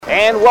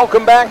And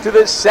welcome back to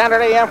this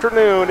Saturday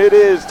afternoon. It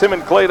is Tim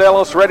and Clay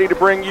Ellis ready to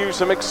bring you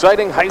some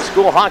exciting high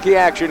school hockey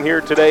action here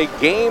today.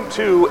 Game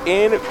 2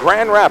 in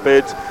Grand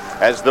Rapids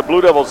as the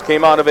Blue Devils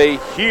came out of a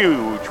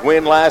huge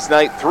win last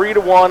night,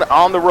 3-1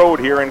 on the road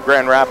here in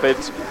Grand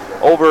Rapids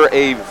over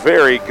a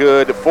very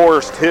good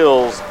Forest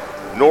Hills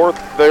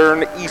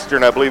Northern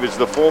Eastern, I believe is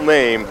the full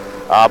name.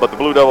 But the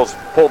Blue Devils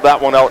pulled that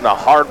one out in a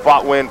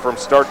hard-fought win from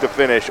start to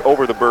finish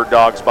over the Bird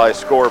Dogs by a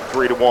score of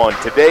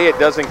 3-1. Today it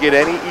doesn't get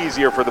any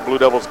easier for the Blue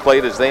Devils,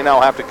 Clay, as they now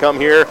have to come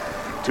here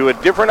to a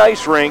different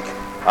ice rink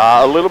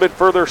a little bit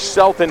further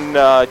south and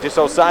just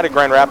outside of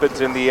Grand Rapids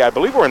in the, I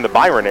believe we're in the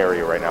Byron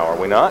area right now, are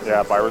we not?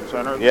 Yeah, Byron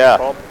Center.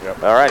 Yeah.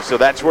 Yep. All right, so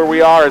that's where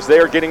we are as they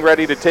are getting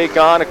ready to take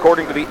on,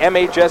 according to the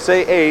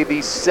MHSAA, the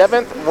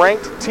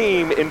 7th-ranked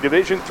team in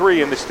Division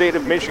III in the state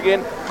of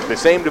Michigan, the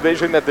same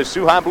division that the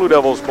Sault High Blue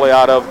Devils play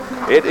out of.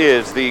 It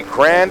is the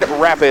Grand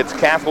Rapids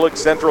Catholic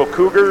Central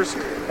Cougars,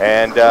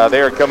 and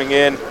they are coming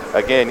in,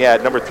 again,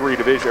 number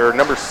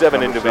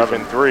 7 in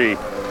Division III.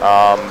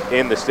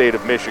 In the state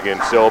of Michigan.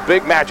 So a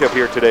big matchup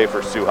here today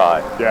for Sault High.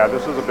 Yeah,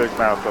 this is a big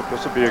matchup.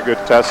 This will be a good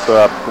test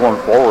going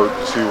forward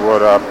to see what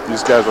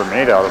these guys are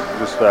made out of.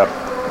 Just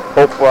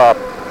hope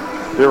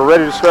they were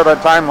ready to start on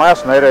time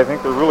last night. I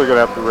think they're really going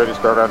to have to be ready to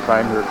start on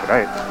time here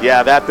tonight.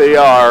 Yeah, that they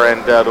are.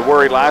 And the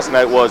worry last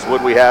night was,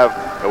 would we have,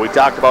 and we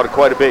talked about it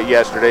quite a bit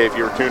yesterday if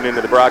you were tuned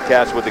into the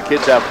broadcast, would the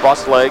kids have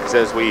bus legs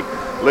as we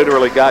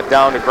literally got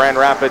down to Grand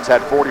Rapids,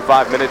 had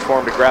 45 minutes for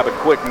them to grab a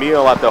quick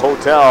meal at the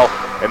hotel,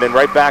 and then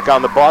right back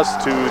on the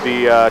bus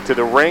to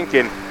the rink.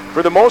 And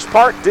for the most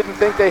part, didn't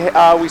think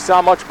we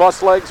saw much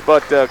bus legs,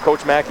 but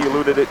Coach Mackey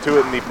alluded to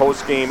it in the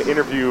post-game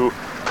interview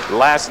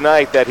last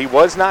night that he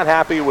was not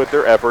happy with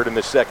their effort in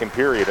the second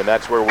period, and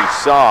that's where we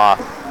saw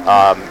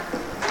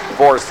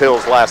Forest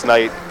Hills last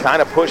night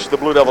kind of pushed the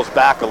Blue Devils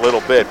back a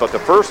little bit, but the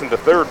first and the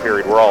third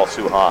period were all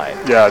Sault High.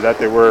 Yeah, that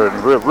they were.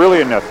 And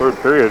really in that third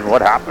period,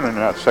 what happened in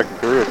that second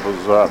period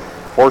was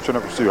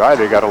fortunate for Sault High.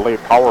 They got a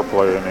late power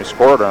play and they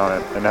scored on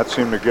it, and that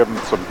seemed to give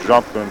them some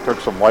jump and took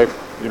some life.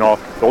 You know,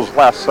 those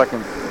last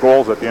second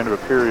goals at the end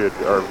of a period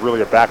are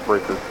really a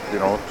backbreaker, you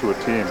know, to a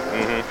team.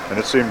 Mm-hmm. And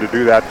it seemed to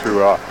do that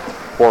to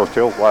Forest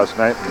Hills last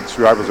night, and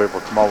Sault High was able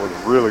to come out with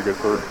a really good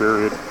third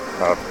period.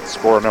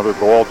 Score another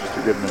goal just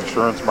to get an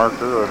insurance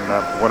marker,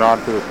 and went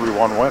on to the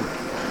 3-1 win.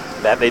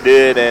 That they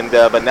did, and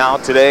but now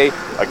today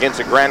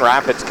against a Grand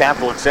Rapids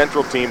Catholic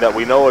Central team that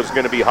we know is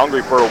going to be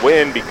hungry for a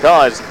win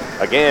because,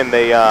 again,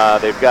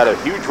 they've got a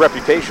huge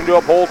reputation to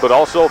uphold, but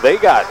also they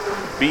got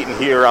beaten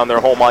here on their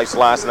home ice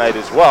last night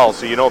as well,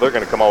 so you know they're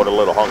going to come out a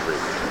little hungry.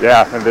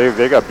 Yeah, and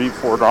they got beat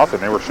 4-0.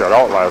 They were shut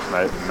out last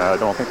night, and I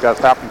don't think that's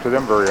happened to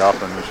them very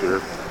often this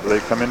year. They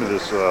come into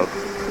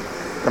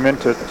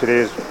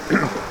today's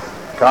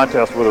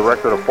contest with a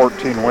record of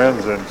 14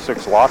 wins and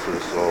 6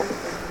 losses, so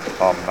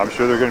I'm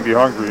sure they're going to be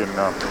hungry and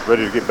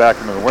ready to get back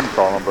into the win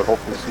column, but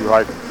hopefully Sault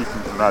High can keep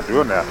them from not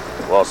doing that.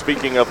 Well,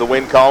 speaking of the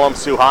win column,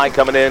 Sault High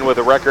coming in with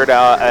a record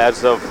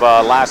as of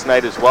last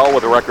night as well,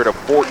 with a record of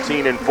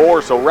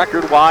 14-4, so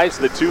record-wise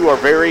the two are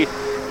very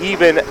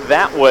even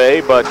that way,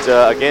 but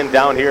again,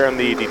 down here in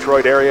the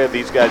Detroit area,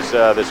 these guys,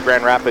 this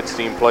Grand Rapids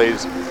team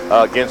plays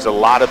against a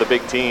lot of the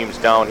big teams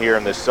down here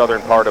in the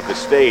southern part of the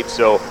state.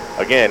 So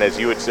again, as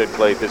you had said,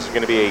 Clay, this is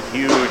going to be a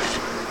huge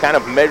kind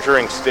of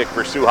measuring stick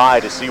for Sault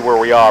High to see where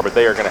we are, but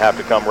they are going to have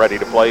to come ready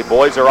to play.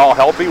 Boys are all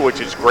healthy, which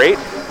is great.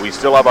 We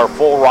still have our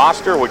full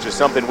roster, which is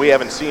something we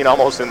haven't seen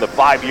almost in the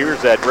 5 years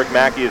that Rick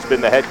Mackey has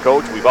been the head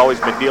coach. We've always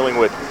been dealing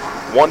with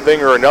one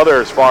thing or another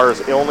as far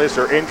as illness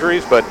or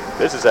injuries, but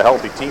this is a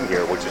healthy team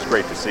here, which is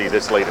great to see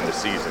this late in the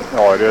season.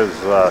 Oh, it is.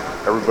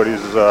 Everybody's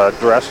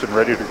dressed and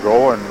ready to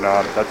go, and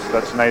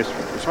that's nice,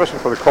 especially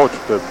for the coach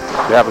to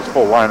have his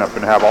full lineup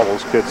and have all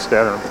those kids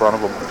standing in front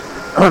of him.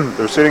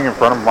 They're sitting in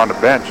front of him on the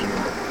bench, and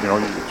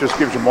it just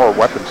gives you more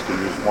weapons to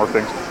use, more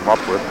things to come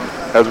up with.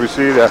 As we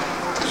see that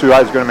Sault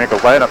High is going to make a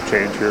lineup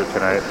change here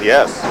tonight.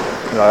 Yes.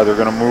 They're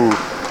going to move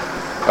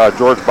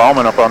George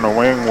Bauman up on the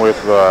wing with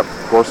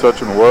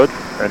Gorsuch and Wood,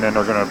 and then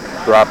they're going to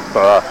drop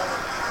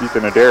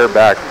Ethan Adair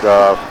back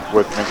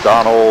with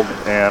McDonald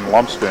and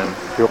Lumsden.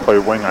 He'll play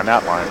wing on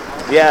that line.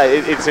 Yeah,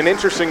 it's an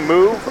interesting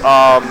move,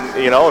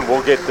 and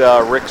we'll get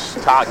Rick's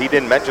talk. He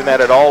didn't mention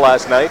that at all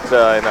last night,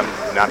 and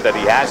not that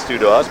he has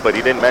to us, but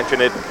he didn't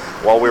mention it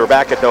while we were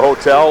back at the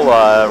hotel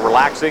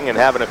relaxing and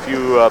having a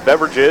few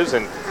beverages,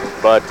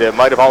 but it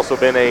might have also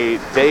been a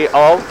day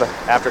of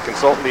after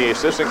consulting the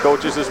assistant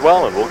coaches as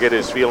well, and we'll get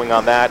his feeling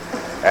on that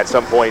at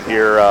some point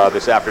here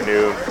this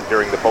afternoon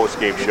during the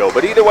post-game show.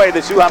 But either way,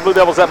 the Sault High Blue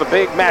Devils have a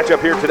big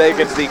matchup here today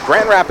against the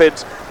Grand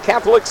Rapids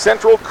Catholic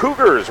Central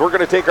Cougars. We're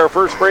going to take our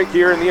first break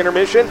here in the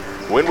intermission.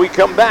 When we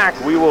come back,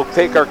 we will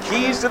take our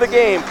keys to the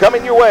game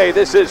coming your way.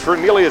 This is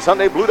Fernelius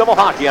Hyundai Blue Devil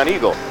Hockey on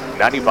Eagle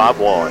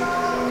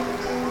 95.1.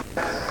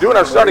 Doing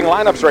our starting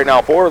lineups right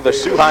now for the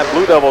Soo High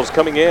Blue Devils.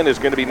 Coming in is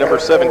going to be number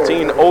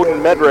 17,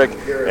 Odin Medrick.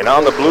 And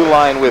on the blue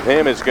line with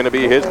him is going to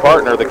be his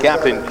partner, the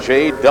captain,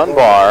 Jay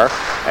Dunbar.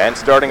 And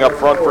starting up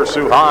front for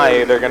Soo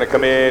High, they're going to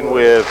come in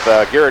with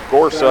Garrett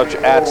Gorsuch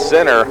at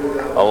center,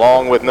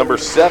 along with number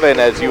 7,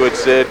 as you had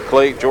said,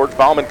 George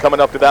Bauman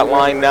coming up to that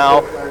line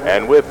now.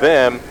 And with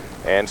them,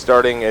 and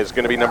starting is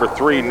going to be number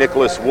 3,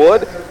 Nicholas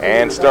Wood.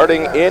 And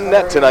starting in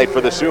net tonight for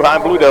the Soo High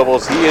Blue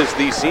Devils, he is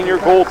the senior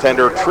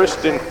goaltender,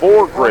 Tristan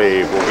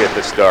Forgrave, will get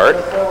the start.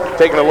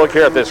 Taking a look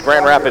here at this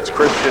Grand Rapids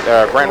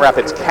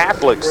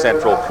Catholic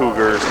Central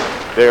Cougars.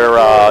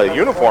 Their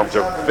uniforms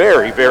are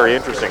very, very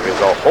interesting. There's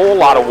a whole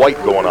lot of white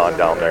going on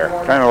down there.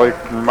 Kind of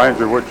like reminds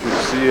you of what you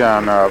see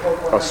on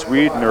a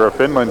Sweden or a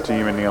Finland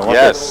team in the Olympics.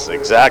 Yes,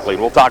 exactly.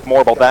 We'll talk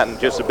more about that in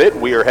just a bit.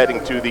 We are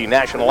heading to the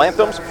national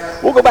anthems.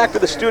 We'll go back to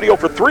the studio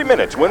for 3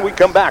 minutes. When we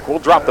come back, we'll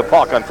drop the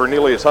puck on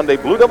Fernelius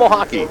Hyundai Blue Devil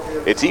Hockey.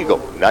 It's Eagle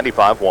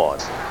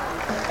 95.1.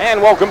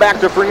 And welcome back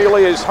to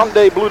Fernelius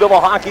Hyundai Blue Devil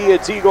Hockey.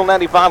 It's Eagle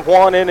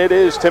 95.1, and it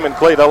is Tim and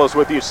Clay Ellis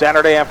with you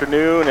Saturday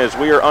afternoon as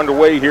we are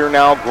underway here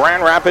now.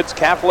 Grand Rapids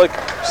Catholic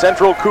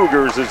Central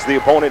Cougars is the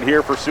opponent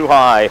here for Soo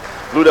High.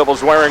 Blue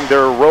Devils wearing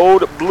their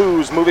road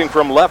blues, moving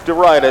from left to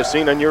right as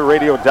seen on your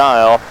radio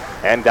dial.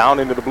 And down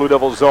into the Blue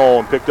Devil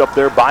zone, picked up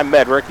there by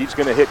Medrick. He's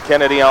going to hit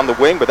Kennedy on the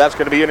wing, but that's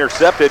going to be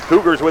intercepted.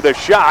 Cougars with a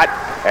shot,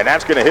 and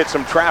that's going to hit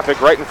some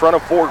traffic right in front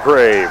of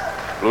Forgrave.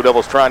 Blue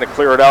Devils trying to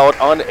clear it out,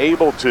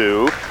 unable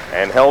to,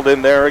 and held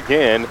in there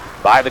again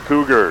by the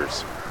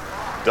Cougars.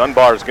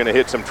 Dunbar's going to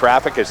hit some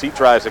traffic as he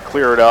tries to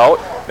clear it out.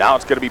 Now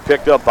it's going to be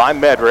picked up by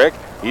Medrick.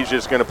 He's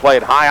just going to play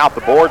it high off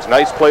the boards.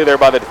 Nice play there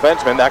by the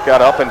defenseman. That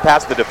got up and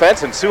past the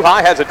defense, and Soo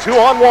High has a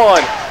 2-on-1.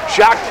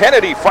 Shot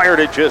Kennedy, fired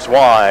it just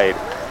wide.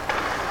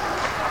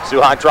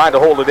 Soo High trying to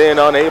hold it in,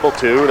 unable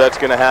to. That's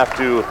going to have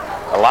to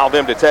allow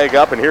them to tag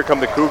up, and here come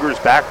the Cougars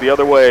back the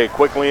other way,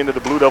 quickly into the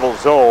Blue Devil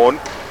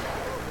zone.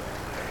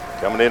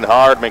 Coming in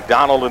hard,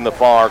 McDonald in the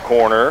far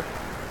corner.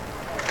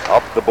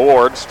 Up the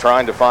boards,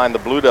 trying to find the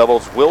Blue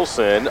Devils.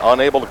 Wilson,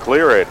 unable to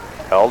clear it.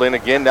 Held in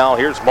again now.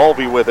 Here's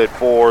Mulvey with it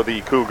for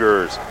the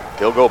Cougars.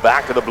 He'll go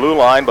back to the blue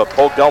line, but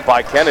poked out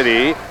by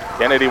Kennedy.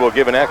 Kennedy will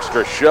give an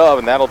extra shove,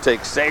 and that'll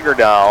take Sager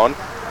down.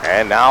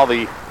 And now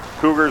the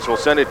Cougars will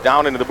send it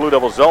down into the Blue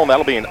Devil zone.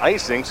 That'll be an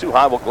icing. Soo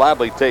High will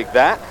gladly take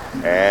that.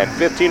 And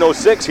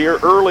 15:06 here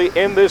early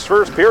in this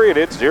first period.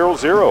 It's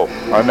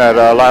 0-0. On that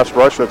last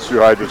rush that Soo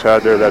High just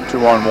had there, that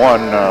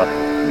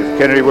 2-on-1, if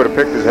Kennedy would have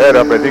picked his head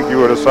up, I think you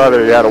would have saw that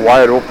he had a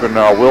wide open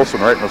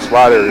Wilson right in the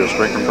slot area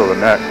streaking for the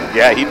net.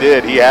 Yeah, he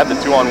did. He had the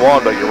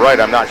 2-on-1, but you're right.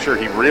 I'm not sure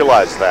he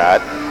realized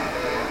that.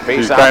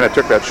 He kind of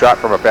took that shot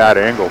from a bad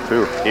angle,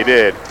 too. He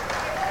did.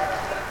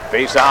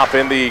 Face off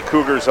in the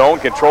Cougar zone,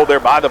 controlled there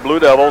by the Blue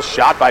Devils.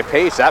 Shot by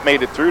Pace. That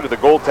made it through to the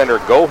goaltender,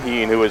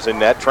 Goheen, who is in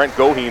net. Trent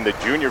Goheen, the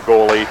junior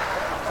goalie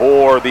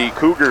for the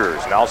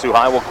Cougars. Now Soo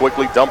High will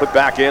quickly dump it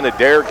back in.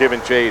 Adair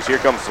giving chase. Here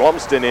comes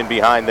Lumsden in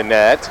behind the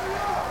net.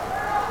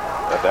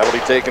 But that'll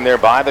be taken there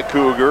by the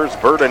Cougars.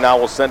 Berta now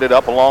will send it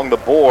up along the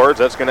boards.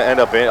 That's going to end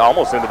up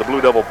almost into the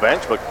Blue Devil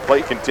bench, but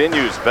play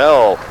continues.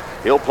 Bell,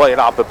 he'll play it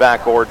off the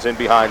backboards in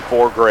behind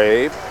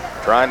Forgrave.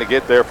 Trying to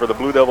get there for the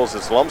Blue Devils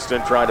is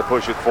Lumsden trying to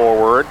push it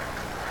forward.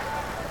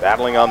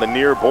 Battling on the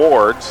near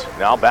boards.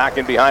 Now back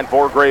in behind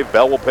Forgrave.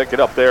 Bell will pick it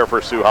up there for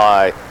Soo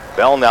High.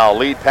 Bell now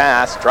lead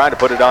pass, trying to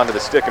put it onto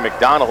the stick of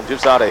McDonald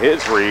just out of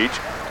his reach.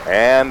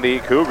 And the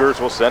Cougars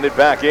will send it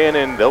back in,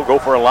 and they'll go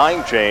for a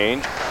line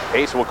change.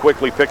 Pace will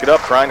quickly pick it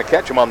up, trying to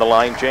catch him on the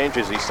line change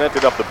as he sent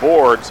it up the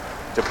boards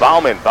to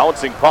Bauman.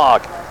 Bouncing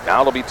puck.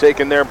 Now it'll be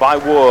taken there by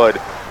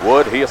Wood.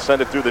 Wood, he'll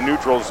send it through the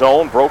neutral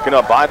zone, broken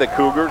up by the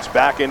Cougars,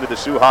 back into the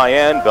Soo High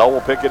end. Bell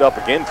will pick it up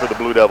again for the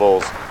Blue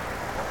Devils.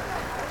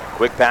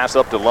 Quick pass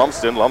up to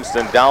Lumsden.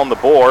 Lumsden down the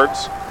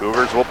boards.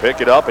 Cougars will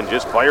pick it up and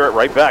just fire it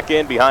right back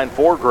in behind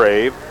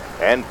Forgrave.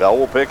 And Bell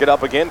will pick it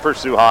up again for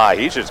Soo High.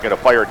 He's just going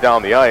to fire it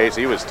down the ice.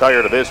 He was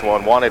tired of this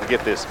one, wanted to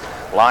get this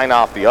line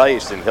off the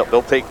ice, and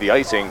they'll take the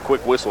icing.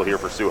 Quick whistle here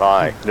for Soo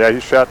High. Yeah, he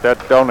shot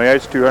that down the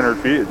ice 200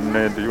 feet,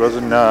 and he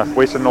wasn't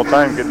wasting no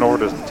time getting over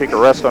to take a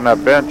rest on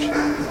that bench.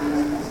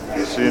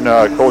 Seen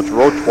Coach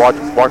Roach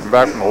walking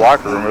back from the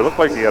locker room. It looked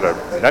like he had a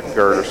net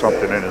guard or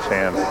something in his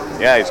hand.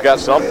 Yeah, he's got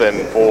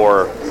something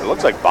for, it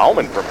looks like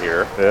Bauman from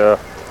here. Yeah.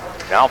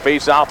 Now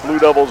face off Blue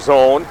Devil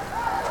zone.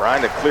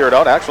 Trying to clear it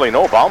out. Actually,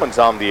 no, Bauman's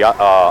on the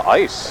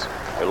ice.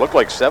 It looked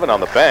like 7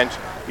 on the bench.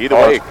 Either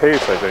way. It's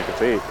Pace, I think.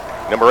 It's 8.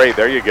 Number 8,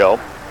 there you go.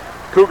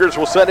 Cougars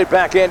will send it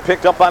back in.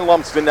 Picked up by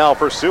Lumsden now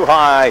for Soo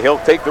High. He'll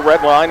take the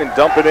red line and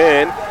dump it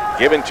in.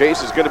 Giving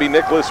chase is going to be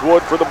Nicholas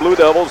Wood for the Blue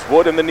Devils.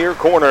 Wood in the near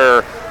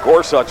corner.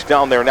 Gorsuch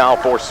down there now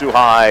for Soo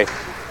High.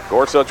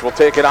 Gorsuch will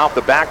take it off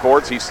the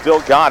backboards. He's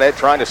still got it,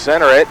 trying to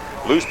center it.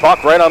 Loose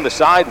puck right on the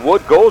side.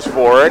 Wood goes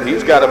for it.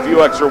 He's got a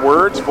few extra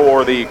words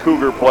for the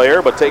Cougar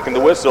player, but taking the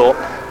whistle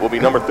will be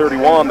number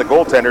 31, the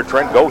goaltender,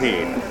 Trent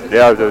Goheen.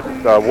 Yeah,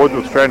 Wood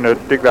was trying to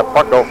dig that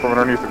puck out from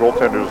underneath the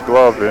goaltender's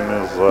glove,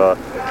 and his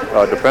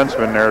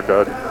defenseman there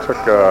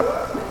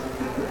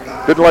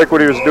didn't like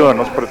what he was doing.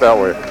 Let's put it that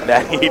way.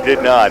 He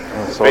did not.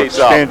 So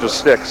exchange of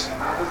sticks.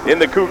 in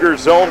the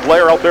Cougars zone.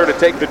 Blair out there to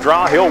take the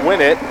draw. He'll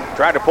win it.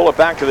 Trying to pull it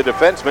back to the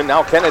defenseman.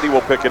 Now Kennedy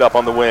will pick it up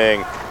on the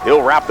wing.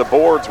 He'll wrap the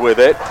boards with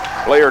it.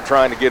 Blair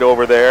trying to get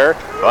over there,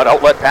 but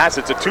outlet pass.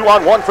 It's a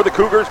 2-on-1 for the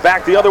Cougars.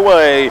 Back the other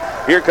way.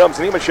 Here comes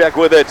Nemechek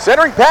with it.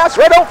 Centering pass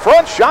right out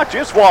front. Shot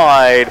just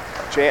wide.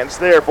 Chance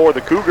there for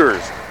the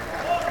Cougars.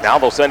 Now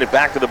they'll send it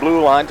back to the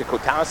blue line to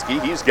Kotowski.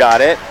 He's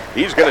got it.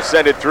 He's going to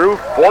send it through.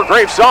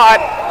 Foregrave saw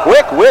it.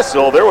 Quick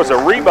whistle. There was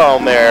a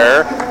rebound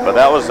there, but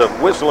that was a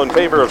whistle in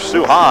favor of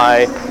Sioux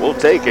High. We'll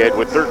take it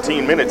with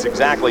 13 minutes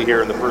exactly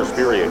here in the first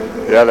period.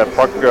 Yeah, that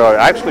puck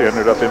actually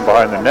ended up in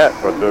behind the net,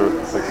 but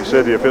like you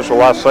said, the official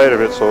lost sight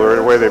of it, so right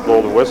away they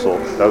blow the whistle.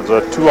 That was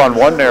a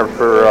 2-on-1 there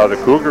for the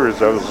Cougars.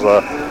 That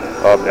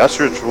was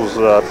Estridge was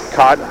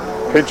caught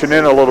pinching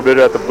in a little bit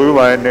at the blue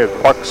line. The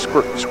puck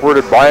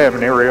squirted by him,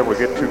 and they were able to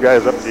get two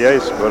guys up the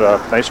ice.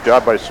 But nice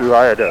job by Sioux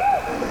High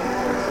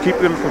to keep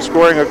them from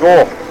scoring a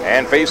goal.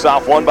 And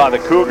face-off won by the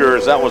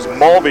Cougars. That was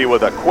Mulvey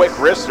with a quick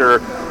wrister,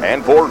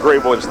 and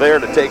Foregrave was there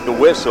to take the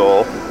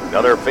whistle.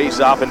 Another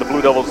face-off in the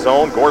Blue Devils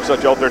zone.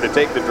 Gorsuch out there to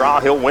take the draw.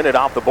 He'll win it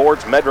off the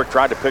boards. Medrick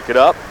tried to pick it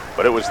up,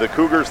 but it was the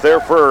Cougars there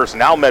first.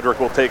 Now Medrick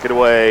will take it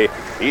away.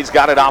 He's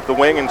got it off the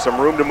wing and some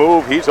room to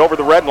move. He's over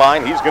the red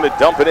line. He's going to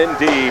dump it in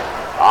deep.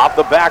 Off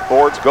the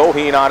backboards,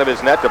 Goheen out of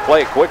his net to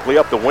play it quickly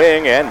up the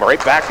wing, and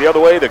right back the other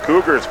way. The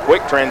Cougars,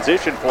 quick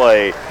transition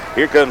play.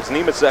 Here comes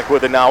Nemechek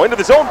with it now into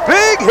the zone.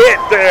 Big hit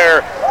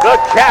there. The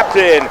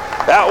captain.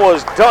 That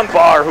was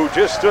Dunbar, who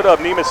just stood up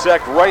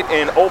Nemechek right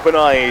in open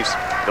ice.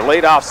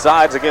 Delayed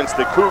offsides against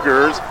the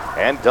Cougars,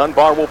 and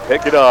Dunbar will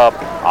pick it up.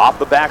 Off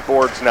the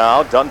backboards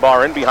now.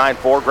 Dunbar in behind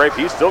Foregrave.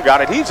 He's still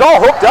got it. He's all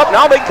hooked up.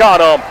 Now they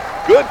caught him.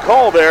 Good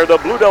call there. The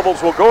Blue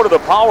Devils will go to the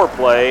power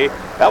play.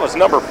 That was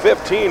number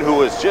 15 who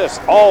was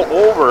just all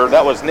over.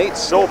 That was Nate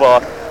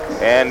Silva.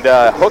 And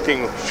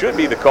hooking should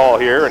be the call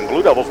here, and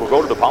Blue Devils will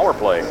go to the power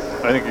play.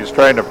 I think he's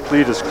trying to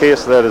plead his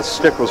case that his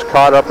stick was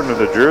caught up into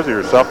the jersey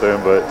or something,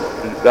 but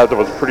that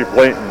was pretty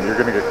blatant. You're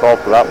going to get called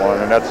for that one,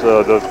 and that's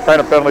the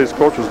kind of penalties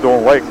coaches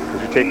don't like,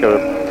 because you take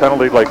a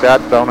penalty like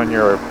that down in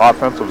your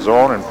offensive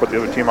zone and put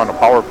the other team on the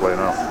power play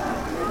now.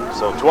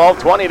 So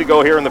 12:20 to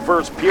go here in the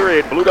first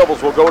period. Blue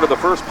Devils will go to the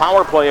first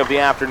power play of the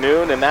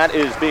afternoon, and that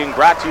is being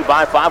brought to you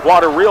by Five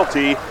Water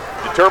Realty.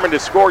 Determined to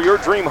score your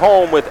dream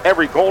home with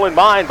every goal in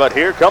mind, but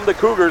here come the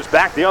Cougars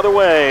back the other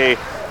way.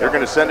 They're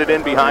going to send it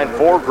in behind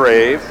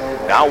Foregrave.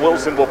 Now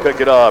Wilson will pick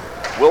it up.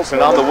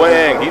 Wilson on the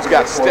wing. He's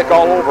got stick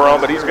all over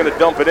him, but he's going to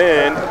dump it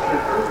in.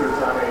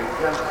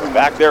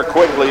 Back there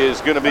quickly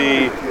is going to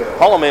be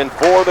Hulleman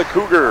for the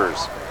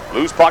Cougars.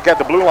 Loose puck at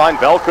the blue line.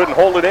 Bell couldn't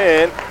hold it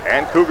in,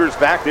 and Cougars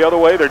back the other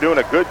way. They're doing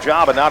a good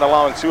job of not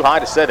allowing Sioux High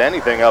to set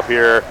anything up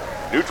here.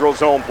 Neutral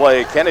zone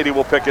play. Kennedy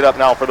will pick it up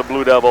now for the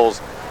Blue Devils.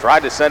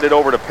 Tried to send it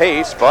over to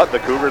Pace, but the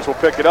Cougars will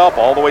pick it up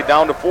all the way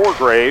down to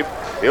Foregrave.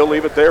 He'll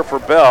leave it there for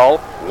Bell.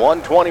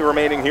 1:20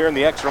 remaining here in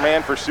the extra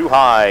man for Sioux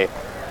High.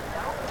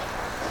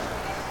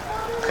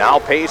 Now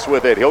Pace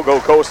with it. He'll go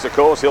coast to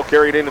coast. He'll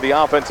carry it into the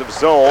offensive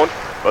zone,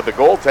 but the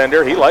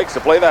goaltender, he likes to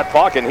play that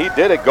puck, and he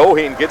did it.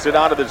 Goheen gets it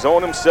out of the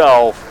zone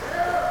himself.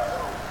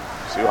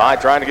 Sioux High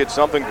trying to get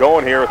something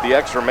going here with the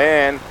extra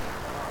man.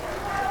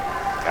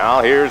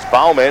 Now here's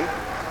Bauman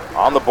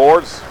on the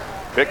boards.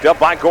 Picked up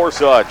by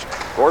Gorsuch.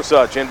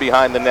 Gorsuch in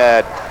behind the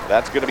net.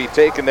 That's going to be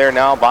taken there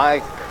now by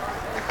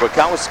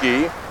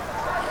Kwiatkowski.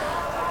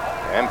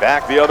 And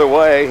back the other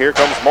way. Here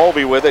comes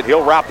Mulvey with it.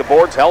 He'll wrap the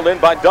boards. Held in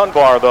by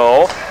Dunbar,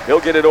 though. He'll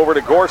get it over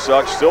to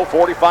Gorsuch. Still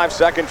 45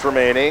 seconds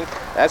remaining.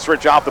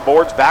 Estridge off the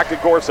boards. Back to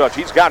Gorsuch.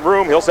 He's got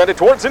room. He'll send it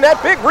towards the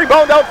net. Big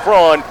rebound out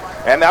front.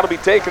 And that'll be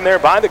taken there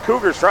by the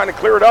Cougars trying to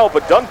clear it out,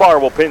 but Dunbar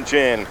will pinch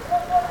in.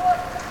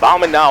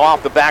 Bauman now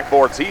off the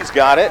backboards. He's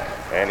got it.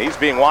 And he's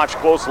being watched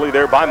closely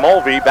there by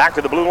Mulvey. Back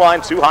to the blue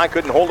line. Sioux High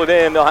couldn't hold it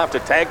in. They'll have to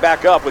tag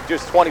back up with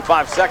just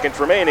 25 seconds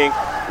remaining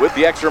with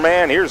the extra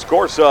man. Here's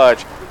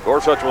Gorsuch.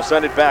 Gorsuch will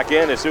send it back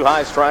in as Sioux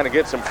High's trying to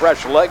get some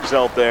fresh legs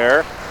out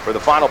there for the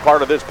final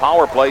part of this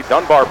power play.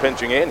 Dunbar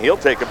pinching in. He'll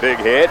take a big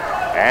hit,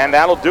 and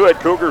that'll do it.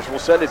 Cougars will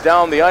send it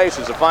down the ice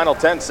as the final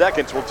 10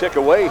 seconds will tick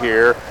away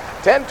here.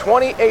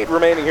 10:28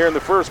 remaining here in the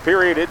first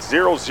period. It's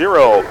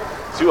 0-0.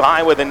 Sioux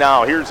High with it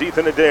now. Here's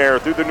Ethan Adair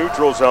through the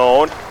neutral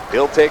zone.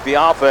 He'll take the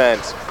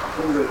offense.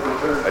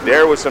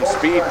 Adair with some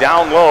speed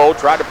down low.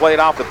 Tried to play it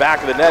off the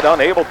back of the net.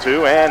 Unable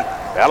to. And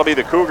that'll be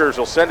the Cougars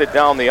will send it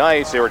down the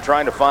ice. They were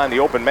trying to find the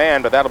open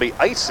man, but that'll be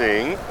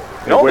icing.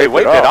 No, they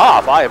waved it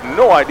off. I have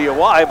no idea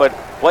why, but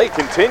play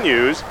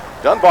continues.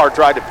 Dunbar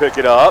tried to pick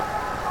it up.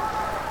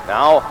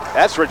 Now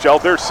Estridge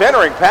out there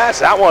centering pass.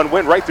 That one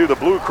went right through the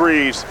blue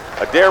crease.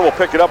 Adair will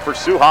pick it up for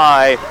Sioux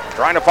High.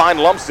 Trying to find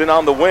Lumsden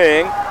on the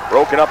wing.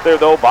 Broken up there,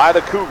 though, by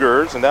the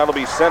Cougars, and that'll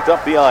be sent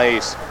up the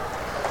ice.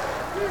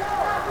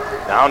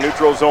 Now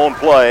neutral zone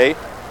play.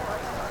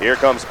 Here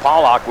comes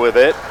Pollock with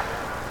it.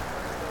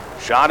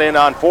 Shot in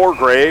on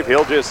Foregrave.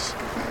 He'll just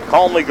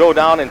calmly go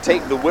down and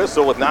take the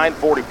whistle with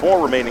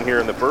 9:44 remaining here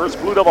in the first.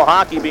 Blue Devil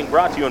Hockey being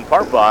brought to you in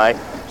part by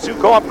Sioux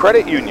Co-op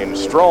Credit Union.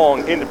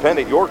 Strong,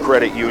 independent, your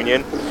credit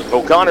union.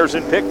 O'Connor's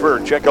in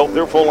Pickford. Check out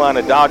their full line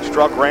of Dodge,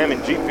 truck, Ram,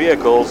 and Jeep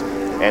vehicles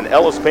and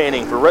Ellis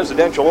Painting for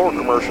residential or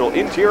commercial,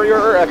 interior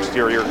or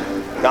exterior.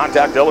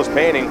 Contact Ellis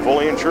Painting,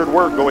 fully insured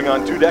work going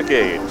on 2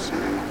 decades.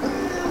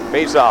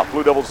 Face-off,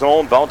 Blue Devil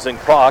zone, bouncing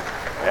puck,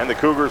 and the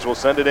Cougars will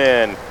send it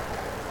in.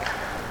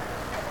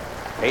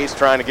 Hayes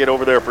trying to get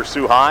over there for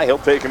Sioux High. He'll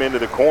take him into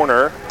the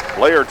corner.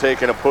 Blair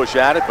taking a push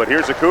at it, but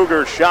here's a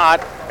Cougars shot,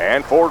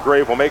 and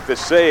Forgrave will make the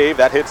save.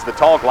 That hits the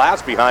tall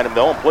glass behind him,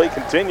 though, and play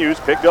continues,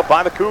 picked up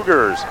by the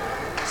Cougars.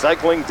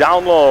 Cycling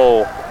down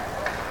low,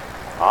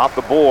 off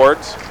the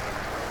boards.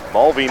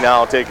 Mulvey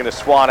now taking a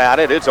swat at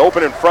it. It's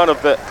open in front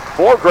of the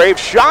Forgrave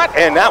shot,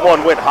 and that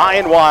one went high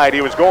and wide.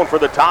 He was going for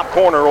the top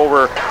corner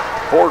over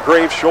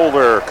Forgrave's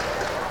shoulder.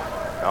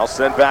 Now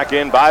sent back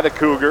in by the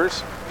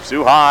Cougars.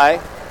 Sioux High.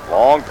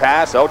 Long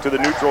pass out to the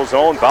neutral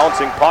zone,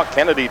 bouncing puck.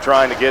 Kennedy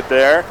trying to get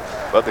there,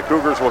 but the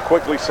Cougars will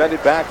quickly send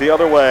it back the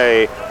other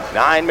way.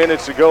 9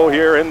 minutes to go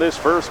here in this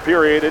first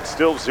period. It's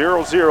still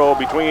 0-0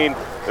 between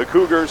the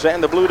Cougars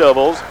and the Blue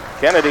Devils.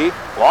 Kennedy,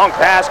 long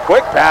pass,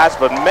 quick pass,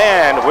 but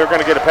man, we're going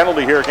to get a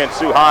penalty here against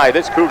Sioux High.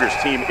 This Cougars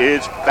team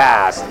is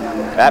fast.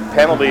 That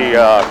penalty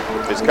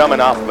is coming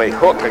off of a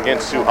hook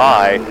against Sioux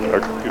High.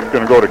 It's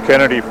going to go to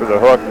Kennedy for the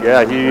hook.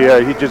 Yeah,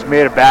 he just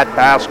made a bad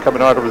pass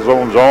coming out of his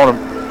own zone.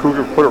 And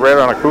Cougar put it right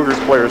on a Cougars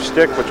player's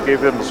stick, which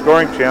gave him the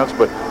scoring chance,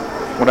 but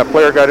when that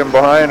player got in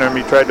behind him,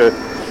 he tried to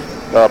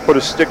put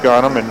his stick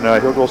on him,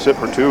 and he'll go sit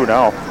for 2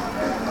 now.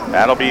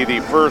 That'll be the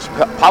first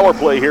power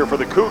play here for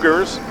the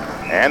Cougars,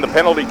 and the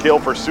penalty kill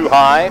for Sioux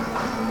High.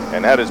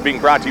 And that is being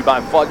brought to you by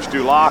Fudge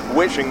Duloc,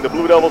 wishing the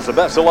Blue Devils the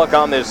best of luck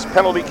on this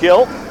penalty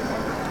kill.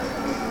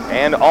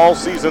 And all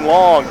season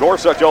long,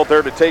 Gorsuch out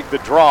there to take the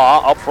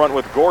draw. Up front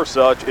with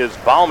Gorsuch is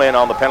Bauman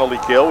on the penalty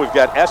kill. We've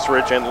got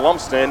Esrich and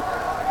Lumsden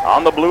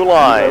on the blue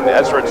line.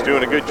 Esrich's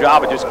doing a good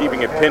job of just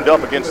keeping it pinned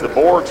up against the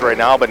boards right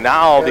now, but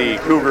now the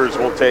Cougars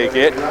will take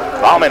it.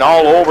 Bauman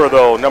all over,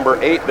 though, number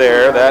 8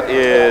 there. That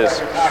is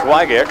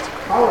Schweigert.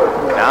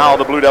 Now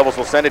the Blue Devils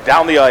will send it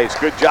down the ice.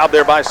 Good job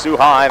there by Sioux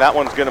High. That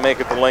one's going to make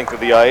it the length of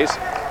the ice.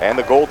 And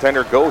the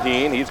goaltender,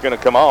 Goheen, he's going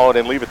to come out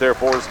and leave it there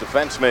for his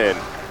defenseman.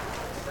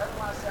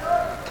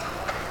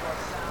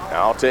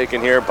 Now taken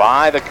here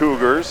by the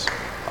Cougars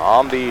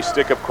on the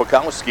stick of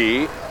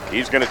Kwiatkowski.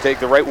 He's going to take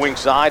the right wing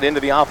side into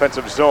the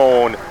offensive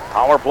zone.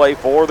 Power play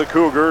for the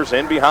Cougars.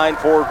 In behind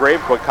Forgrave.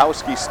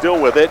 Kwiatkowski still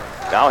with it.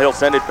 Now he'll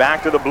send it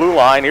back to the blue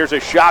line. Here's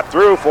a shot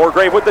through.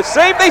 Forgrave with the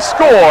save. They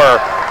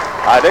score!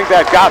 I think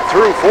that got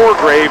through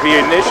Forgrave. He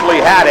initially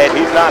had it.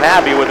 He's not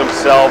happy with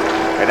himself.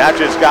 And that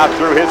just got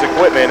through his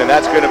equipment. And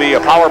that's going to be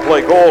a power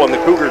play goal. And the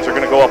Cougars are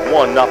going to go up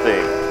 1-0.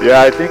 Yeah,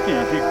 I think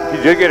he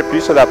did get a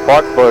piece of that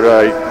puck, but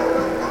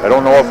I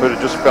don't know if it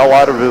just fell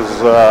out of his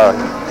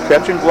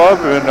catching glove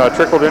and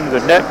trickled into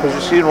the net, because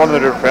you see one of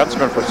the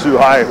defensemen for Sioux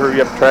High hurry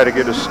up, try to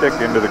get his stick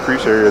into the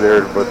crease area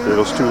there, but it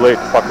was too late.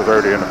 The puck was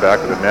already in the back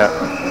of the net.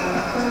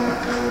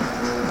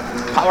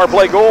 Power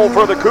play goal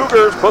for the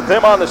Cougars. Put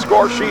them on the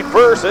score sheet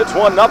first. It's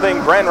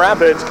 1-0 Grand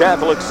Rapids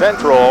Catholic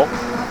Central.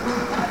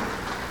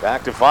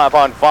 Back to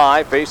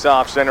 5-on-5.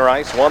 Face-off center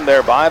ice. One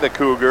there by the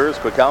Cougars.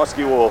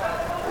 Kwiatkowski will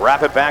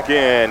wrap it back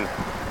in.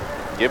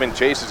 Giving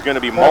chase is going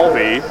to be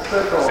Mulvey.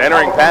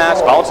 Centering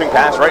pass, bouncing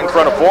pass right in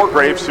front of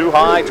Forgrave. Sioux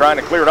High trying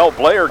to clear it out.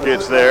 Blair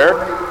gets there.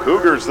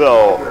 Cougars,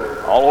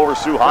 though, all over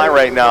Sioux High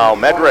right now.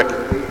 Medrick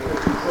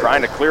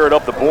trying to clear it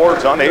up the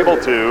boards, unable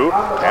to.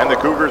 And the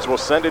Cougars will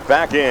send it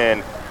back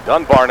in.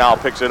 Dunbar now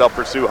picks it up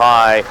for Sioux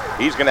High.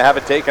 He's going to have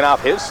it taken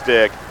off his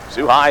stick.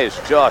 Sioux High is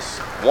just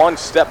one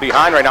step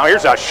behind right now.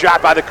 Here's a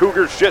shot by the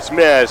Cougars, just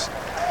missed.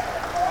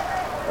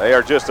 They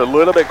are just a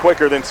little bit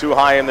quicker than Sioux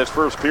High in this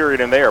first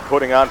period, and they are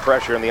putting on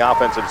pressure in the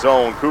offensive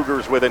zone.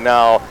 Cougars with it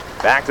now.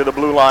 Back to the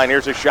blue line.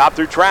 Here's a shot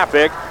through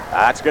traffic.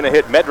 That's going to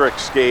hit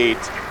Medrick's skate.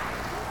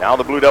 Now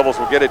the Blue Devils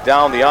will get it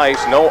down the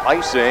ice. No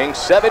icing.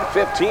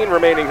 7:15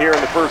 remaining here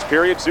in the first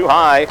period. Sioux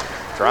High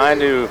trying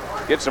to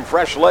get some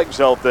fresh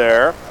legs out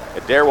there.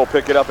 Adair will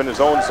pick it up in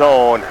his own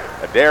zone.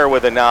 Adair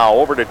with it now.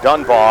 Over to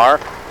Dunbar.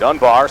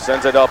 Dunbar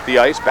sends it up the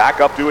ice. Back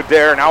up to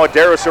Adair. Now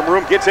Adair has some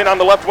room. Gets in on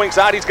the left wing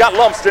side. He's got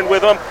Lumsden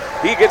with him.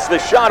 He gets the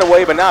shot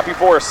away, but not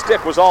before a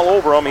stick was all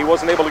over him. He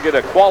wasn't able to get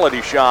a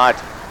quality shot.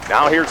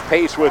 Now here's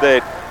Pace with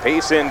it.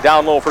 Pace in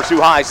down low for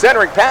Sioux High.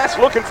 Centering pass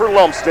looking for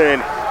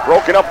Lumsden.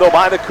 Broken up, though,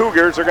 by the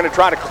Cougars. They're going to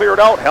try to clear it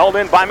out. Held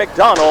in by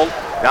McDonald.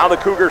 Now the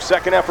Cougars'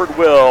 second effort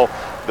will.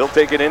 They'll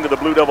take it into the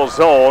Blue Devil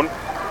zone.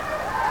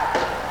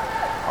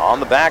 On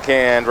the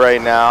backhand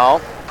right now,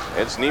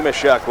 it's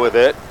Nemeshek with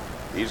it.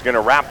 He's going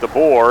to wrap the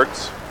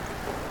boards.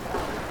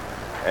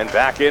 And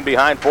back in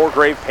behind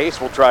Forgrave. Pace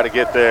will try to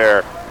get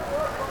there.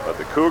 But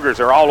the Cougars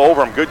are all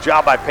over him. Good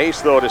job by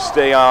Pace, though, to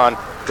stay on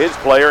his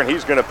player, and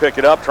he's going to pick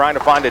it up, trying to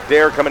find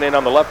Adair coming in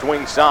on the left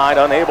wing side,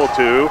 unable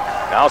to.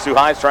 Now Sioux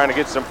High's trying to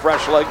get some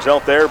fresh legs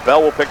out there.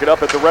 Bell will pick it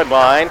up at the red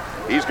line.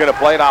 He's going to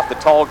play it off the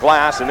tall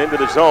glass and into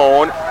the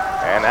zone,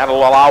 and that'll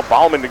allow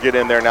Bauman to get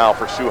in there now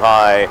for Sioux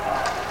High.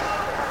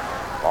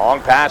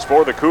 Long pass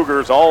for the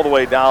Cougars all the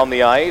way down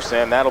the ice,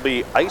 and that'll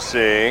be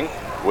icing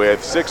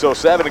with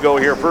 6:07 to go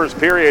here first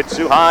period.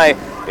 Sioux High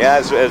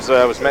Yeah, as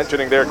I was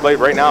mentioning there, Clay,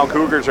 right now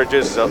Cougars are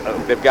just,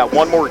 they've got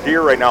one more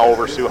gear right now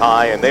over Sioux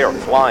High, and they are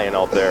flying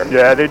out there.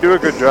 Yeah, they do a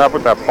good job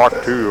with that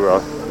puck, too.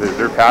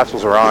 Their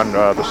passes are on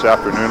this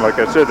afternoon. Like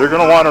I said, they're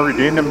going to want to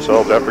redeem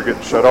themselves after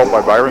getting shut out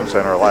by Byron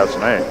Center last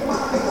night.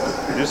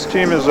 This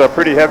team is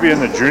pretty heavy in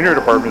the junior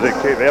department.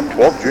 They have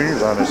 12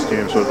 juniors on this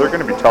team, so they're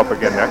going to be tough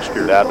again next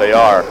year. That they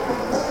are.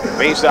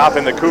 Face off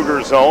in the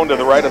Cougar zone to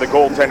the right of the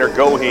goaltender,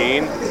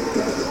 Goheen.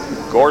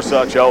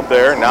 Gorsuch out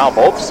there. Now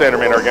both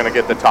centermen are going to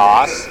get the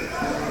toss.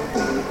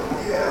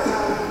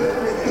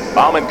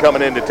 Bauman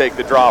coming in to take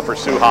the draw for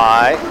Sioux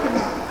High.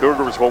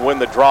 Cougars will win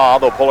the draw.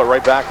 They'll pull it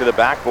right back to the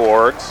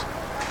backboards.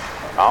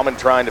 Bauman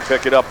trying to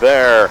pick it up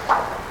there.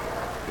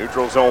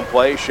 Neutral zone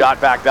play.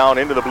 Shot back down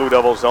into the Blue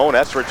Devil zone.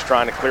 Estridge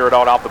trying to clear it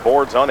out off the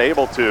boards.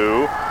 Unable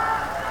to.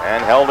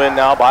 And held in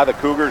now by the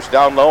Cougars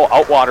down low.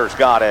 Outwater's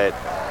got it.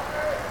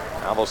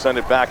 Now they'll send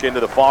it back into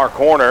the far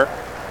corner.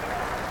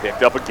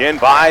 Picked up again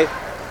by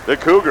the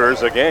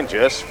Cougars. Again,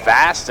 just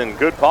fast and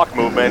good puck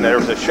movement.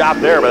 There's a shot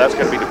there, but that's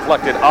going to be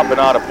deflected up and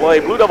out of play.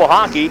 Blue Devil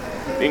Hockey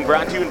being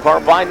brought to you in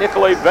part by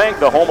Nicolay Bank,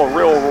 the home of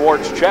real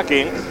rewards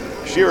checking.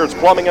 Shearer's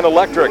Plumbing and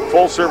Electric,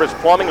 full-service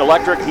plumbing,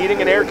 electric,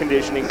 heating, and air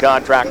conditioning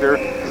contractor,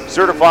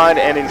 certified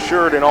and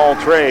insured in all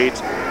trades.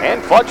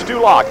 And Fudge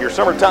Duloc, your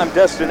summertime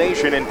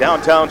destination in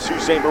downtown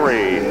Sault Ste.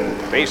 Marie.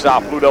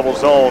 Face-off Blue Devil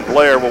zone.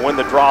 Blair will win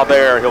the draw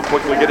there. He'll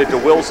quickly get it to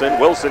Wilson.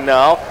 Wilson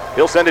now.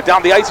 He'll send it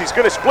down the ice. He's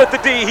going to split the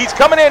D. He's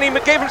coming in. He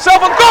gave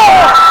himself a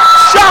goal.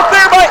 Shot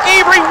there by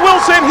Avery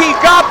Wilson. He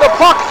got the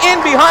puck in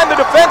behind the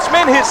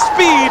defenseman. His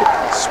speed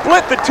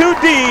split the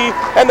 2D,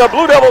 and the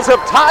Blue Devils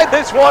have tied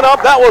this one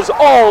up. That was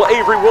all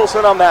Avery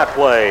Wilson on that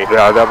play.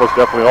 Yeah, that was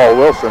definitely all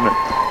Wilson.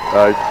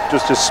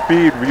 Just his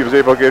speed, he was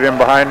able to get in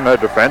behind the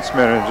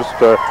defenseman, and just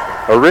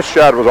a wrist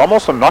shot. It was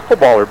almost a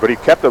knuckleballer, but he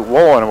kept it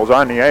low and it was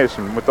on the ice.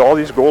 And with all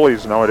these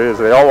goalies nowadays,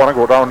 they all want to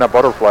go down in that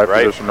butterfly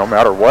position no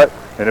matter what.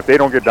 And if they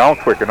don't get down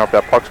quick enough,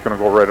 that puck's going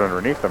to go right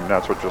underneath them. And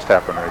that's what just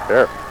happened right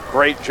there.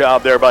 Great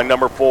job there by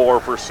number 4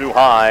 for Sioux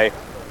High.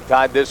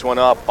 Tied this one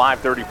up.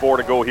 5:34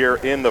 to go here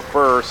in the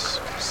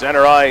first.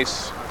 Center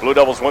ice. Blue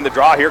Devils win the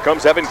draw. Here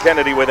comes Evan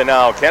Kennedy with it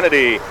now.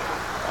 Kennedy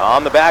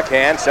on the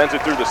backhand, sends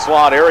it through the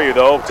slot area,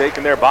 though,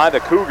 taken there by the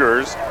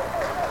Cougars.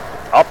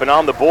 Up and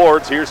on the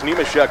boards, here's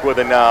Nemeshek with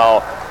it now.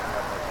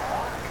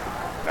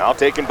 Now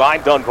taken by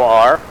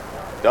Dunbar.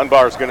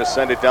 Dunbar's going to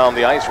send it down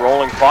the ice,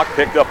 rolling puck,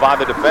 picked up by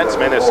the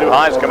defenseman as Sioux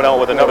High's coming out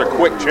with another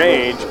quick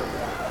change.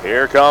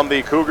 Here come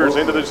the Cougars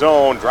into the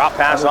zone. Drop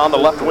pass on the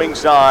left wing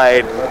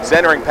side.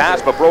 Centering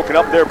pass, but broken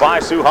up there by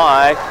Sioux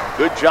High.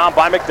 Good job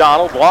by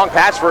McDonald. Long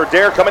pass for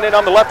Adair coming in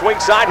on the left wing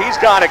side. He's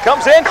got it.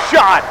 Comes in,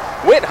 shot.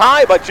 Went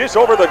high, but just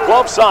over the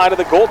glove side of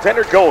the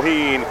goaltender,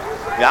 Goheen.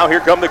 Now here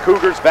come the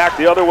Cougars back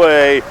the other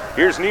way.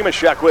 Here's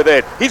Nemeshek with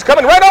it. He's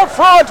coming right out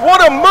front. What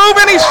a move,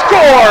 and he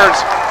scores.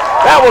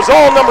 That was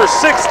all number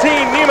 16,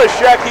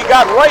 Nemeshek. He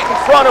got right in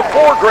front of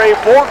Forgrave.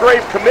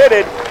 Forgrave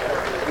committed.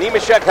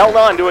 Nemeshek held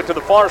on to it to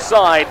the far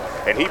side,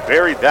 and he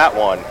buried that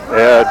one.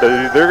 Yeah,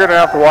 they're going to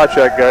have to watch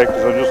that guy,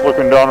 because I'm just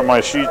looking down at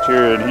my sheet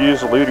here, and he is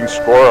the leading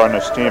scorer on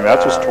this team.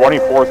 That's his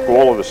 24th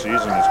goal of the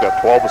season. He's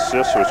got 12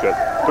 assists, so he's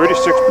got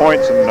 36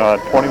 points in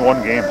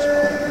 21 games.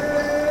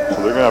 So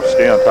they're going to have to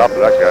stay on top of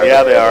that guy.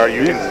 Yeah, they are.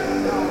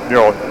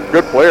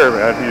 Good player,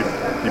 man.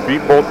 He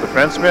beat both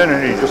defensemen,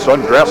 and he just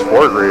undressed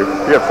Forgrave.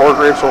 He had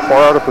Forgrave so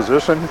far out of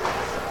position.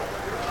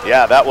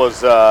 Yeah, that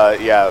was,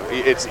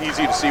 it's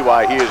easy to see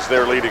why he is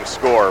their leading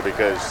scorer,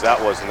 because that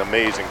was an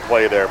amazing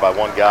play there by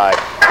one guy.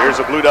 Here's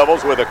the Blue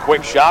Devils with a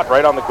quick shot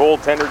right on the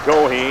goaltender,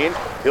 Goheen.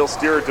 He'll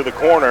steer it to the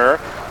corner.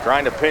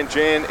 Trying to pinch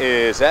in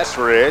is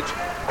Estridge,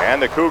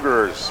 and the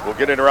Cougars will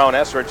get it around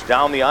Estridge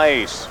down the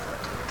ice.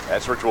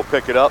 Estridge will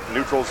pick it up,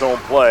 neutral zone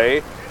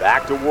play,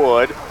 back to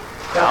Wood.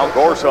 Now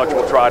Gorsuch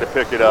will try to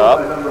pick it up.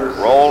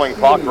 Rolling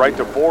puck right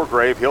to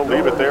Forgrave. He'll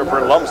leave it there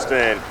for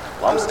Lumsden.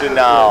 Lumsden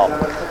now.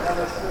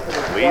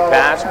 Lead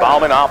pass,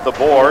 Bauman off the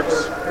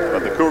boards, but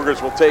the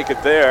Cougars will take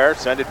it there,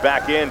 send it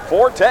back in.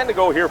 4:10 to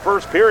go here,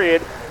 first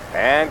period,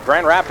 and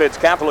Grand Rapids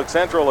Catholic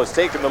Central has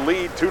taken the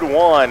lead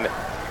 2-1.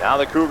 Now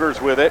the Cougars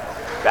with it,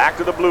 back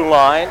to the blue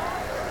line.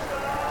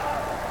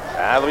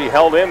 That'll be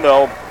held in,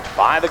 though,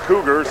 by the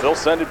Cougars. They'll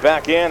send it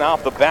back in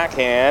off the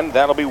backhand.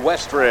 That'll be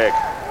Westrick.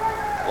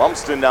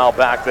 Lumsden now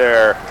back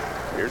there.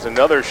 Here's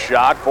another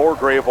shot.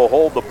 Forgrave will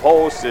hold the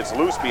post. It's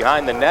loose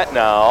behind the net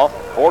now.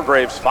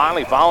 Forgrave's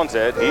finally found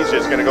it. He's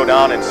just going to go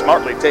down and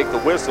smartly take the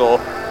whistle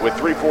with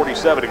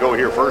 3:47 to go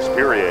here, first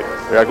period.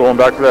 Yeah, going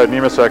back to that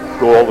Nemeshek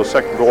goal, the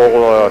second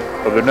goal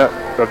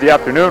of the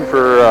afternoon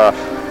for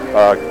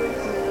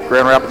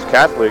Grand Rapids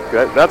Catholic.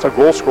 That's a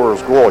goal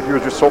scorer's goal. He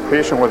was just so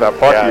patient with that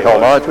puck. He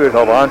held on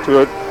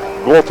to it.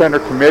 Goaltender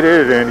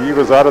committed, and he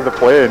was out of the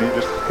play, and he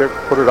just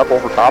put it up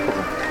over top of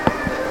him.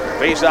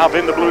 Face off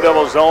in the Blue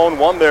Devil zone,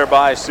 won there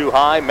by Sioux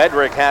High.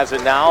 Medrick has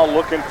it now,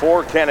 looking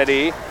for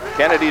Kennedy.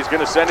 Kennedy's going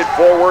to send it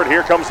forward.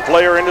 Here comes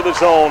Blair into the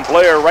zone.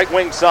 Blair right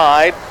wing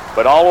side,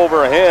 but all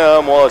over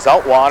him was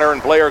Outwater,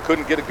 and Blair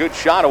couldn't get a good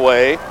shot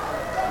away.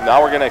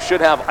 Now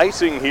should have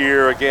icing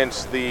here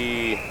against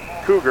the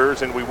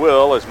Cougars, and we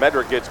will as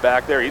Medrick gets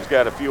back there. He's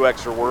got a few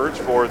extra words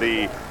for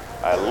the,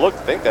 I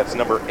think that's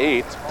number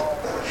 8,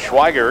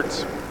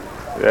 Schweigert.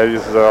 Yeah,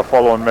 he's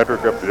following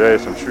Medrick up today,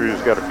 so I'm sure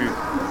he's got a few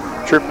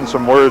tripping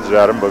some words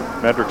at him, but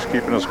Medrick's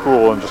keeping us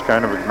cool and just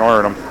kind of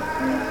ignoring him.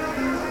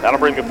 That'll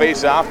bring the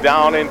face-off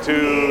down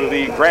into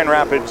the Grand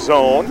Rapids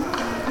zone.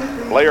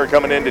 Blair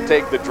coming in to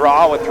take the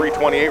draw with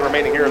 3:28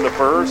 remaining here in the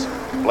first.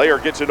 Blair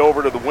gets it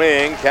over to the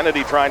wing.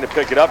 Kennedy trying to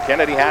pick it up.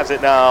 Kennedy has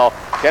it now.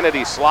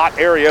 Kennedy slot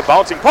area,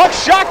 bouncing puck,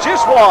 shot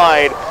just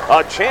wide.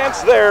 A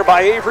chance there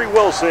by Avery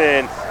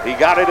Wilson. He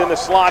got it in the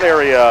slot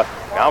area.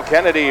 Now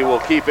Kennedy will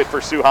keep it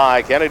for Sioux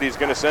High. Kennedy's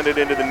going to send it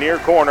into the near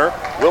corner.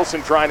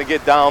 Wilson trying to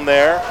get down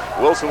there.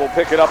 Wilson will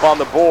pick it up on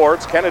the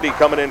boards. Kennedy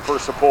coming in for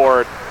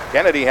support.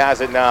 Kennedy has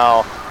it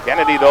now.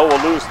 Kennedy, though,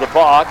 will lose the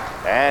puck.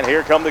 And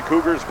here come the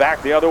Cougars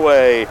back the other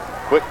way.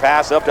 Quick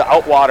pass up to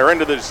Outwater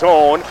into the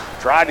zone.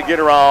 Tried to get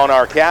around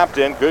our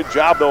captain. Good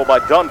job, though, by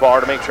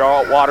Dunbar to make sure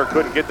Outwater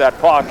couldn't get that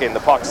puck. And the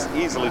puck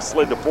easily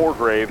slid to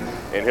Foregrave.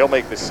 And he'll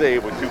make the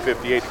save with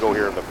 2:58 to go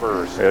here in the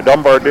first. Yeah,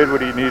 Dunbar did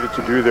what he needed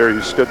to do there.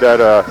 He stood that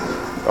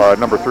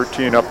number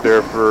 13 up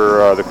there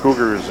for the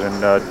Cougars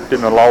and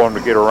didn't allow him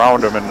to get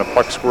around him. And the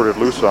puck squirted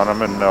loose on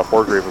him. And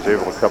Foregrave was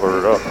able to cover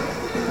it up.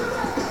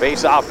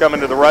 Face-off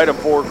coming to the right of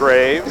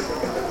Foregrave.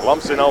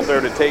 Lumpson out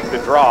there to take the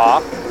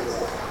draw.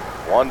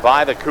 Won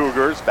by the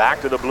Cougars,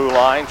 back to the blue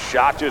line,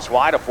 shot just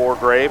wide of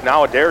Foregrave.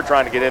 Now Adair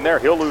trying to get in there,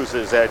 he'll lose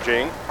his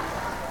edging.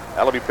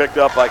 That'll be picked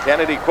up by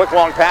Kennedy. Quick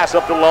long pass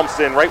up to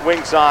Lumpson, right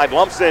wing side.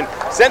 Lumpson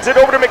sends it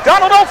over to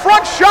McDonald, out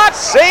front, shot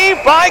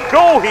saved by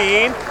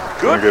Goheen.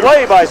 Good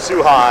play by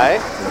Sioux High.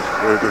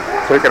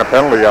 They're taking a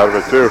penalty out of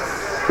it too.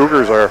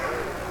 Cougars are.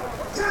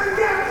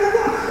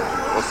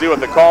 We'll see what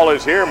the call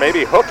is here,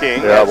 maybe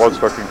hooking. Yeah, it was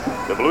hooking.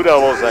 The Blue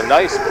Devils, a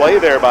nice play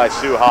there by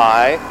Sioux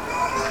High.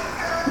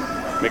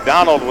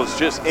 McDonald was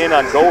just in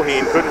on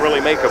Goheen, couldn't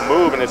really make a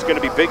move, and it's going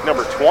to be big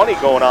number 20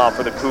 going off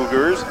for the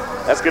Cougars.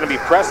 That's going to be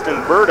Preston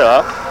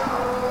Berta.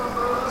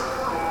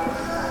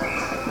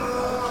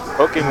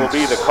 Hooking will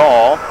be the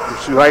call.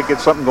 Sioux High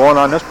gets something going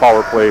on this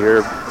power play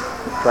here.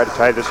 Try to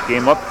tie this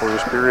game up before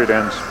this period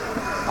ends.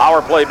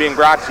 Power play being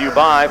brought to you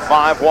by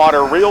Five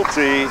Water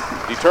Realty.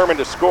 Determined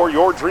to score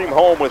your dream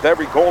home with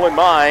every goal in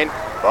mind.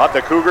 But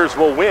the Cougars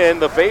will win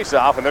the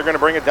faceoff, and they're going to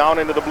bring it down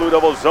into the Blue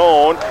Devil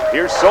zone.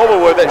 Here's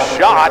Silva with a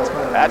shot.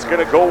 That's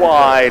going to go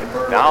wide.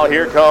 Now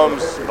here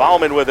comes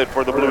Bauman with it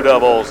for the Blue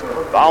Devils.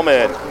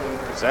 Bauman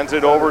sends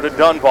it over to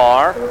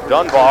Dunbar.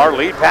 Dunbar,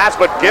 lead pass,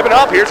 but given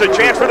up. Here's a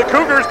chance for the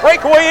Cougars.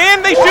 Breakaway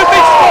in. They shoot,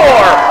 they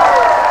score.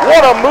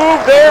 What a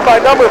move there by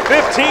number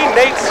 15,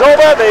 Nate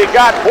Silva. They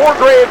got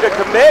Foregrave to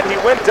commit. He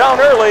went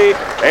down early,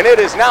 and it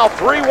is now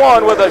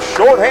 3-1 with a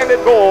shorthanded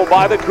goal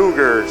by the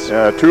Cougars.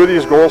 Yeah, 2 of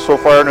these goals so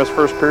far in this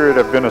first period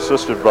have been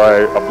assisted by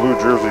a blue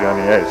jersey on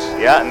the ice.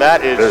 Yeah, and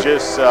that is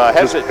just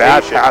hesitation.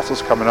 Bad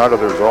passes coming out of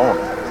their zone.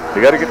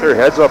 They got to get their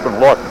heads up and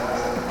look.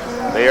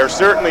 They are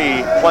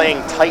certainly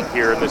playing tight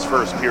here in this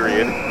first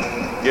period.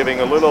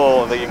 Giving a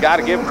little, you got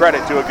to give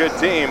credit to a good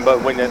team,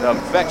 but when it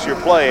affects your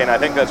play, and I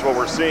think that's what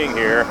we're seeing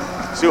here.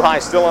 Sioux High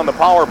still on the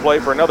power play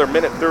for another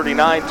minute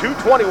 39.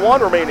 2:21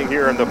 remaining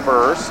here in the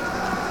first.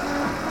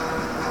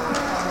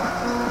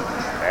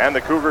 And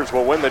the Cougars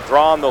will win the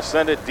draw, and they'll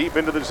send it deep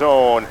into the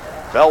zone.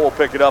 Bell will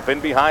pick it up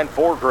in behind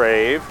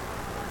Foregrave.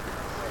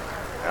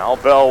 Now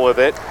Bell with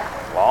it.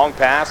 Long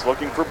pass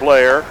looking for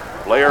Blair.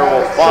 Blair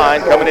will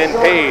find, coming in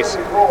Pace.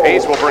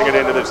 Pace will bring it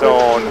into the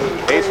zone.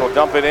 Pace will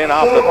dump it in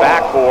off the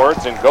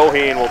backboards, and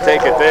Goheen will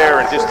take it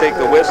there and just take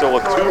the whistle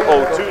with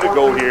 2:02 to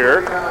go here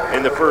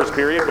in the first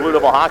period. Blue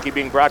Devil Hockey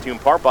being brought to you in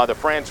part by the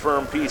France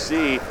Firm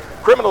PC,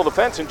 Criminal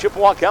Defense in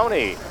Chippewa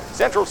County.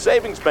 Central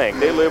Savings Bank,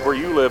 they live where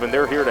you live, and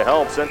they're here to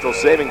help. Central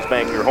Savings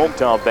Bank, your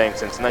hometown bank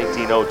since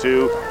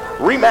 1902.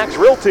 RE/MAX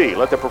Realty,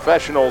 let the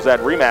professionals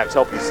at RE/MAX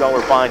help you sell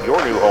or find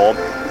your new home.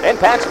 And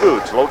Pat's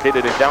Foods,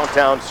 located in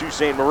downtown Sault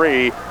Ste.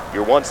 Marie,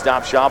 your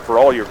one-stop shop for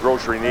all your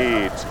grocery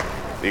needs.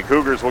 The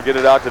Cougars will get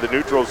it out to the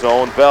neutral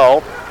zone.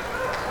 Bell,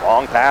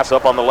 long pass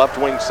up on the left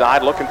wing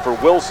side, looking for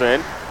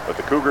Wilson, but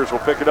the Cougars will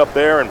pick it up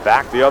there and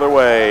back the other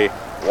way.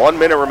 1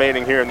 minute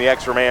remaining here in the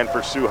extra man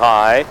for Sioux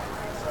High.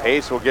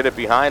 Pace will get it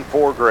behind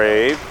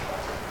Foregrave.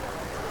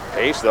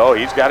 Pace, though,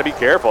 he's got to be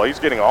careful. He's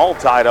getting all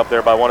tied up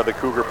there by one of the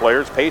Cougar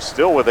players. Pace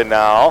still with it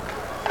now.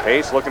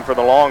 Pace looking for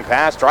the long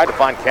pass, tried to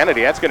find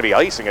Kennedy. That's going to be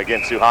icing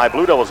against Sioux High.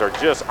 Blue Devils are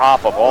just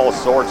off of all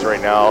sorts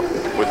right now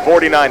with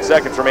 49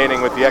 seconds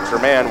remaining with the extra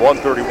man,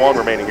 1:31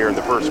 remaining here in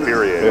the first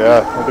period.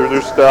 Yeah, they're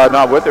just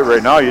not with it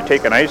right now. You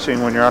take an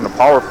icing when you're on the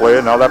power play,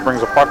 and now that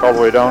brings a puck all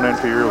the way down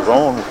into your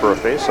zone for a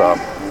face-off.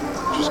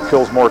 Just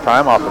kills more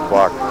time off the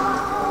clock.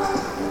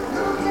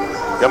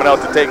 Coming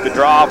out to take the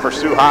draw for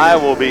Sioux High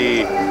will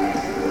be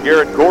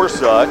Garrett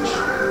Gorsuch.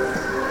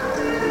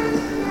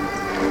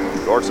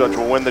 Gorsuch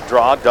will win the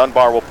draw.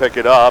 Dunbar will pick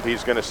it up.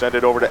 He's going to send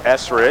it over to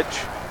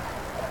Esrich.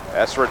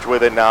 Esrich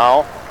with it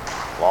now.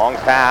 Long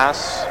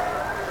pass.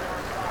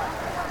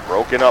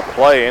 Broken up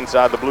play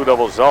inside the Blue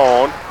Devil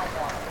zone.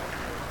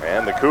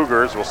 And the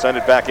Cougars will send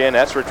it back in.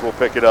 Esrich will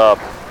pick it up.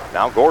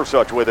 Now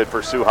Gorsuch with it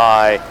for Sioux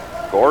High.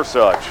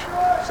 Gorsuch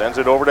Sends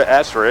it over to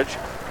Esrich.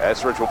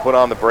 Esrich will put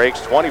on the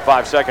brakes.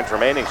 25 seconds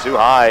remaining. Sioux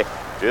High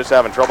just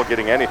having trouble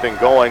getting anything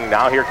going.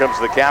 Now here comes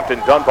the captain,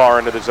 Dunbar,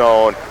 into the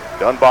zone.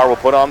 Dunbar will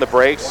put on the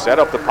brakes, set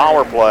up the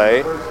power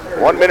play.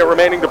 1 minute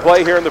remaining to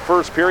play here in the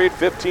first period.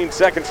 15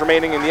 seconds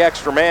remaining in the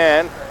extra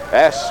man.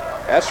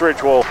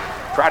 Esrich will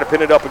try to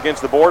pin it up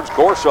against the boards.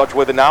 Gorsuch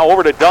with it now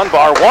over to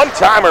Dunbar.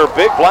 One-timer,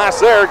 big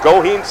blast there.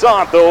 Goheen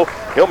saw it though.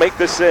 He'll make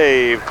the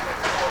save.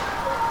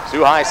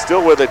 Sioux High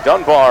still with it.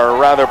 Dunbar,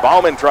 or rather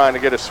Bauman, trying to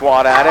get a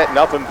swat at it.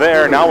 Nothing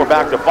there. Now we're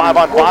back to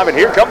 5-on-5, and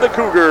here come the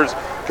Cougars.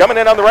 Coming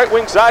in on the right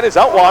wing side is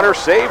Outwater,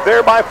 saved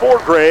there by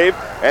Forgrave,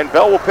 and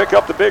Bell will pick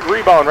up the big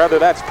rebound. Rather,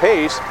 that's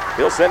Pace.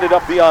 He'll send it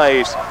up the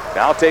ice.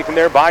 Now taken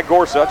there by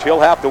Gorsuch. He'll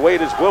have to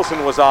wait as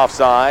Wilson was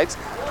offsides.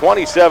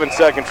 27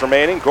 seconds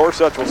remaining.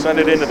 Gorsuch will send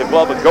it into the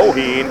glove of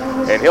Goheen,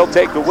 and he'll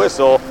take the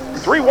whistle.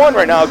 3-1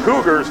 right now,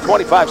 Cougars.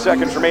 25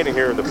 seconds remaining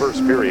here in the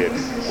first period.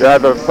 Yeah,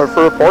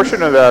 for a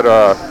portion of that,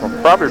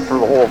 probably for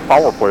the whole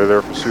power play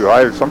there for Sioux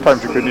High,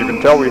 sometimes you couldn't even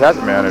tell we had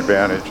the man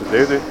advantage.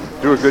 They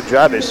do a good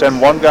job. They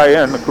send one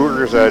guy in, the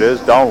Cougars that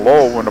is, down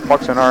low when the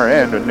puck's in our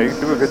end, and they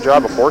do a good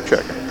job of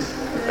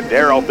forechecking.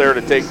 Adair out there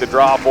to take the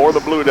draw for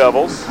the Blue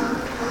Devils.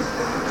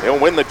 He'll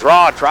win the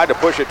draw, tried to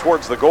push it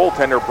towards the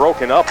goaltender,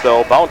 broken up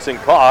though, bouncing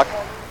puck.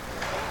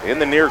 In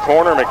the near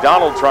corner,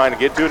 McDonald trying to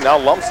get to it. Now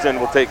Lumsden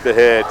will take the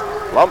hit.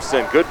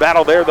 Lumsden, good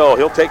battle there though.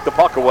 He'll take the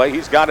puck away.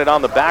 He's got it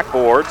on the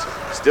backboards.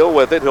 Still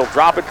with it. He'll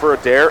drop it for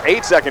Adair.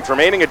 8 seconds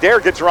remaining. Adair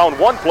gets around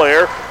one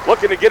player,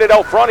 looking to get it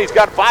out front. He's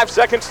got 5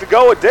 seconds to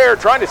go. Adair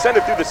trying to send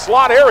it through the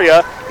slot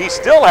area. He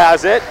still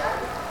has it.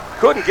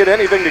 Couldn't get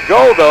anything to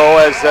go though,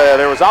 as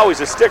there was always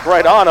a stick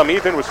right on him.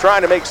 Ethan was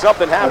trying to make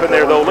something happen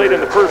there though late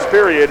in the first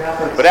period.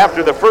 But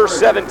after the first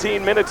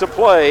 17 minutes of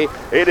play,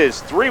 it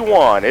is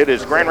 3-1. It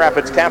is Grand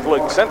Rapids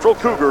Catholic Central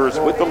Cougars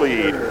with the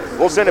lead.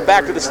 We'll send it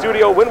back to the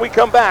studio. When we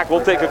come back,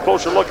 we'll take a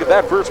closer look at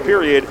that first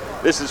period.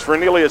 This is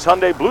Fernelius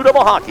Hyundai Blue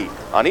Devil Hockey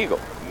on Eagle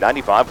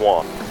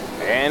 95.1.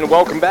 And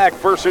welcome back.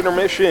 First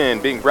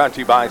intermission being brought to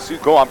you by Sioux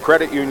Co-op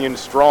Credit Union,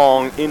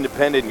 strong,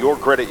 independent, your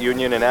credit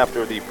union. And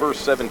after the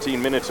first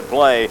 17 minutes of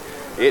play,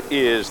 it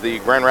is the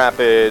Grand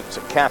Rapids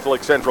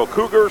Catholic Central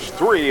Cougars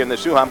 3 and the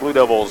Sioux High Blue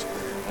Devils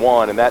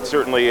 1. And that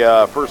certainly,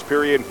 first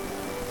period,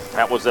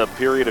 that was a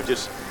period of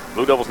just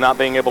Blue Devils not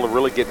being able to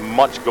really get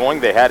much going.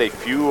 They had a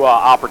few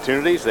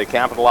opportunities. They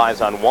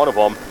capitalized on one of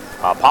them.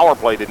 Power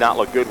play did not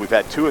look good. We've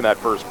had 2 in that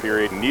first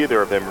period.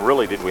 Neither of them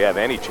really did we have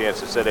any chance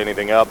to set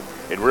anything up.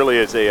 It really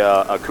is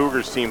a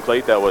Cougars team,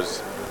 Clayton, that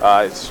was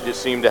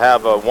just seemed to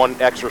have one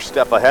extra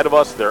step ahead of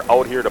us. They're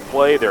out here to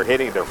play. They're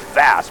hitting. They're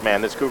fast,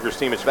 man. This Cougars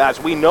team is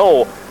fast. We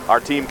know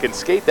our team can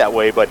skate that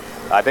way, but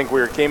I think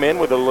we came in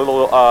with a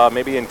little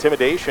maybe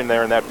intimidation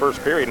there in that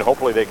first period, and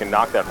hopefully they can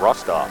knock that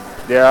rust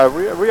off. Yeah,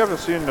 we haven't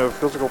seen the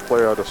physical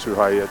play out of Sioux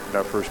High yet in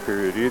that first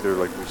period either.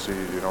 Like we see,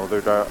 you know,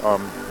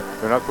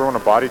 they're not throwing the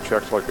body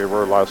checks like they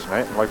were last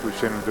night, and like we've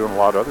seen them doing a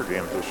lot of other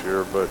games this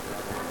year. But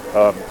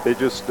they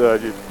just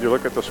you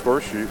look at the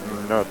score sheet,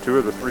 and 2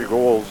 of the 3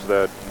 goals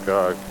that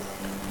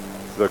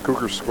the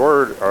Cougars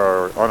scored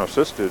are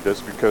unassisted.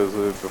 That's because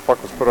the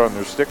puck was put on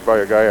their stick by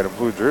a guy in a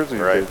blue jersey.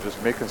 Right. They're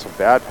just making some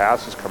bad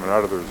passes coming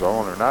out of their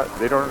zone.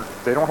 They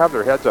don't have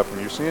their heads up, and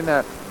you're seeing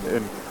that.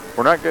 And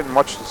we're not getting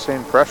much the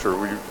same pressure.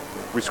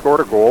 We scored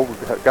a goal.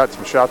 We got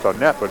some shots on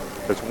net, but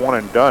it's one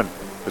and done.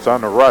 It's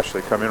on the rush.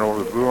 They come in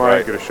over the blue line,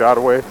 right, get a shot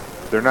away.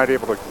 They're not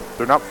able to.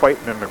 They're not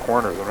fighting in the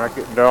corners. They're not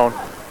getting down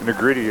in the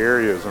gritty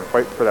areas and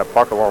fighting for that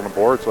puck along the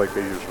boards like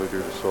they usually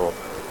do. So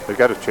they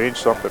got to change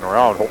something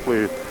around.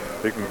 Hopefully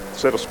they can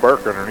set a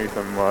spark underneath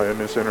them in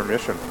this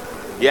intermission.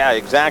 Yeah,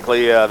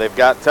 exactly. They've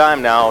got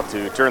time now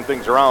to turn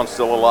things around.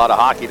 Still a lot of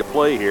hockey to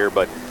play here,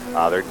 but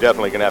they're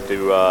definitely going to have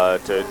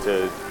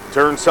to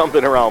turn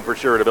something around for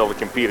sure to be able to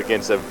compete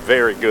against a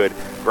very good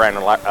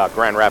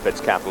Grand Rapids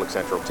Catholic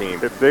Central team.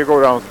 If they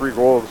go down 3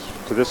 goals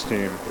to this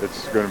team,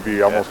 it's going to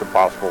be almost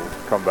impossible to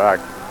come back.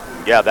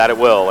 Yeah, that it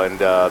will, and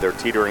they're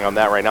teetering on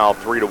that right now,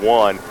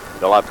 3-1.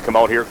 They'll have to come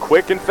out here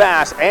quick and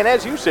fast, and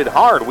as you said,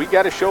 hard. We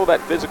got to show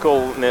that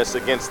physicalness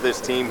against this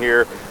team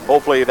here.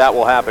 Hopefully that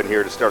will happen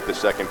here to start the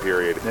second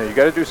period. Yeah, you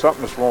got to do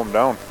something to slow them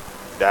down.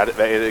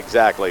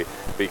 Exactly,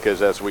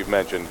 because as we've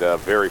mentioned, a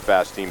very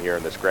fast team here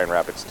in this Grand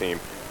Rapids team.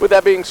 With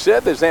that being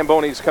said, the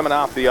Zamboni's coming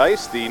off the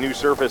ice. The new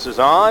surface is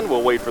on.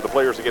 We'll wait for the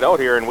players to get out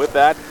here, and with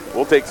that,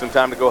 we'll take some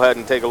time to go ahead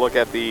and take a look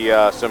at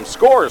the some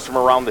scores from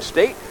around the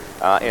state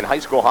in high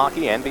school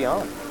hockey and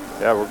beyond.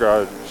 Yeah, we're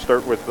going to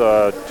start with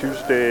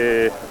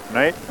Tuesday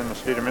night in the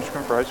state of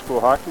Michigan for high school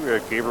hockey. We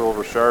got Gabriel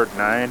Richard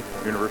 9,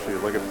 University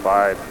of Liggett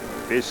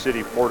 5. Bay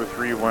City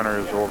 4-3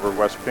 winners over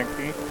West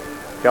Pinckney.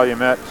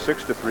 Calumet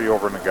 6-3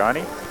 over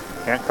Nagani.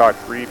 Hancock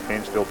 3,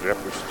 Painesville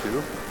Jeffers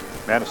 2.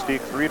 Manistee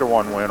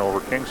 3-1 win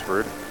over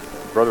Kingsford.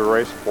 Brother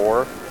Rice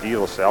 4, De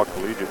La Salle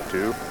Collegiate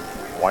 2.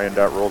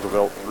 Wyandotte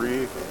Roosevelt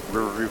 3,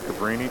 Riverview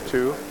Cabrini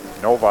 2.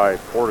 Novi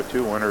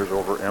 4-2 winners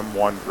over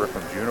M1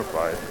 Griffins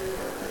Unified.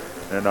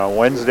 And on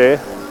Wednesday,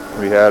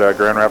 we had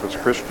Grand Rapids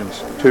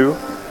Christians 2,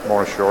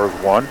 Mona Shores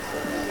 1,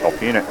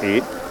 Alpena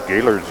 8,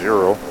 Gaylord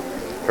 0,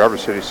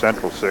 Traverse City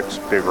Central 6,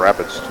 Big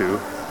Rapids 2,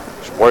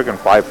 Sheboygan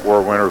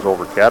 5-4 winners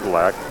over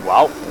Cadillac.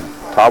 Wow.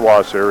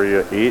 Tawas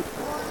area 8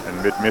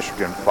 and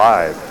Mid-Michigan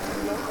 5.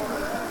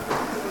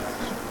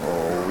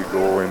 So we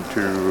go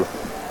into,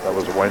 that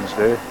was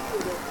Wednesday.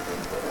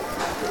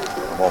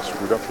 I'm all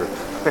screwed up here.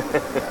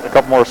 A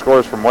couple more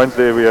scores from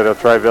Wednesday. We had a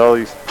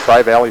Tri-Valley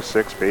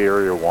 6, Bay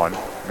Area 1,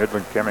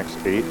 Midland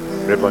Chemics 8,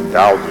 Midland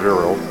Dow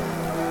 0,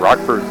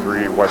 Rockford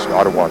 3, West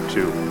Ottawa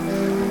 2.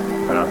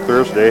 And on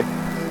Thursday,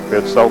 we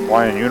had South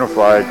Lyon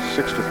Unified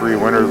 6-3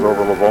 winners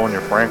over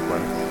Livonia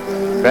Franklin,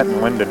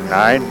 Benton Linden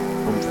 9,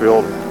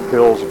 Bloomfield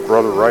Hills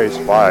Brother Rice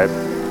 5,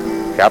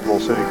 Capital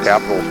City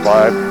Capitals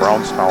 5,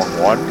 Brownstown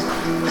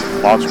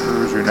 1, Mons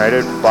Cruz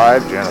United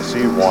 5,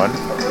 Genesee 1,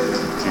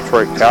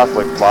 Detroit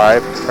Catholic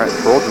 5, Trent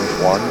Trojans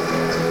 1,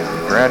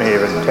 Grand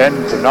Haven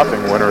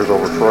 10-0 winners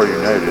over Troy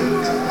United,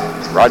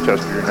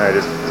 Rochester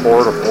United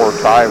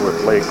 4-4 tie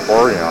with Lake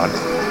Orion,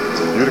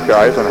 Utica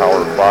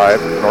Eisenhower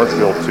 5,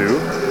 Northfield 2,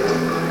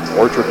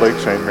 Orchard Lake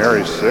St.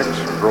 Mary's 6,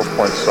 Grosse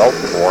Pointe South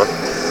 4,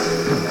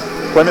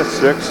 Plymouth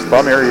 6,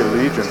 Thumb Area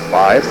Legion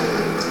 5,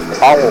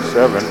 Powell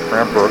 7,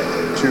 Cranbrook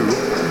 2,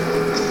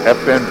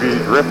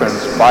 FNB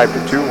Griffins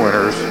 5-2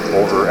 winners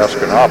over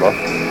Escanaba,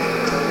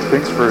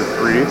 Kingsford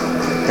 3,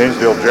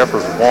 Painesdale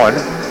Jeffers 1,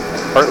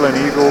 Heartland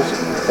Eagles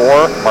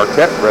 4,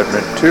 Marquette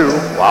Redmond 2,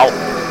 wow,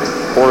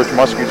 Portage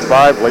Muskies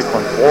 5,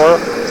 Lakeland 4,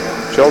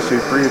 Chelsea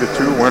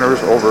 3-2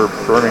 winners over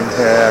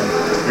Birmingham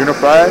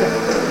Unified,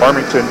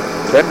 Farmington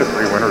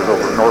 10-3 winners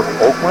over North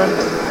Oakland,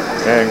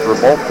 and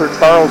Gibraltar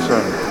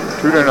Carlson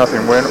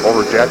 2-0 win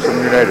over Jackson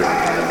United.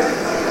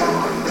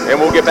 And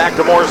we'll get back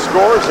to more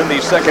scores in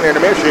the second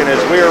intermission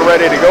as we are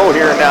ready to go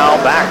here now.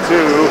 Back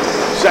to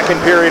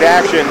second period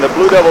action. The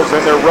Blue Devils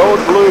and their road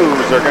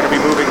blues are going to be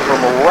moving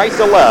from right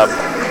to left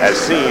as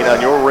seen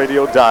on your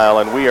radio dial,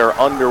 and we are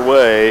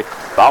underway.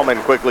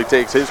 Bauman quickly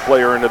takes his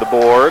player into the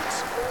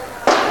boards,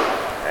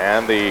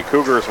 and the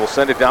Cougars will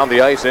send it down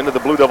the ice into the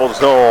Blue Devil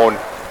zone.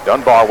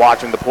 Dunbar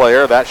watching the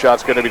player. That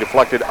shot's going to be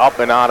deflected up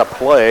and out of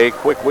play.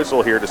 Quick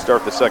whistle here to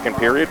start the second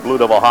period. Blue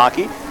Devil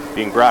hockey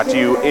being brought to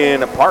you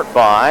in part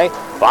by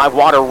Five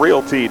Water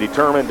Realty,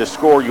 determined to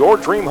score your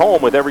dream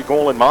home with every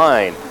goal in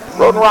mind.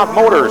 Road & Rock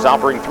Motors,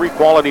 offering 3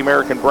 quality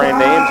American brand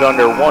names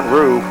under one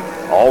roof.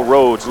 All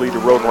roads lead to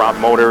Road & Rock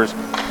Motors.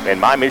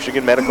 And My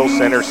Michigan Medical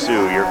Center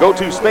Sioux, your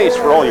go-to space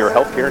for all your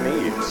healthcare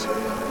needs.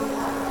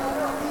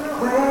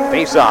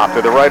 Face off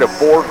to the right of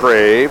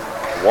Foregrave.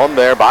 One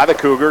there by the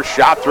Cougars.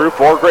 Shot through.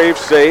 Foregrave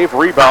save.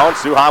 Rebound.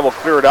 Sioux High will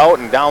clear it out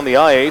and down the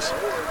ice.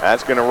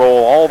 That's going to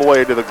roll all the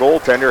way to the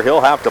goaltender.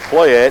 He'll have to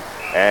play it,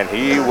 and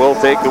he will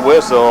take the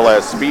whistle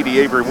as Speedy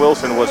Avery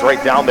Wilson was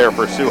right down there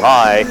for Sioux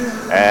High,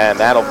 and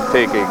that'll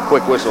take a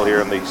quick whistle here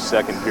in the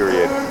second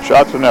period.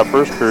 Shots in that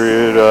first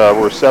period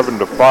were 7-5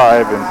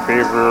 in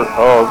favor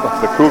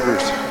of the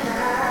Cougars.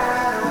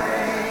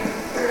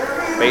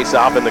 Face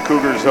off in the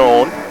Cougar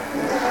zone.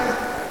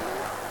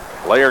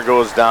 Player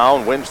goes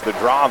down, wins the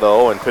draw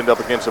though, and pinned up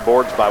against the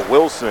boards by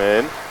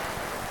Wilson.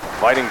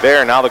 Fighting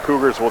there, now the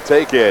Cougars will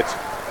take it.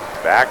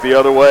 Back the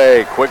other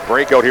way. Quick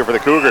breakout here for the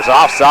Cougars.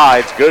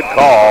 Offsides. Good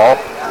call.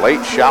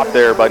 Late shot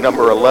there by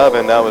number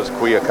 11. That was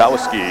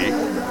Kwiatkowski.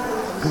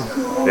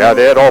 Yeah,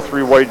 they had all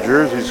 3 white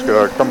jerseys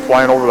come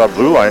flying over that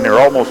blue line. They were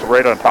almost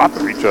right on top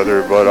of each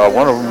other, but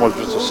one of them was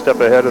just a step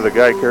ahead of the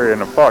guy carrying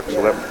the puck,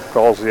 so that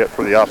calls it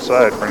for the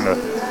offside. Bring the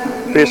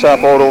face-off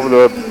out over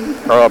the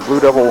Blue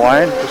Devil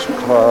line, just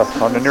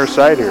on the near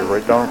side here,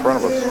 right down in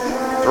front of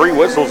us. 3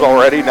 whistles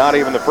already. Not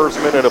even the first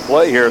minute of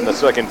play here in the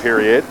second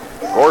period.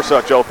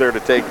 Gorsuch out there to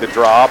take the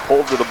draw,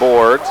 pulled to the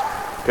boards,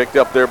 picked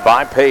up there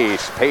by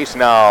Pace. Pace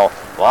now,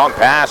 long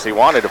pass, he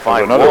wanted to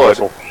find Wood.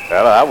 Whistle.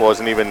 That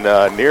wasn't even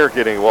near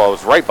getting, well, it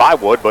was right by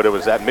Wood, but it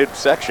was that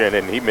midsection,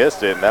 and he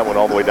missed it, and that went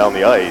all the way down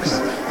the ice.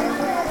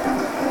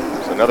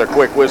 So another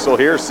quick whistle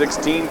here,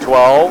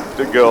 16-12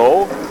 to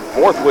go.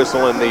 4th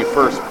whistle in the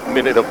first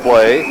minute of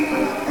play.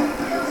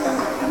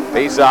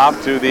 Face off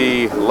to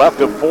the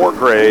left of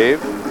Foregrave.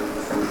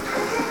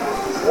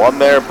 One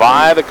there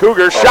by the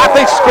Cougars. Shot,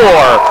 they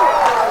score!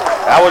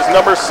 That was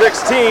number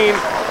 16.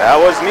 That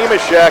was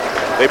Nemeshek.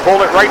 They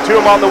pulled it right to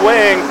him on the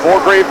wing.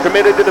 Foregrave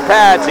committed to the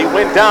pads. He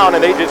went down,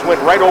 and they just went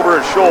right over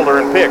his shoulder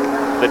and picked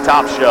the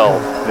top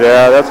shelf.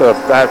 Yeah, that's a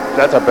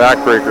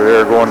backbreaker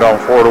there, going down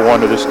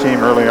 4-1 to this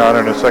team early on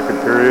in the second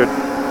period.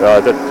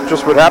 That's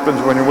just what happens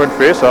when you win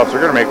faceoffs.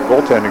 They're going to make a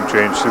goaltending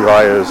change. Sioux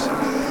High is.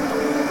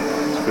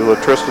 Feel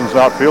that Tristan's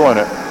not feeling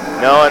it.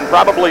 No, and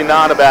probably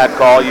not a bad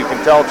call. You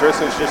can tell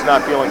Tristan's just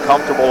not feeling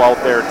comfortable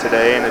out there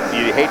today, and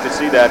you hate to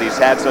see that. He's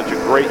had such a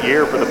great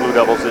year for the Blue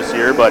Devils this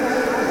year, but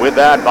with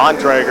that,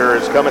 Bontrager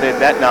is coming in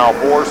net now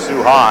for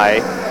Sioux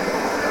High.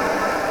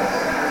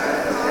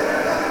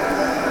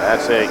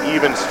 That's an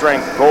even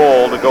strength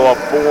goal to go up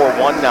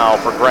 4-1 now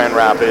for Grand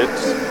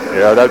Rapids.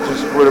 Yeah, that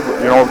just would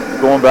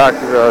have, going back,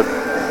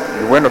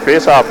 you win a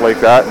face-off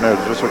like that, and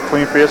it's just a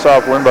clean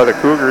face-off win by the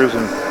Cougars,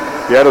 and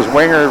He had his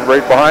winger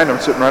right behind him,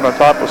 sitting right on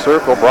top of the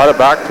circle, brought it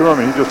back to him,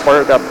 and he just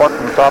fired that puck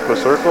from the top of the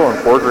circle, and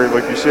Cordray,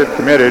 like you said,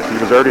 committed. He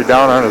was already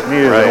down on his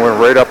knees and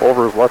went right up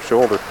over his left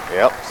shoulder.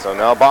 Yep, so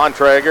now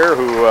Bontrager,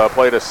 who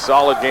played a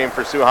solid game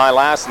for Sault High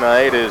last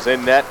night, is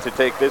in net to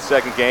take this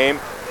second game.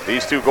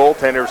 These two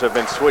goaltenders have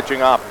been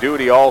switching off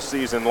duty all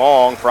season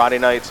long, Friday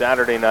night,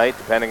 Saturday night,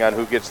 depending on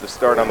who gets the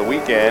start on the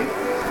weekend.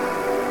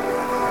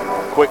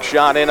 Quick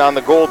shot in on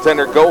the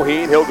goaltender,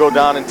 Goheen. He'll go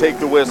down and take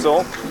the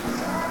whistle.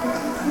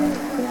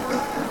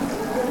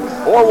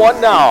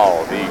 4-1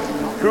 now.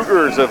 The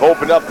Cougars have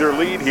opened up their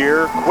lead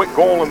here. Quick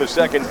goal in the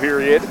second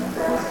period.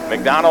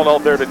 McDonald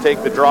out there to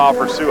take the draw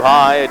for Sault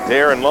High.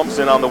 Darren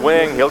Lumpson on the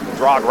wing. He'll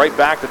draw it right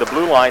back to the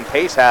blue line.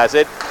 Pace has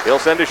it. He'll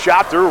send a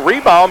shot through.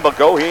 Rebound, but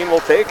Goheen will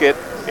take it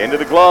into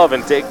the glove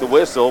and take the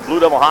whistle. Blue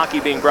Devil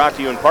Hockey being brought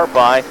to you in part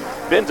by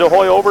Bins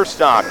Ahoy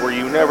Overstock, where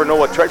you never know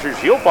what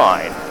treasures you'll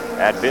find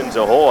at Bins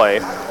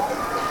Ahoy.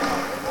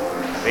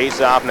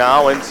 Face off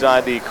now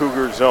inside the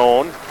Cougar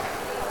zone.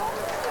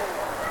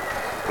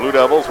 Blue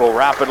Devils will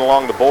wrap it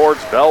along the boards.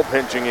 Bell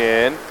pinching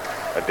in.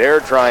 Adair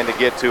trying to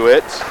get to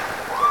it.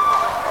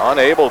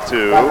 Unable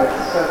to.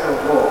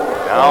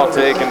 Now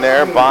taken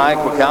there by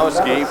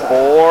Kwiatkowski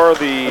for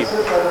the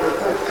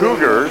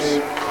Cougars,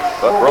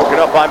 but broken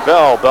up by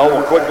Bell. Bell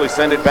will quickly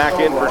send it back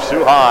in for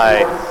Sault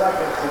High.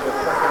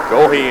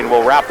 Goheen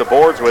will wrap the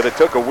boards with it.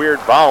 Took a weird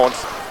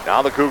bounce.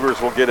 Now the Cougars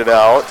will get it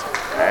out.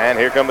 And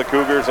here come the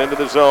Cougars into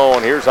the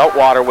zone. Here's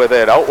Outwater with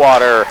it.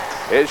 Outwater,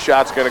 his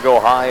shot's going to go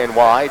high and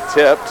wide.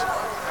 Tipped.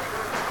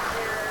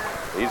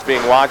 He's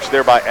being watched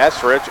there by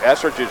Esrich.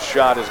 Esrich's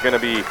shot is going to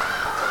be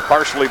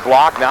partially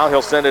blocked. Now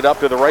he'll send it up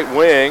to the right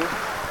wing.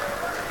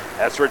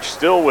 Esrich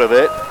still with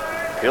it.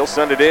 He'll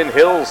send it in.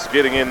 Hills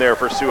getting in there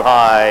for Sault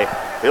High.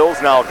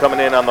 Hills now coming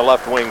in on the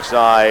left wing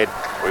side.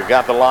 We've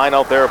got the line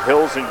out there of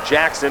Hills and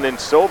Jackson and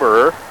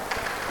Sober.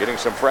 Getting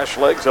some fresh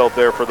legs out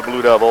there for the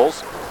Blue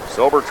Devils.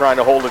 Sober trying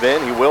to hold it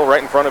in. He will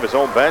right in front of his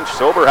own bench.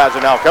 Sober has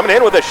it now coming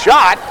in with a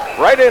shot.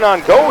 Right in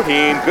on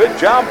Goheen. Good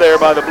job there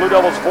by the Blue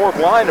Devils' fourth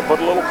line to put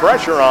a little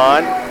pressure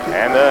on.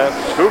 And the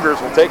Cougars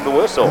will take the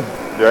whistle.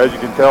 Yeah, as you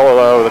can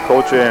tell, the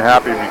coach ain't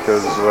happy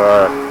because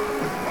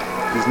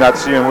he's not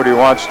seeing what he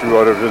wants to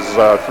out of his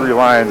three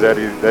lines that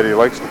he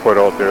likes to put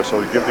out there.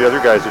 So give the other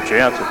guys a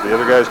chance. If the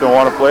other guys don't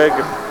want to play,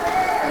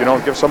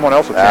 give someone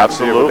else a chance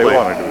to see what they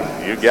want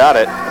to do. You got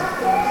it.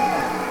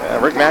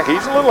 Rick Mack,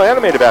 he's a little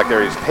animated back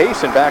there. He's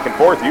pacing back and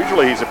forth.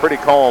 Usually he's a pretty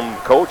calm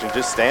coach and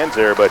just stands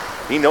there, but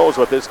he knows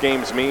what this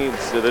game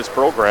means to this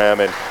program,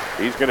 and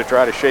he's going to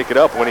try to shake it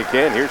up when he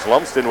can. Here's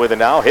Lumsden with it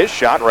now. His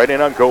shot right in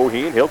on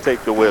Goheen. He'll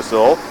take the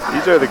whistle.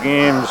 These are the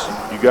games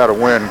you got to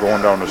win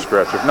going down the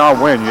stretch. If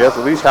not win, you have to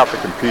at least have to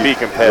compete. Be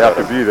competitive.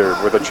 You have to be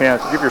there with a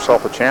chance. Give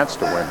yourself a chance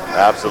to win.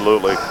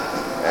 Absolutely.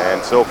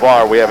 And so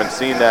far, we haven't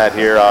seen that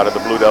here out of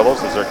the Blue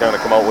Devils as they're kind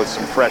of come out with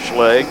some fresh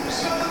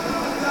legs.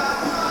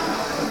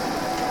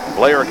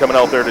 Blair coming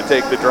out there to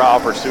take the draw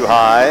for Sault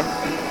High.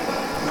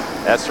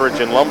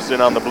 Esrich and Lumsden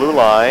on the blue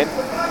line.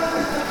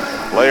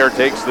 Blair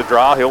takes the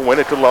draw. He'll win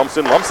it to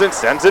Lumsden. Lumsden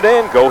sends it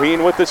in.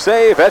 Goheen with the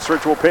save.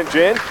 Esrich will pinch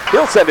in.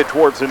 He'll send it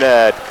towards the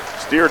net.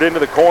 Steered into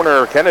the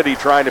corner. Kennedy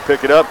trying to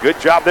pick it up. Good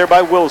job there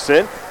by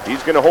Wilson.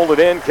 He's going to hold it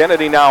in.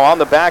 Kennedy now on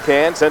the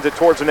backhand. Sends it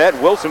towards the net.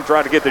 Wilson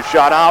trying to get the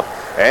shot off.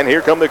 And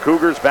here come the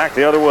Cougars back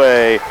the other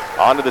way.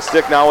 Onto the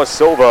stick now is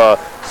Sova.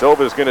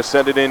 Sova's going to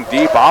send it in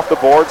deep off the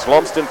boards.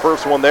 Lumsden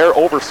first one there.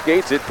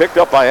 Overskates it. Picked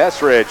up by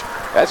Esrich.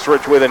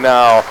 Esrich with it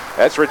now.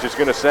 Esrich is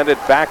going to send it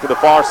back to the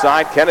far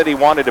side. Kennedy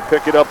wanted to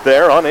pick it up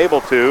there. Unable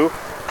to.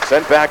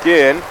 Sent back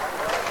in.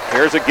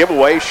 Here's a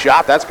giveaway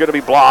shot. That's going to be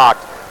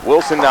blocked.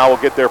 Wilson now will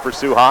get there for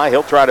Sault High.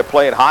 He'll try to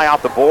play it high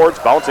off the boards.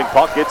 Bouncing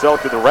puck gets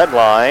out to the red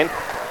line.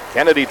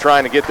 Kennedy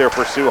trying to get there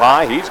for Sault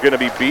High. He's going to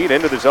be beat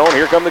into the zone.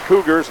 Here come the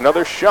Cougars.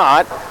 Another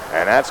shot,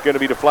 and that's going to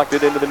be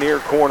deflected into the near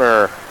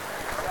corner.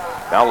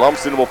 Now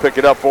Lumsden will pick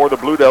it up for the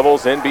Blue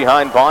Devils in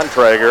behind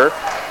Bontrager.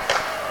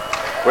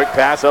 Quick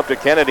pass up to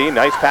Kennedy.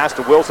 Nice pass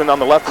to Wilson on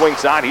the left wing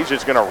side. He's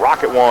just going to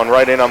rocket one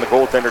right in on the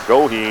goaltender,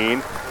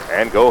 Goheen.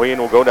 And Goheen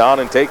will go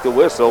down and take the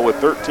whistle with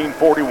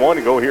 13:41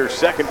 to go here,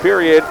 second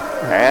period.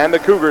 And the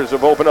Cougars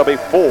have opened up a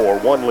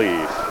 4-1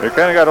 lead. They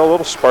kind of got a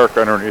little spark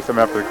underneath them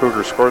after the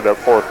Cougars scored that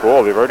fourth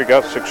goal. They've already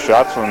got 6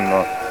 shots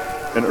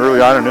in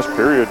early on in this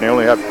period, and they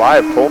only had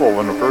 5 total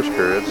in the first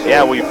period. So.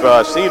 Yeah, we've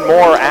seen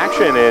more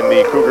action in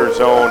the Cougar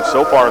zone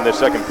so far in this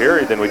second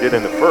period than we did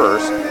in the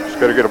first. Just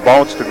got to get a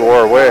bounce to go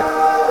our way.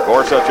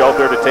 Gorsuch out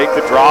there to take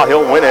the draw.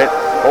 He'll win it.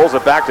 Pulls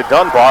it back to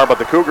Dunbar, but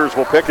the Cougars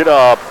will pick it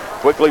up.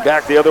 Quickly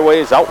back the other way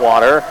is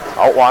Outwater.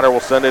 Outwater will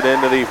send it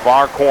into the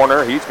far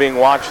corner. He's being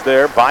watched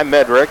there by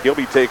Medrick. He'll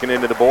be taken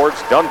into the boards.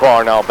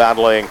 Dunbar now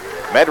battling.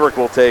 Medrick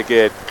will take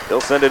it.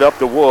 He'll send it up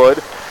to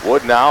Wood.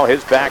 Wood now,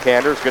 his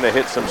backhander is going to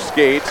hit some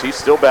skates. He's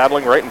still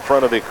battling right in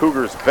front of the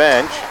Cougars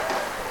bench.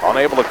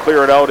 Unable to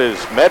clear it out is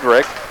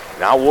Medrick.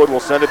 Now Wood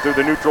will send it through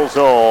the neutral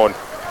zone.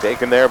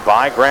 Taken there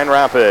by Grand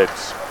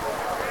Rapids.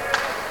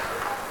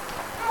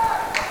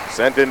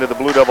 Sent into the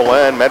Blue Devil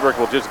end. Medrick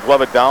will just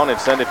glove it down and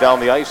send it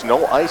down the ice.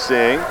 No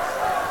icing.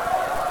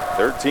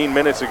 13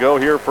 minutes ago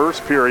here,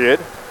 first period.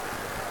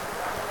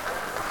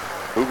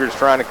 Cougars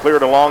trying to clear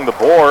it along the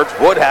boards.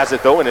 Wood has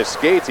it, though, in his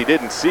skates. He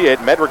didn't see it.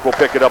 Medrick will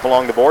pick it up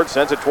along the board,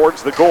 sends it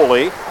towards the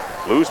goalie.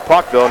 Loose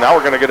puck, though. Now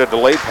we're going to get a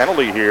delayed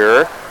penalty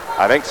here.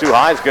 I think Sioux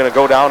High is going to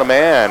go down a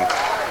man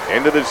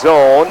into the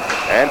zone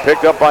and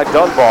picked up by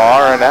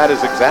Dunbar, and that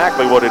is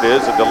exactly what it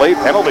is, a delayed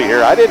penalty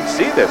here. I didn't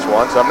see this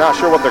one, so I'm not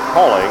sure what they're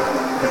calling.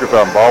 Look at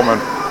that Bauman.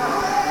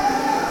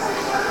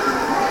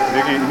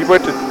 He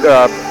went to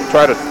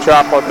try to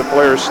chop out the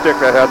player's stick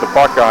that had the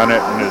puck on it,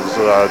 and his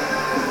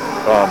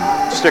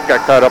stick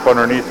got caught up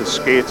underneath his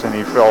skates, and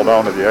he fell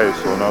down to the ice,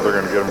 so now they're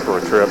going to get him for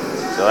a trip.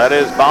 So that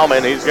is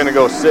Bauman. He's going to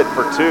go sit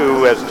for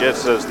 2 as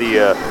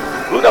the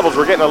Blue Devils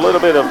were getting a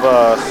little bit of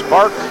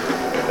spark.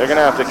 They're going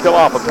to have to kill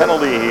off a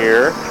penalty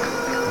here,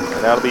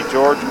 and that'll be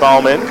George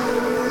Bauman.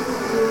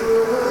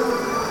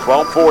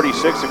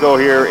 12:46 to go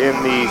here in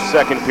the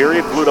second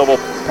period. Blue Devil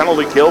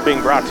penalty kill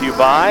being brought to you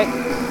by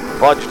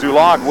Fudge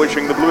Duloc,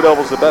 wishing the Blue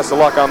Devils the best of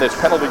luck on this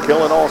penalty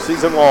kill and all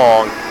season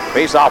long.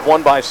 Face-off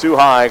won by Sioux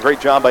High. Great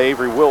job by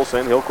Avery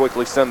Wilson. He'll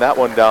quickly send that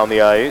one down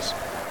the ice.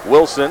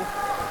 Wilson,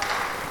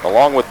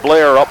 along with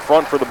Blair up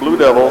front for the Blue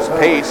Devils.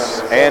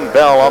 Pace and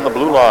Bell on the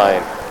blue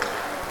line.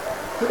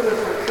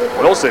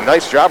 Wilson,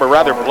 nice job, or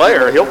rather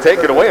Blair. He'll take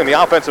it away in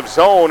the offensive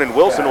zone, and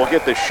Wilson will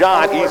get the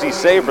shot. Easy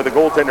save for the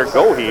goaltender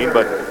Goheen,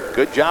 but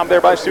good job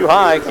there by Sioux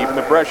High, keeping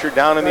the pressure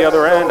down in the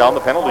other end on the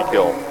penalty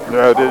kill.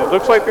 Yeah, it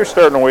looks like they're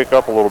starting to wake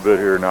up a little bit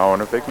here now,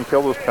 and if they can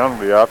kill this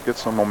penalty off, get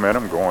some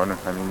momentum going,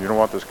 I mean, you don't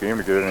want this game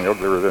to get any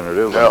uglier than it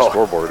is on the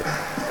scoreboard.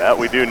 That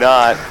we do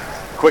not.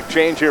 Quick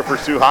change here for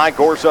Sioux High.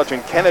 Gorsuch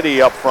and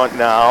Kennedy up front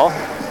now.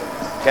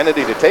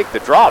 Kennedy to take the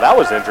draw. That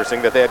was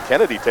interesting that they had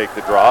Kennedy take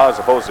the draw as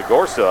opposed to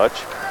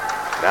Gorsuch.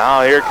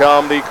 Now here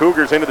come the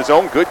Cougars into the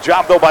zone. Good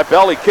job, though, by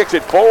Bell. He kicks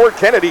it forward.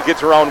 Kennedy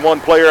gets around one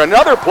player.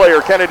 Another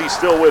player, Kennedy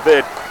still with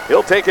it.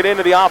 He'll take it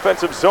into the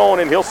offensive zone,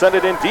 and he'll send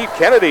it in deep.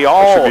 Kennedy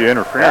all. That should be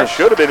interference. That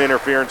should have been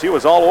interference. He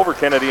was all over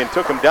Kennedy and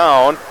took him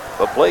down.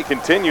 The play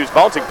continues.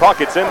 Bouncing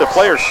puck. It's in the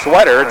player's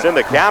sweater. It's in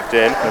the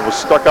captain. It was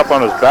stuck up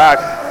on his back.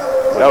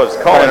 That was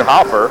Colin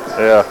Hoffer.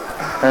 Yeah,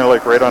 kind of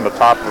like right on the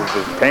top of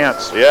his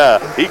pants. Yeah,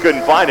 he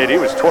couldn't find it. He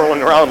was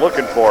twirling around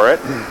looking for it.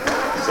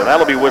 So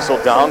that'll be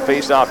whistled down.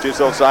 Face off just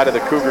outside of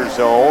the Cougar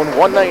zone.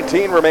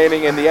 1:19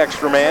 remaining in the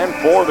extra man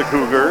for the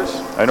Cougars.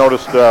 I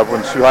noticed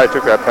when Sioux High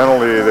took that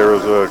penalty, there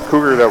was a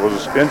Cougar that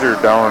was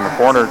injured down in the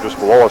corner just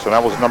below us, and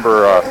that was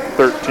number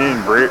 13,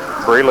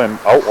 Braylon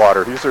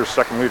Outwater. He's their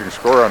second leading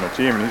scorer on the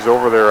team, and he's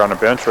over there on the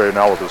bench right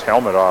now with his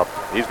helmet off.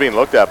 He's being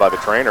looked at by the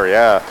trainer,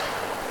 yeah.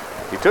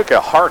 He took a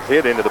hard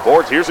hit into the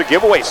boards. Here's a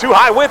giveaway. Sioux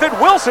High with it.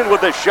 Wilson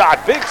with the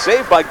shot. Big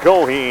save by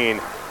Goheen.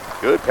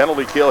 Good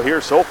penalty kill here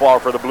so far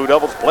for the Blue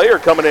Devils. Player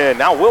coming in.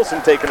 Now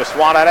Wilson taking a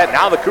swat at it.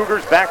 Now the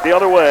Cougars back the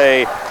other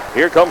way.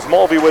 Here comes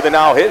Mulvey with it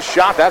now. His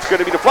shot, that's going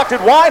to be deflected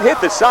wide. Hit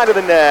the side of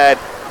the net.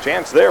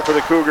 Chance there for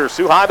the Cougars.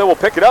 Sioux High, though, will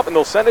pick it up and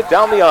they'll send it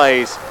down the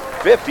ice.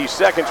 50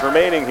 seconds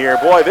remaining here.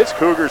 Boy, this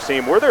Cougars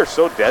team, where they're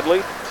so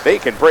deadly, they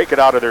can break it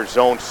out of their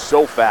zone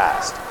so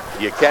fast.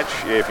 You catch,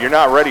 if you're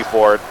not ready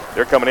for it,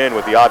 they're coming in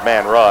with the odd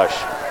man rush.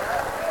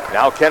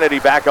 Now Kennedy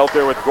back out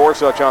there with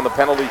Gorsuch on the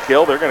penalty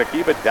kill. They're going to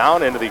keep it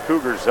down into the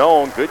Cougar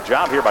zone. Good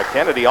job here by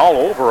Kennedy all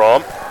over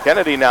them.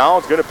 Kennedy now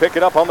is going to pick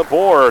it up on the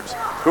boards.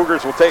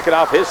 Cougars will take it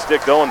off his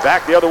stick, though, and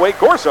back the other way.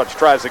 Gorsuch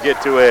tries to get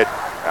to it.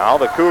 Now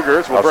the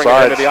Cougars will bring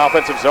it into the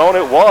offensive zone.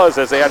 It was,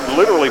 as they had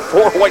literally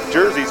 4 white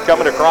jerseys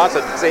coming across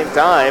at the same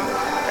time,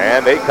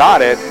 and they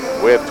caught it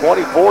with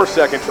 24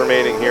 seconds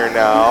remaining here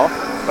now.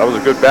 That was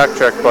a good back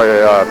check by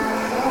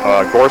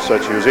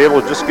Gorsuch. He was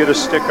able to just get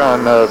his stick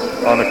on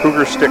the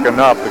Cougar stick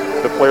enough,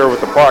 the player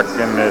with the puck,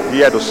 and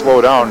he had to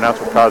slow down, and that's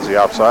what caused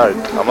the offside.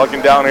 I'm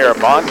looking down here at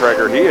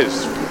Bontrager. He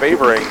is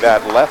favoring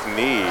that left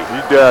knee.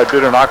 He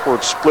did an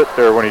awkward split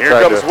there when he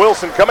tried to. Here comes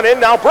Wilson coming in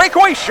now.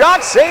 Breakaway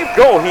shot, save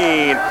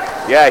Goheen.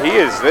 Yeah, he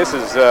is. This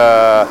is.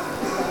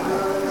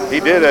 He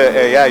did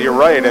yeah, you're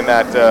right. In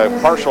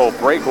that partial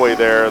breakaway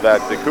there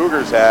that the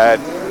Cougars had,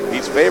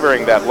 he's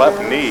favoring that left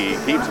knee.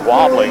 Keeps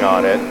wobbling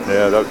on it.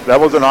 Yeah, that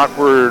was an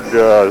awkward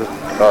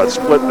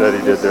split that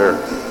he did there.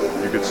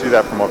 You could see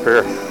that from up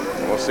here.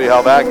 We'll see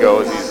how that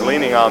goes. He's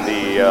leaning on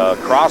the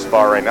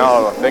crossbar right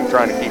now, I think,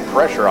 trying to keep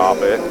pressure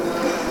off it.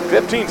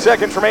 15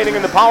 seconds remaining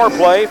in the power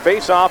play.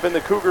 Face off in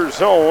the Cougar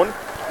zone.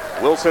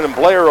 Wilson and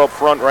Blair up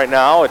front right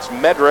now. It's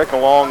Medrick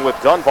along with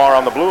Dunbar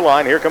on the blue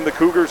line. Here come the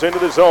Cougars into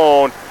the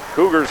zone.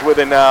 Cougars with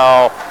it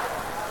now.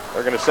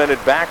 They're going to send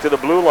it back to the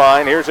blue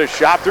line. Here's a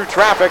shot through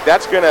traffic.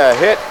 That's going to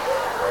hit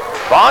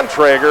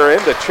Bontrager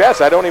in the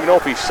chest. I don't even know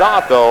if he saw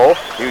it, though.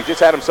 He just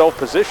had himself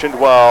positioned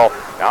well.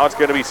 Now it's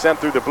going to be sent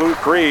through the blue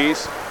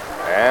crease.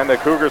 And the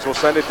Cougars will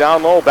send it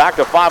down low. Back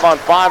to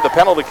 5-on-5. The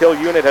penalty kill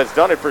unit has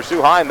done it for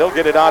Sioux High, and they'll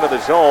get it out of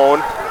the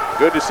zone.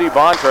 Good to see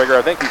Bontrager.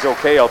 I think he's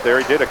okay out there.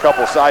 He did a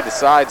couple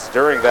side-to-sides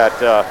during that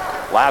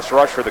last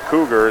rush for the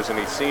Cougars, and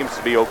he seems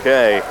to be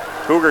okay.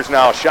 Cougars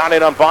now shot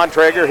in on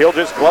Bontrager. He'll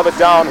just glove it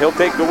down. He'll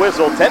take the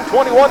whistle.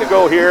 10:21 to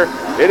go here.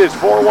 It is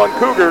 4-1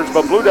 Cougars,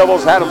 but Blue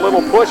Devils had a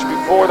little push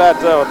before that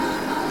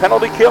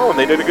penalty kill, and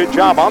they did a good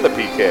job on the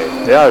PK.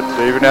 Yeah,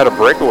 they even had a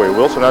breakaway.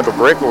 Wilson had a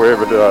breakaway,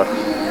 but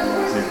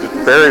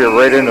bury it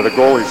right into the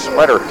goalie's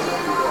sweater.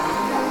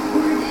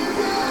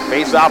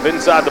 Face off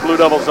inside the Blue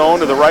Devil zone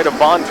to the right of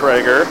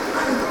Bontrager.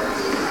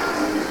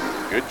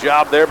 Good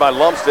job there by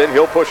Lumsden.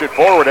 He'll push it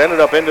forward. Ended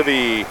up into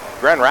the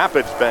Grand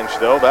Rapids bench,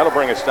 though. That'll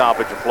bring a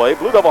stoppage of play.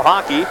 Blue Devil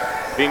hockey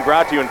being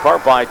brought to you in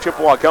part by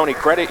Chippewa County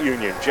Credit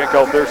Union. Check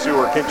out their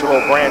Seward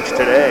Kinchelo branch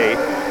today.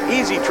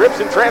 Easy trips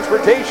and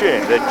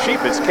transportation, the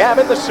cheapest cab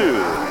in the Sioux.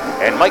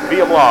 And Mike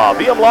VM Law.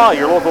 VM Law,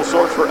 your local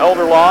source for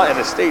elder law and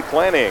estate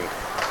planning.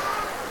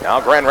 Now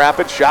Grand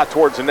Rapids shot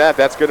towards the net.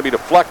 That's going to be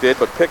deflected,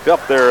 but picked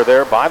up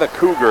there by the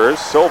Cougars.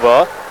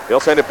 Silva, he'll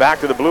send it back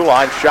to the blue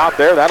line. Shot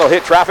there. That'll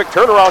hit traffic.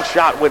 Turnaround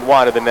shot went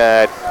wide of the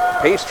net.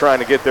 Pace trying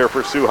to get there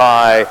for Sioux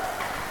High.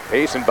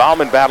 Pace and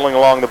Bauman battling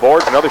along the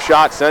boards. Another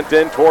shot sent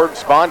in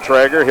towards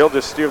Bontrager. He'll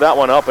just steer that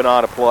one up and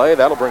out of play.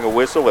 That'll bring a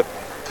whistle with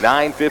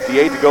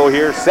 9:58 to go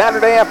here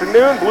Saturday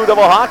afternoon. Blue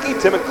Devil hockey.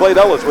 Tim and Clay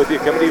Dulles with you,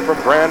 coming to you from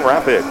Grand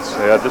Rapids.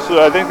 Yeah,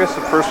 I think this is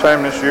the first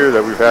time this year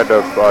that we've had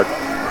to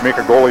make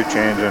a goalie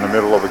change in the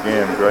middle of a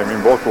game. I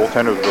mean, both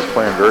goaltenders were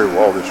playing very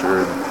well this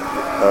year.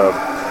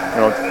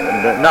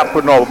 And, not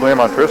putting all the blame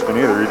on Tristan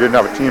either. He didn't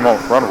have a team out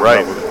in front of him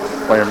that was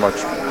playing much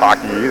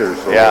hockey either.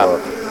 So, yeah.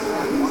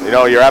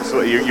 You're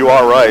absolutely, you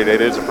are right.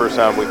 It is the first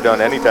time we've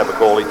done any type of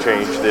goalie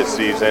change this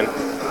season.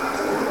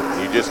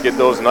 You just get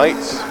those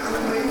nights.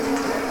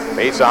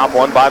 Face off,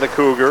 won by the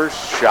Cougars.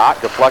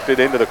 Shot deflected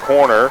into the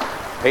corner.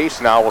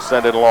 Pace now will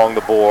send it along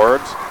the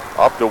boards.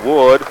 Up to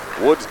Wood.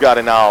 Wood's got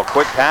it now.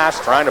 Quick pass,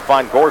 trying to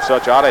find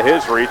Gorsuch out of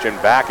his reach and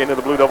back into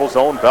the Blue Devil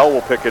zone. Bell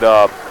will pick it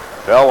up.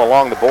 Bell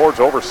along the boards,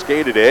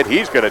 overskated it.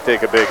 He's going to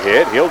take a big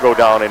hit. He'll go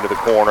down into the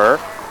corner.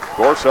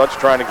 Gorsuch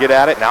trying to get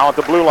at it. Now at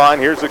the blue line.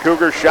 Here's the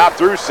Cougars. Shot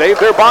through. Save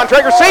there.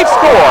 Bontrager. Save,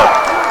 score.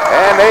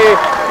 And they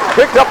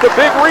picked up the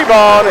big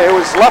rebound. It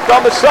was left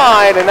on the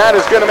side, and that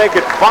is going to make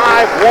it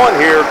 5-1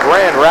 here,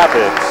 Grand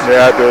Rapids.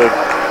 Yeah,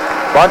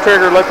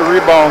 Bontrager let the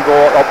rebound go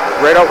up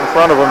right out in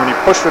front of him, and he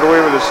pushed it away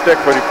with his stick,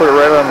 but he put it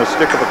right on the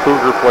stick of the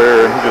Cougar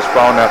player, and he just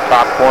found that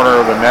top corner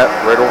of the net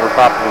right over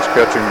top of his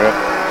catching mitt.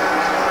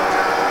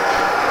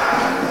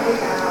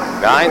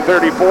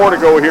 9:34 to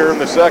go here in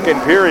the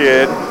second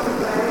period.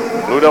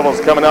 Blue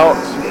Devils coming out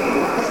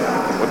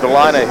with the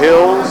line of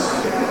Hills,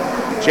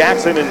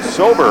 Jackson, and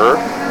Sober.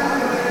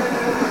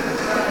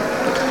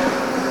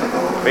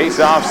 Face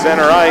off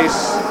center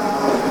ice.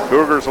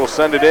 Cougars will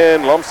send it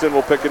in. Lumsden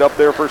will pick it up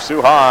there for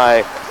Sioux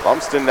High.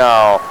 Lumsden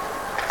now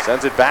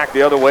sends it back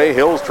the other way.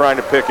 Hills trying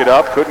to pick it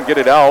up. Couldn't get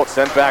it out.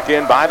 Sent back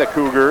in by the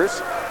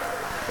Cougars.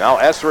 Now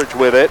Esrich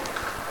with it.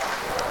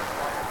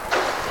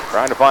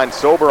 Trying to find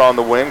Sober on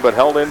the wing, but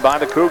held in by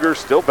the Cougars.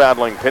 Still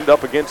battling, pinned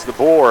up against the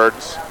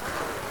boards.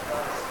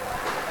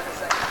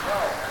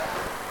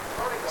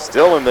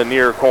 Still in the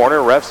near corner.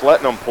 Refs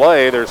letting them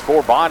play. There's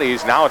four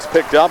bodies. Now it's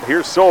picked up.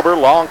 Here's Sober.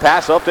 Long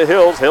pass up to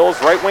Hills. Hills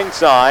right wing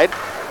side.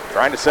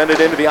 Trying to send it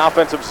into the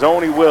offensive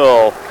zone. He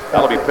will.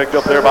 That'll be picked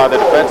up there by the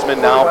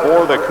defenseman now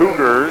for the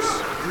Cougars.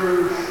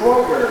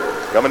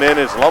 Coming in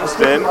is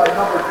Lumsden.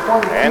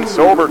 And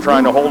Sober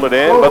trying to hold it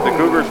in, but the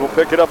Cougars will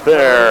pick it up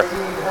there.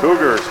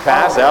 Cougars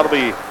pass. That'll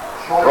be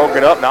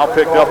broken up. Now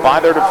picked up by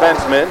their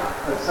defenseman.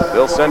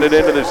 They'll send it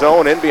into the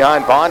zone in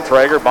behind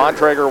Bontrager.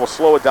 Bontrager will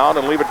slow it down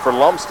and leave it for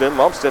Lumsden.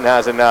 Lumsden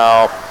has it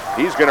now.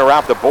 He's going to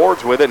wrap the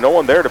boards with it. No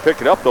one there to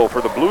pick it up, though,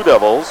 for the Blue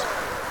Devils.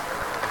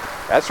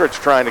 Esrich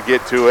trying to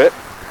get to it.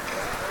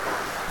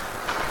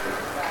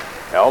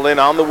 Held in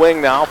on the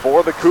wing now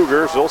for the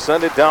Cougars. They'll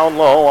send it down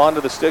low onto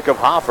the stick of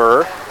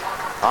Hoffer.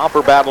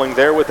 Hoffer battling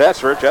there with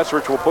Esrich.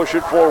 Esrich will push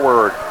it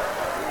forward.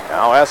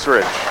 Now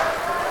Esrich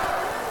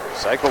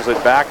cycles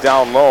it back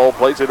down low,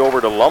 plays it over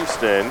to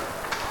Lumsden.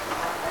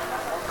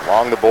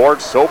 Along the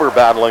board, Sober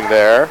battling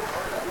there.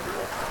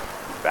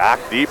 Back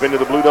deep into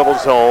the Blue Devil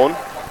zone.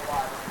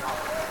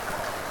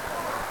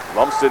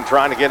 Lumsden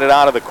trying to get it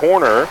out of the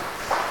corner.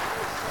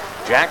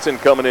 Jackson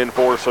coming in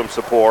for some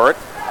support.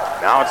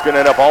 Now it's going to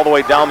end up all the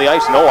way down the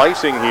ice. No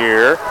icing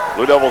here.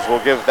 Blue Devils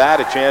will give that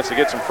a chance to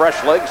get some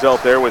fresh legs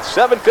out there with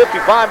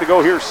 7:55 to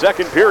go here,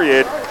 second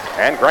period.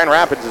 And Grand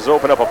Rapids has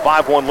opened up a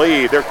 5-1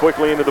 lead. They're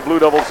quickly into the Blue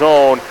Devil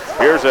zone.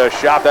 Here's a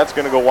shot that's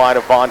going to go wide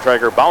of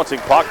Bontrager. Bouncing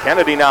puck.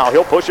 Kennedy now.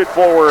 He'll push it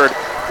forward.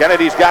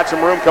 Kennedy's got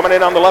some room coming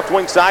in on the left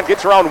wing side.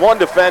 Gets around one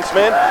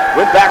defenseman.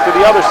 Went back to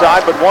the other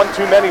side, but one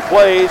too many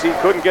plays. He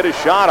couldn't get his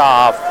shot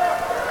off.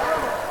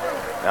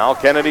 Now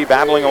Kennedy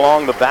battling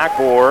along the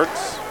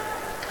backboards.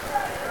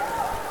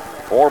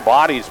 Four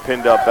bodies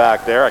pinned up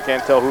back there. I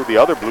can't tell who the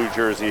other blue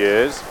jersey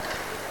is.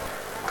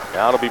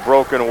 Now it'll be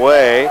broken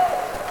away.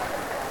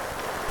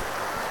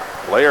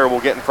 Blair will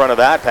get in front of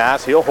that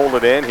pass. He'll hold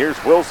it in.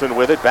 Here's Wilson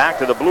with it. Back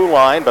to the blue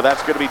line, but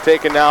that's going to be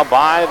taken now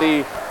by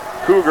the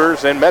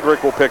Cougars, and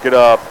Medrick will pick it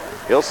up.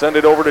 He'll send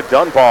it over to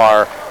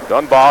Dunbar.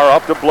 Dunbar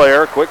up to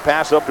Blair. Quick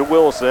pass up to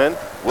Wilson.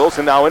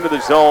 Wilson now into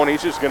the zone.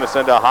 He's just going to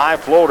send a high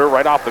floater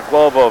right off the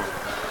glove of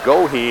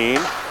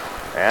Goheen.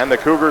 And the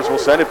Cougars will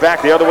send it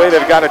back the other way.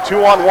 They've got a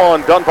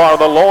 2-on-1. Dunbar,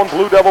 the lone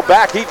Blue Devil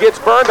back. He gets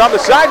burned on the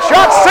side.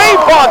 Shot, save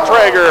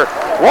Bontrager.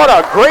 What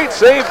a great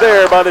save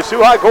there by the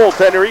Sioux High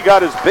goaltender. He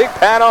got his big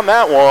pad on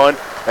that one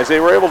as they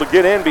were able to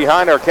get in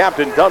behind our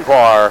captain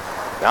Dunbar.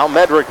 Now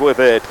Medrick with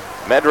it.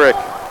 Medrick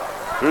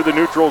through the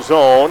neutral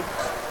zone,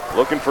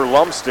 looking for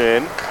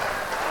Lumsden.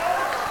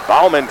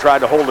 Bauman tried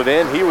to hold it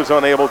in. He was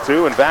unable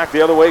to, and back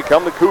the other way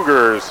come the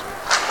Cougars.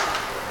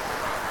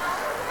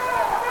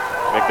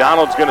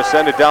 McDonald's going to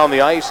send it down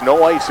the ice.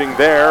 No icing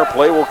there.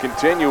 Play will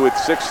continue with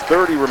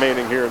 6:30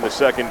 remaining here in the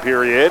second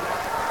period.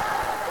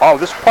 Oh,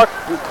 this puck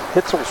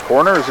hits those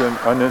corners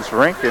on this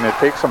rink, and it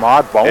takes some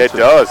odd bounces. It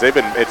does.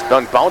 It's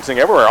done bouncing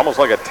everywhere, almost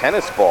like a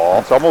tennis ball.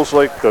 It's almost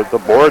like the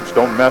boards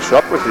don't mesh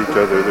up with each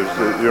other.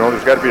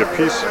 There's got to be a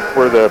piece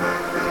where the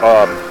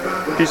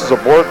pieces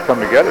of board come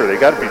together. They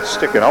got to be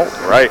sticking out,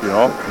 right? And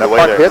the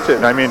puck hits it,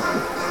 and I mean,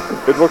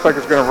 it looks like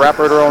it's going to wrap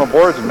right around the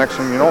boards, and next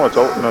thing you know, it's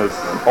out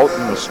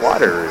in the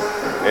slot area.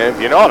 And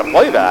if you know how to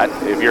play that,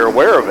 if you're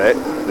aware of it,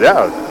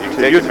 yeah, you can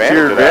take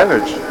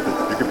advantage.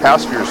 You can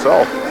pass for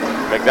yourself.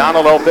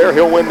 McDonald out there,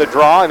 he'll win the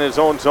draw in his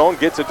own zone,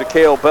 gets it to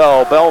Cale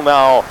Bell. Bell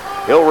now,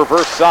 he'll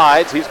reverse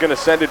sides. He's going to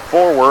send it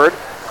forward.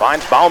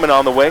 Finds Bauman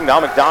on the wing. Now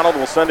McDonald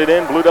will send it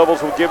in. Blue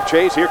Devils will give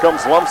chase. Here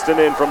comes Lumsden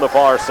in from the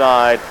far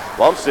side.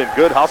 Lumsden,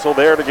 good hustle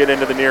there to get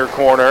into the near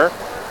corner.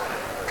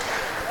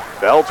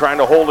 Bell trying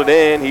to hold it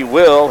in. He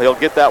will. He'll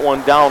get that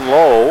one down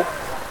low.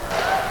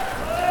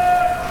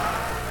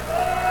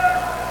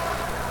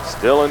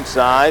 Still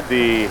inside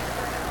the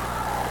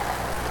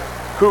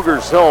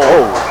Cougar zone.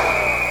 Oh.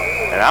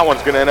 And that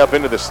one's going to end up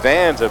into the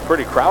stands. A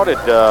pretty crowded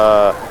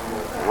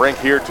rink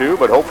here too,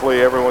 but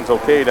hopefully everyone's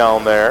okay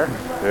down there.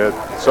 Yeah,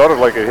 it sounded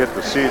like it hit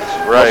the seats.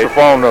 Right. Also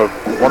found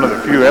one of the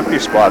few empty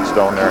spots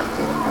down there.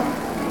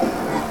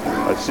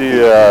 I see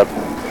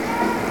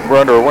we're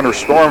under a winter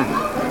storm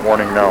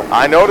warning now.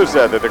 I noticed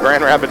that the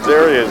Grand Rapids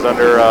area is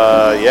under,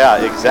 yeah,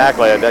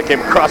 exactly. That came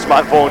across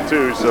my phone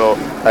too, so.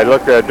 I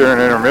looked at during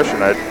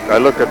intermission, I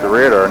looked at the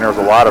radar, and there's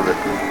a lot of it.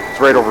 It's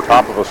right over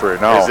top of us right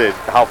now. Is it,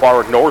 how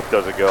far north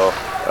does it go?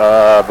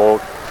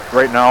 About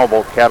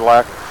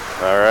Cadillac.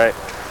 All right.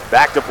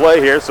 Back to play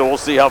here, so we'll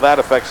see how that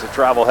affects the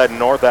travel heading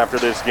north after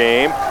this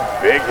game.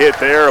 Big hit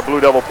there. A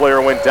Blue Devil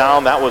player went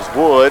down. That was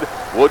Wood.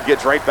 Wood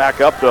gets right back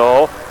up,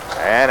 though.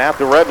 And at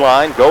the red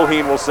line,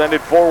 Goheen will send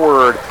it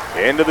forward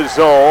into the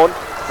zone.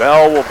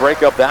 Bell will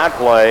break up that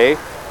play.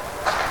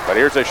 But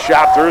here's a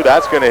shot through.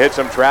 That's going to hit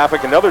some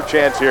traffic. Another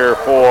chance here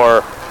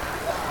for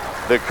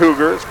the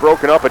Cougars.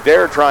 Broken up.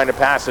 Adair trying to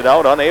pass it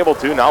out. Unable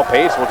to. Now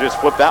Pace will just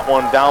flip that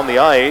one down the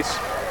ice.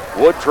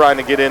 Wood trying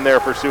to get in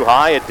there for Sioux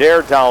High.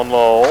 Adair down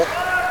low.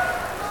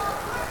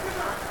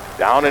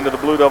 Down into the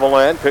Blue Devil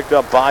end. Picked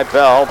up by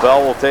Bell.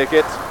 Bell will take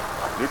it.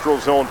 Neutral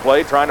zone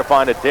play. Trying to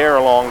find Adair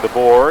along the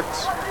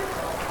boards.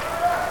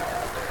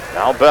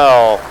 Now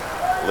Bell.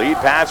 Lead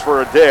pass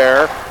for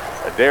Adair.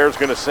 Adair's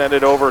going to send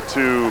it over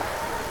to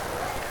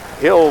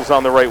Hills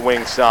on the right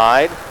wing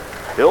side.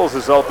 Hills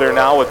is out there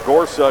now with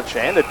Gorsuch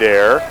and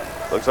Adair.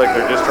 Looks like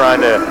they're just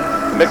trying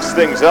to mix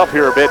things up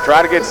here a bit.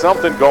 Try to get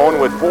something going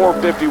with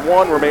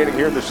 4:51 remaining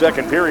here in the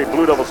second period.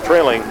 Blue Devils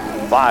trailing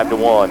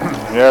 5-1.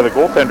 Yeah, the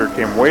goaltender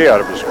came way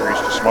out of his crease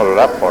to smother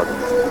that puck.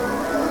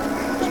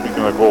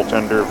 Speaking of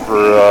goaltender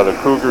for the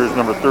Cougars,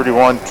 number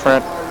 31,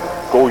 Trent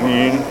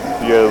Goheen.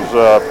 He has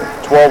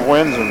 12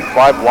 wins and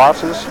 5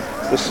 losses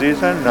this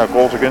season.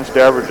 Goals against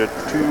average at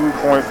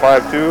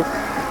 2.52.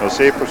 A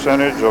save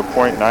percentage of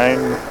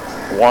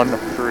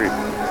 .913.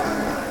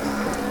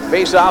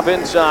 Face off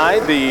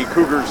inside the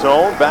Cougar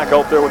zone. Back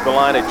out there with the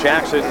line at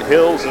Jackson,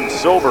 Hills, and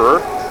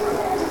Silver.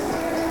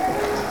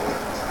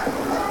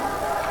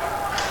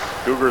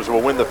 Cougars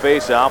will win the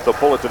face off. They'll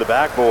pull it to the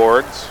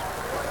backboards.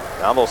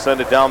 Now they'll send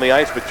it down the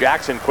ice, but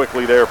Jackson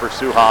quickly there for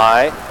Sioux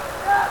High.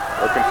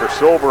 Looking for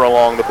Silver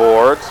along the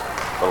boards.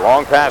 The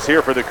long pass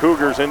here for the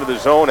Cougars into the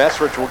zone.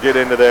 Esrich will get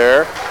into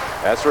there.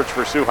 Esrich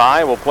for Sioux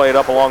High will play it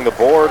up along the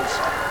boards.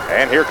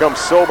 And here comes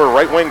Silver,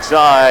 right wing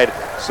side.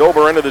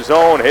 Silver into the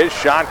zone. His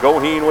shot,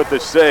 Goheen with the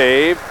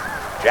save.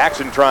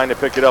 Jackson trying to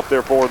pick it up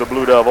there for the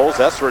Blue Devils.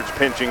 Esrich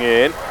pinching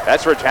in.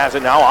 Esrich has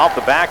it now off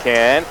the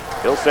backhand.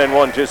 He'll send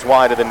one just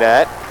wide of the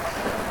net.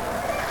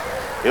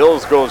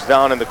 Hills goes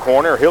down in the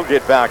corner. He'll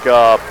get back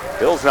up.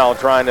 Hills now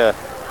trying to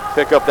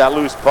pick up that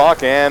loose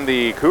puck, and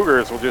the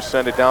Cougars will just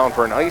send it down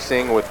for an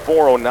icing with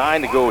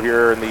 4:09 to go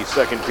here in the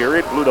second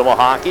period. Blue Devil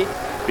Hockey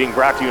being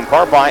brought to you in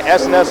part by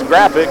S&S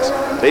Graphics.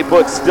 They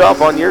put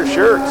stuff on your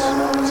shirts.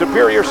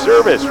 Superior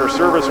Service for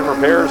service and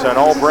repairs on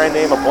all brand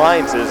name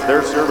appliances.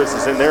 Their service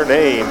is in their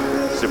name.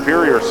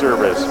 Superior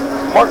Service.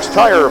 Mark's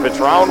Tire, if it's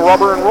round,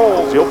 rubber, and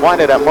rolls, you'll find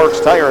it at Mark's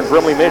Tire in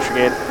Brimley,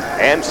 Michigan.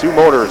 And Sioux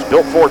Motors,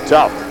 built for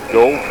tough.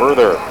 Go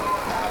further.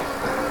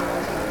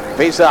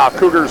 Face-off,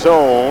 Cougar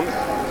zone.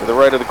 To the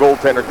right of the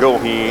goaltender,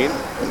 Goheen.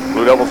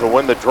 Blue Devils will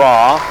win the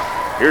draw.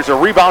 Here's a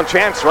rebound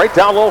chance right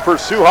down low for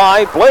Sioux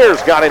High.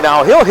 Blair's got it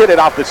now. He'll hit it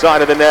off the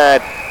side of the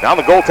net. Now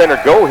the goaltender,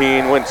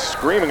 Goheen, went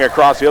screaming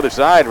across the other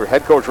side.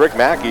 Head coach Rick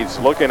Mackey's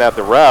looking at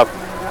the ref,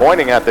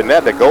 pointing at the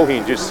net that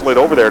Goheen just slid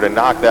over there to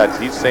knock that.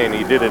 He's saying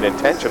he did it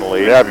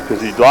intentionally. Yeah,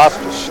 because he lost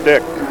his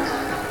stick.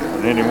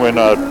 And then he went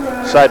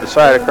side to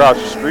side across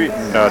the street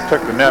and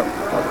took the net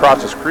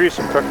across his crease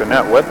and took the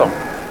net with him.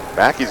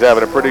 Mackey's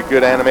having a pretty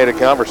good animated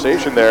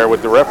conversation there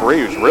with the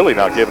referee, who's really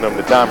not giving him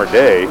the time of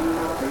day.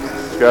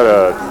 got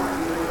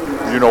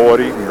a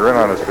you-know-what-eating grin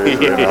on his face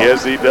right now.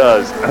 Yes, he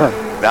does.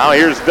 Now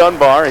here's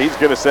Dunbar. He's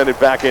going to send it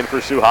back in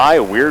for Sioux High.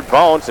 A weird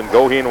bounce, and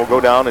Goheen will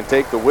go down and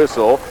take the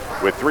whistle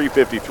with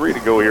 3:53 to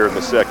go here in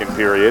the second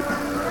period.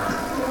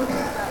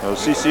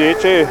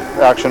 CCHA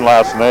action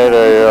last night.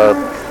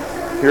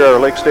 Here our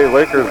Lake State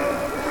Lakers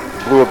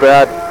blew a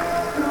bad,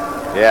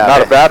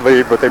 not a bad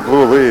lead, but they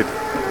blew a lead.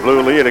 Blew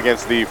a lead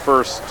against the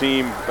first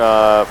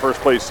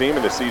place team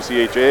in the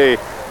CCHA.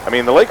 I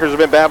mean, the Lakers have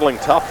been battling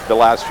tough the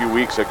last few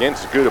weeks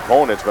against good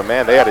opponents, but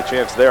man, they had a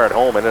chance there at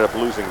home, ended up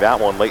losing that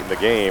one late in the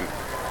game.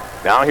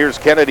 Now here's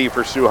Kennedy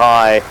for Sioux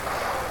High.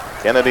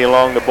 Kennedy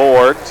along the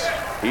boards.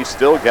 He's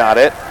still got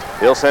it.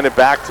 He'll send it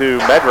back to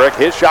Medrick.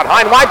 His shot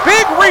high and wide.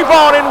 Big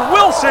rebound, and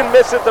Wilson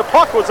missed it. The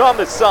puck was on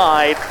the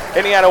side,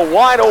 and he had a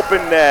wide open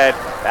net.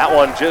 That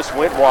one just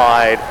went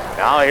wide.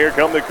 Now here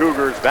come the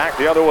Cougars back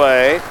the other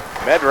way.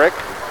 Medrick,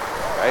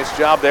 nice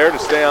job there to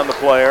stay on the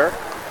player.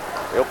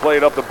 He'll play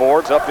it up the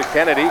boards, up to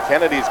Kennedy.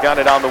 Kennedy's got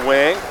it on the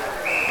wing.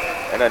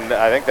 And then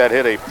I think that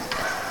hit a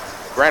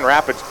Grand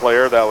Rapids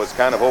player that was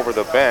kind of over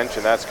the bench,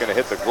 and that's going to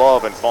hit the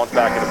glove and bounce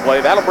back into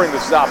play. That'll bring the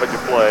stoppage of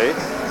play.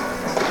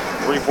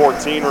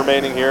 3:14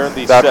 remaining here in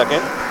the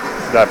second.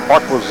 That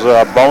puck was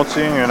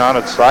bouncing and on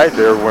its side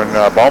there when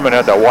Bauman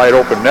had that wide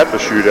open net to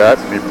shoot at,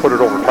 and he put it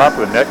over top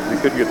of the net because he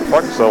couldn't get the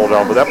puck settled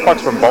down. But that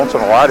puck's been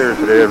bouncing a lot here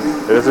today,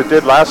 as it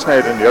did last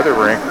night in the other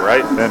rink.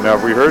 Right. And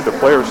we heard the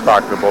players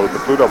talking about it, the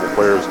Blue Devil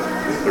players.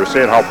 They're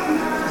saying how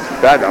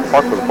bad that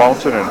puck was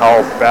bouncing and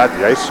how bad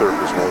the ice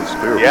surface was,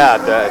 too.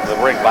 Yeah, the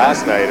rink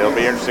last night. It'll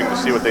be interesting to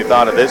see what they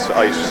thought of this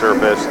ice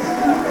surface.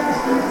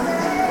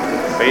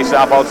 Face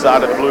off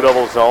outside of the Blue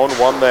Devil zone.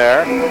 One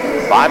there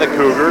by the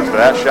Cougars.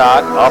 That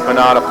shot up and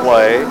out of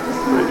play.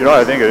 You know,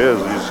 I think it is.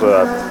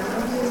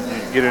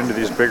 You get into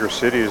these bigger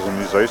cities and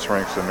these ice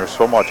rinks, and there's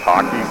so much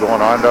hockey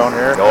going on down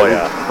here. Oh,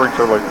 yeah. These rinks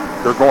are like,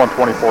 they're going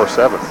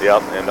 24/7.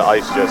 Yep, and the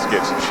ice just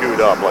gets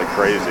chewed up like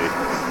crazy.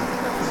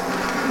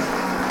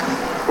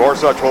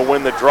 Gorsuch will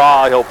win the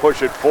draw. He'll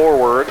push it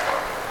forward,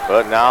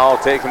 but now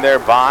taken there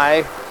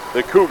by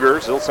the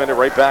Cougars. He'll send it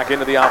right back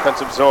into the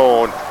offensive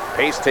zone.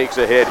 Pace takes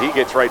a hit. He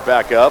gets right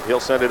back up. He'll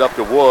send it up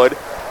to Wood.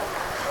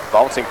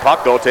 Bouncing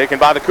puck, though, taken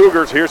by the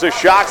Cougars. Here's a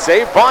shot.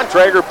 Save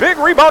Bontrager. Big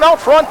rebound out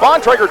front.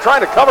 Bontrager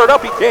trying to cover it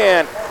up. He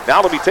can. Now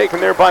it'll be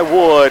taken there by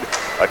Wood.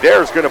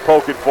 Adair's going to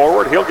poke it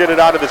forward. He'll get it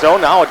out of the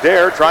zone. Now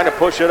Adair trying to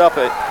push it up.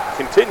 It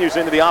continues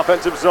into the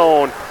offensive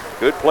zone.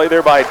 Good play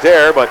there by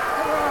Adair, but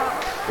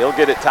he'll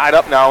get it tied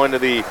up now into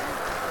the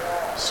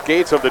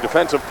skates of the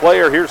defensive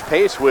player. Here's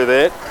Pace with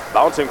it.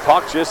 Bouncing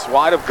puck just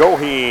wide of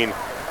Goheen.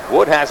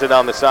 Wood has it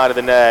on the side of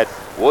the net.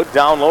 Wood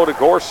down low to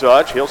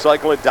Gorsuch. He'll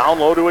cycle it down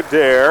low to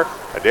Adair.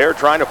 Adair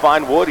trying to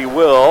find Wood. He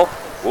will.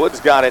 Wood's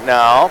got it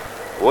now.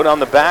 Wood on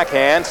the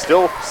backhand.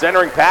 Still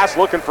centering pass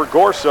looking for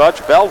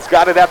Gorsuch. Bell's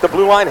got it at the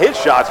blue line. His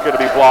shot's going to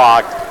be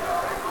blocked.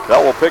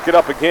 Bell will pick it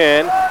up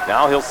again.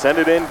 Now he'll send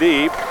it in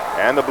deep.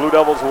 And the Blue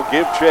Devils will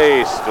give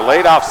chase.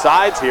 Delayed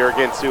offsides here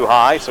against Sioux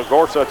High. So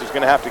Gorsuch is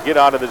going to have to get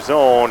out of the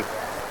zone.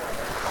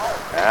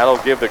 That'll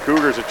give the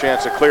Cougars a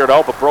chance to clear it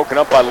out, but broken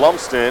up by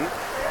Lumsden.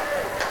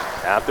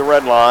 At the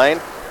red line,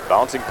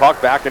 bouncing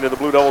puck back into the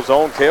Blue Devil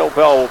zone. Cale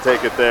Bell will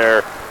take it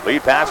there.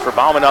 Lead pass for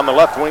Bauman on the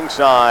left wing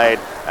side.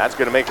 That's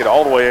going to make it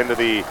all the way into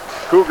the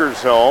Cougar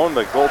zone.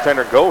 The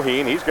goaltender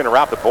Goheen, he's going to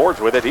wrap the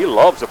boards with it. He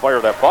loves to fire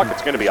that puck.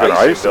 It's going to be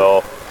icing,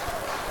 though.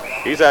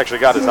 He's actually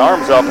got his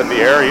arms up in the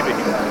air. He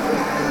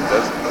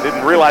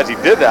didn't realize he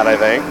did that, I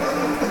think.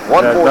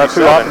 147. Not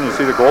too often you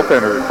see the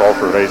goaltender call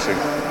for icing.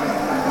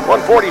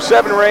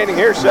 147 remaining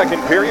here,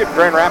 second period.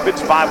 Grand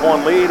Rapids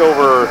 5-1 lead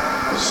over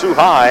Sioux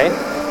High.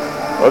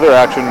 Other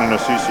action in the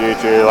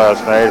CCHA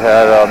last night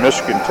had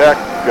Michigan Tech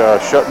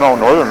shutting out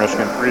Northern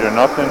Michigan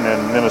 3-0,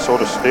 and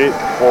Minnesota State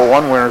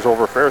 4-1 winners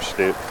over Ferris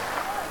State.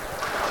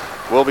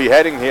 We'll be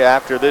heading here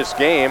after this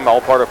game,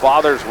 all part of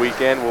Father's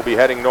Weekend. We'll be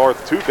heading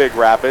north to Big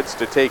Rapids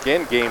to take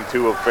in Game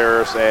 2 of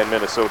Ferris and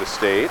Minnesota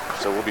State.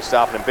 So we'll be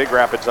stopping in Big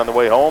Rapids on the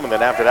way home, and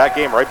then after that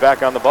game, right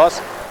back on the bus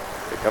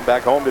to come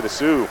back home to the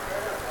Sioux.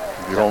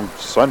 Be home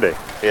Sunday.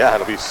 Yeah,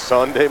 it'll be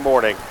Sunday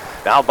morning.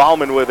 Now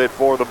Bauman with it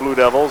for the Blue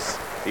Devils.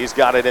 He's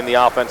got it in the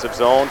offensive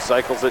zone,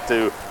 cycles it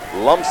to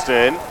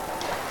Lumsden.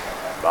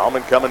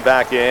 Bauman coming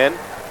back in.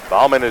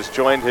 Bauman has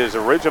joined his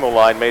original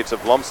line mates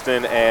of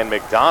Lumsden and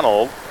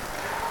McDonald.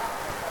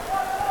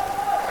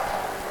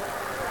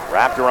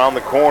 Wrapped around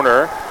the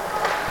corner.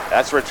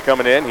 That's Rich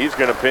coming in. He's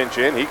going to pinch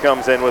in. He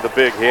comes in with a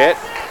big hit.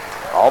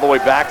 All the way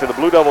back to the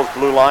Blue Devils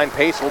blue line.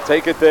 Pace will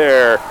take it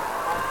there.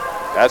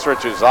 That's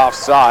Rich is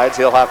offsides.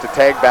 He'll have to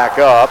tag back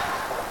up.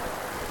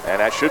 And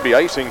that should be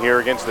icing here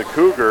against the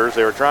Cougars.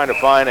 They were trying to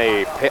find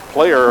a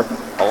player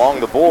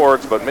along the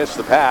boards, but missed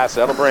the pass.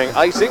 That'll bring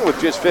icing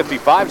with just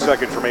 55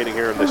 seconds remaining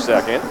here in the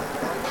second.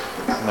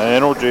 In the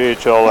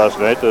NOJHL last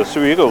night, the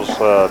Sioux Eagles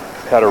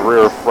had a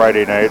rare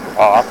Friday night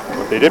off,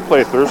 but they did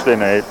play Thursday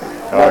night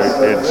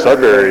in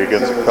Sudbury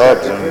against the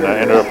Cubs and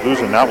ended up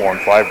losing that one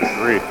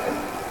 5-3.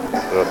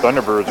 The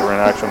Thunderbirds were in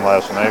action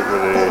last night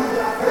with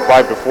a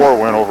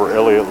 5-4 win over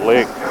Elliott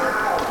Lake.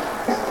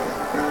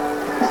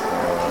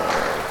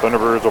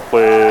 Thunderbirds will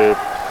play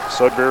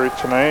Sudbury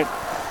tonight.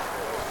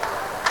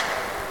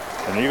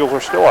 And the Eagles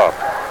are still up.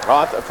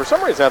 For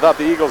some reason, I thought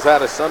the Eagles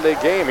had a Sunday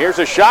game. Here's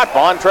a shot.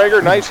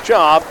 Bontrager, nice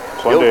job.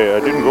 Sunday, I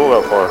didn't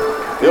go that far.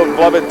 He'll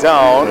glove it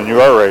down. And you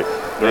are right.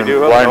 They're in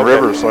Blind okay.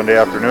 River Sunday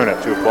afternoon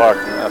at 2 o'clock.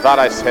 I thought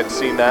I had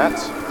seen that.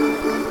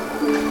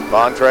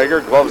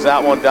 Bontrager gloves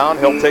that one down.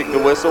 He'll take the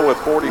whistle with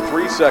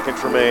 43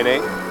 seconds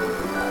remaining.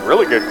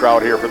 Really good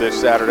crowd here for this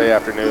Saturday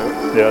afternoon.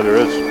 Yeah, there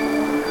is.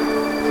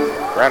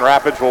 Grand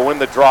Rapids will win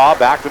the draw.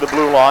 Back to the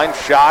blue line.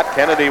 Shot.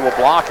 Kennedy will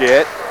block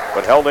it,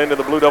 but held into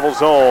the Blue Devil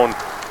zone.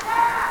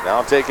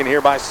 Now taken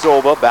here by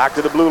Silva. Back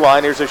to the blue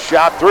line. Here's a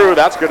shot through.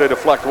 That's going to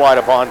deflect wide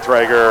of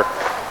Bontrager.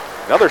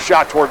 Another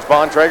shot towards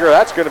Bontrager.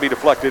 That's going to be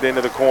deflected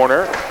into the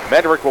corner.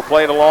 Medrick will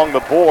play it along the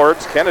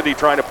boards. Kennedy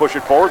trying to push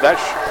it forward. That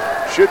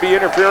should be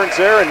interference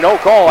there, and no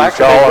call.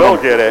 Actually, they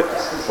will get it.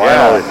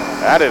 Finally. Yeah,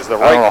 that is the I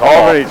right don't know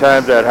call. how many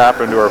times that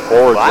happened to our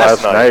forwards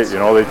last night. You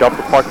know, they dump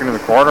the puck into the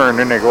corner, and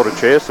then they go to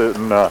chase it,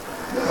 and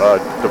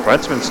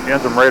defenseman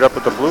scans them right up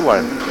at the blue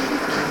line.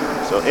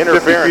 So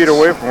interference. 50 feet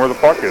away from where the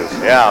puck is.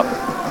 Yeah.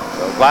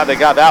 So glad they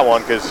got that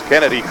one because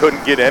Kennedy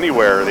couldn't get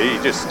anywhere. He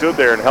just stood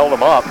there and held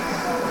him up.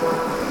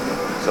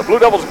 So Blue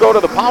Devils go to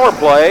the power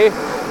play.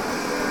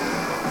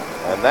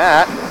 And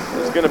that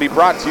is going to be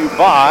brought to you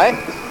by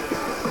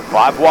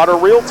Five Water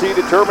Realty,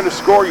 determined to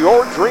score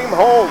your dream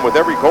home with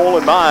every goal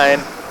in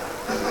mind.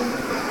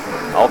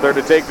 Out there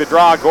to take the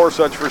draw,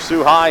 Gorsuch for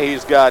Sioux High.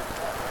 He's got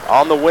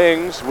on the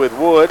wings with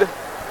Wood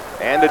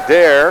and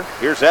Adair.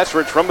 Here's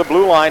Esrich from the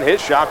blue line.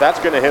 His shot, that's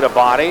going to hit a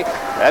body.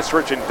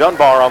 Esrich and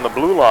Dunbar on the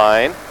blue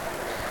line.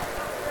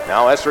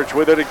 Now Esrich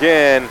with it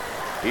again.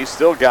 He's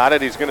still got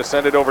it. He's going to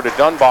send it over to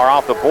Dunbar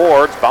off the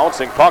boards.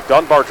 Bouncing puck.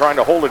 Dunbar trying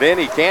to hold it in.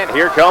 He can't.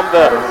 Here come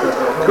the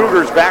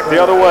Cougars back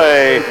the other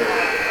way.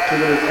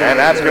 And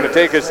that's going to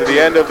take us to the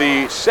end of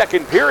the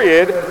second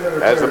period,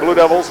 as the Blue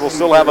Devils will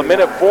still have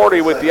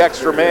 1:40 with the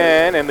extra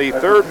man in the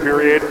third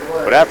period.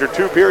 But after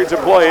 2 periods of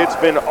play, it's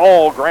been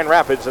all Grand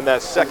Rapids in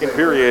that second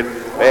period.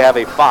 They have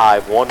a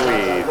 5-1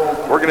 lead.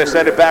 We're going to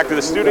send it back to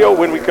the studio.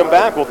 When we come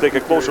back, we'll take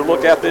a closer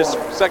look at this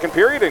second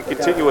period and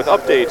continue with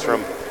updates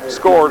from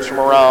scores from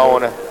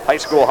around high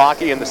school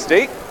hockey in the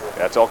state.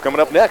 That's all coming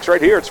up next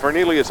right here. It's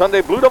Vernelia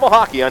Sunday Blue Devil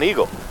Hockey on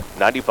Eagle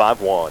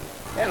 95.1.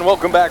 And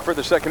welcome back for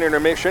the second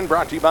intermission,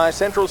 brought to you by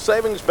Central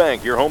Savings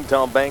Bank, your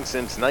hometown bank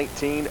since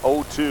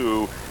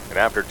 1902. And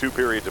after 2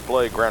 periods of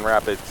play, Grand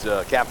Rapids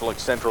Catholic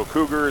Central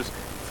Cougars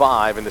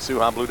 5 and the Sioux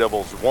High Blue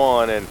Devils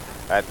 1. And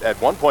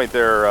at one point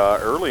there,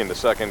 early in the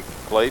second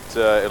plate,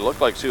 it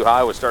looked like Sioux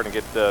High was starting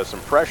to get some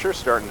pressure,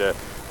 starting to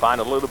find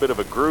a little bit of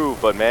a groove.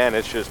 But man,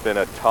 it's just been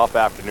a tough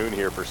afternoon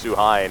here for Sioux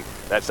High, and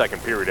that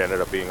second period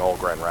ended up being all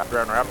Grand Rapids.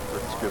 Grand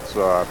Rapids gets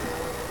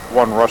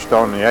one rush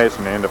down the ice,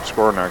 and they end up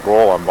scoring that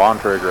goal on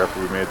Bontrager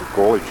after we made the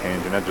goalie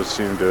change, and that just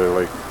seemed to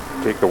like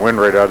take the wind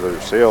right out of their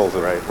sails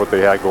and what they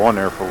had going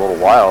there for a little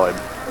while. And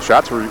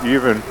shots were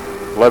even,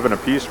 11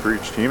 apiece for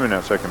each team in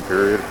that second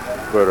period.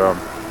 But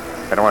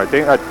I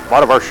think a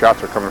lot of our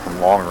shots are coming from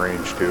long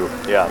range too.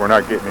 Yeah, we're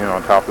not getting in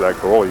on top of that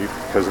goalie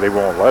because they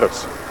won't let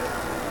us.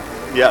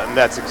 Yeah, and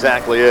that's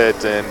exactly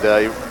it.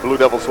 And Blue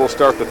Devils will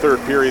start the third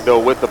period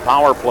though with the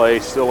power play.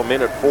 Still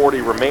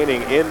 1:40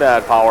 remaining in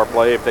that power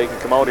play. If they can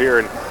come out here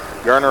and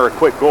garner a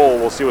quick goal,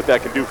 we'll see what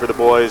that can do for the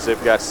boys.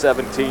 They've got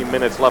 17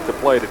 minutes left to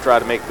play to try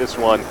to make this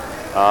one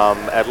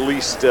at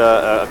least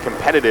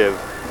competitive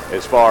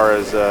as far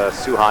as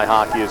Sioux High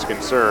hockey is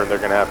concerned. They're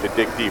going to have to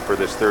dig deep for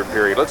this third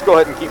period. Let's go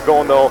ahead and keep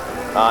going though.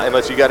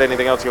 Unless you got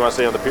anything else you want to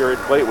say on the period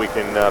plate, we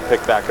can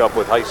pick back up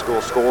with high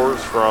school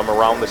scores from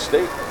around the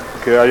state.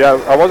 Okay, yeah,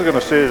 I was going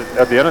to say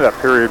at the end of that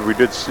period, we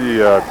did see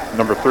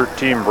number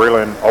 13,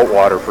 Braylon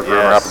Outwater for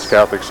Grand Rapids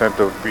Catholic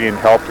Center being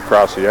helped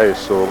across the ice.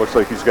 So it looks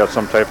like he's got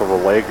some type of a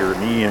leg or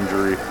knee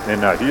injury.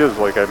 And he is,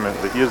 like I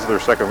mentioned, he is their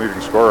second leading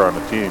scorer on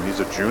the team. He's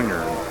a junior.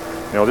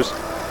 And, you know,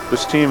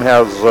 this team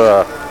has,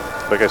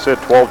 like I said,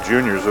 12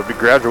 juniors. They'll be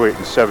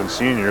graduating 7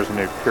 seniors, and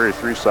they carry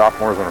 3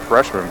 sophomores and a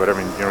freshman. But, I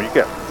mean, you know, you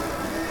get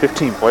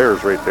 15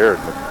 players right there.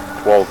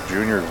 12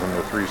 juniors and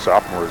the 3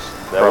 sophomores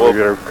probably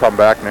going to come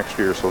back next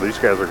year, so these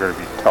guys are going to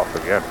be tough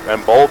again.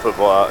 And both of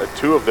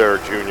 2 of their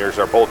juniors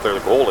are both their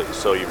goalies,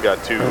 so you've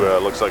got 2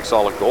 looks like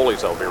solid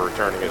goalies that'll be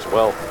returning as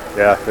well.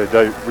 Yeah,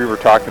 we were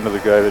talking to the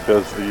guy that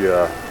does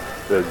the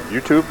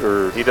YouTube,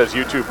 or he does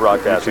YouTube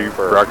broadcasting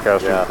for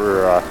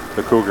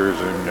the Cougars,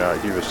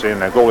 and he was saying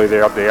that goalie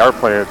they are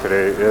playing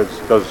today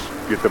does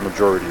get the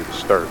majority of the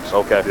starts.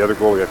 Okay. The other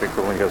goalie I think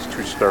only has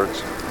 2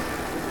 starts.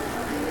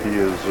 He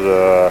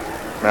is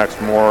Max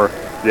Moore.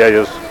 Yeah, he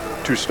has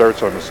 2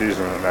 starts on the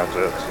season, and that's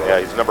it. So. Yeah,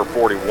 he's number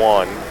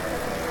 41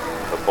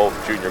 of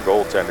both junior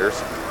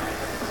goaltenders.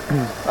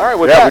 All right,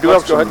 with that,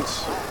 let's go ahead and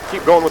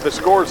keep going with the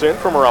scores in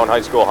from around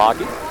high school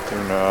hockey.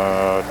 And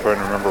trying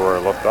to remember where I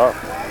left off.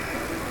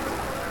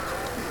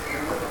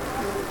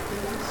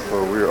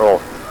 So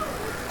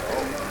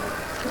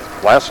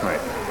last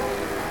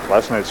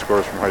night's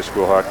scores from high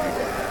school hockey.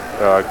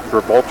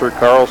 For Bolter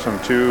Carlson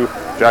 2,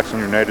 Jackson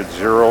United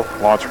 0,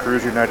 Lawrence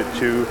Cruz United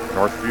 2,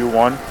 Northview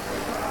 1.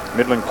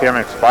 Midland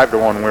Chemics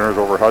 5-1 winners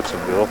over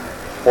Hudsonville.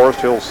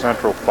 Forest Hills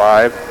Central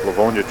 5,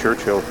 Livonia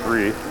Churchill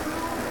 3.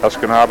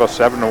 Escanaba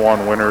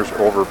 7-1 winners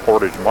over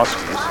Portage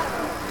Muskies.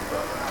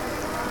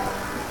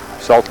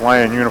 South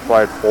Lyon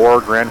Unified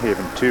 4, Grand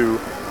Haven 2,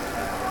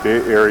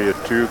 Bay Area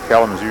 2,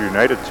 Kalamazoo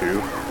United 2,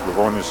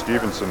 Livonia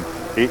Stevenson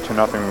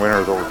 8-0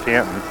 winners over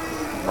Canton.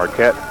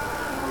 Marquette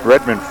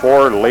Redmond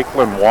 4,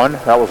 Lakeland 1.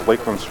 That was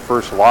Lakeland's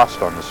first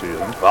loss on the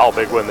season. Wow,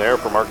 big win there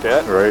for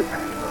Marquette. Right.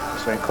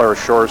 St. Clair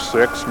Shores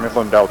 6,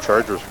 Midland Dow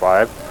Chargers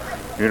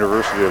 5,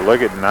 University of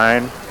Liggett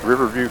 9,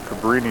 Riverview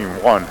Cabrini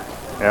 1.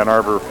 Ann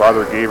Arbor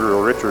Father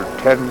Gabriel Richard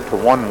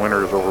 10-1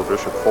 winners over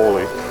Bishop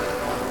Foley.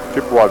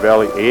 Chippewa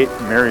Valley 8,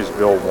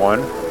 Marysville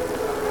 1.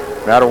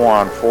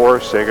 Matawan 4,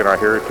 Saginaw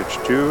Heritage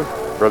 2.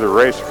 Brother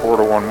Rice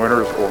 4-1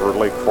 winners over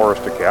Lake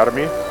Forest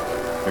Academy.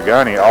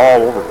 Nagani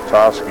all over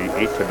Petoskey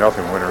 8-0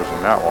 winners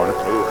in that one.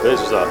 Ooh, this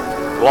is a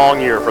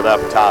long year for that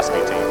Petoskey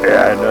team.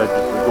 Yeah, and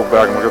go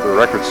back and look at the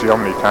record, see how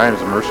many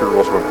times the Mercy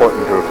rules were put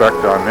into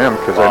effect on them.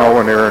 Because I know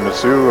when they were in the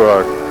Sioux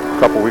a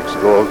couple weeks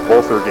ago,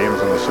 both their games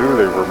in the Sioux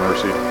they were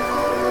mercied.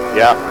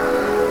 Yeah.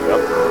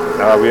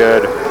 Yep. We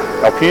had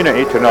Alpena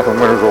 8-0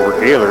 winners over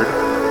Gaylord.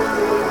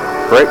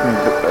 Brighton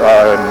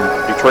and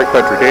Detroit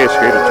Country Day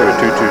skated to a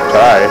 2-2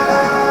 tie.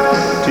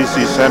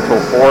 TC Central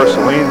 4,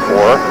 Saline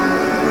 4.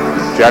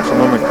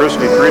 Jackson Lumen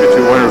Christie 3-2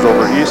 winners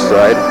over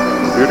Eastside.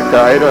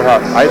 Utica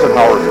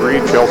Eisenhower 3,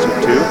 Chelsea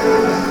 2.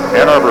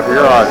 Ann Arbor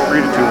Huron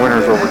 3-2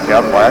 winners over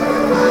Cadillac.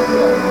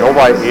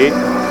 Novi 8,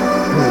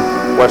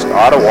 West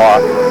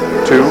Ottawa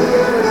 2.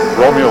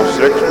 Romeo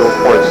 6, Bills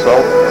Point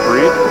South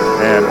 3.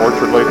 And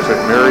Orchard Lake St.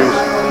 Mary's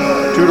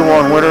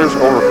 2-1 winners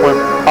over Flint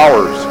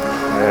Powers.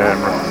 And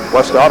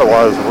West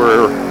Ottawa is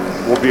where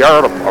will be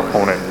our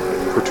opponent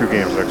for 2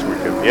 games next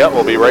weekend. Yeah,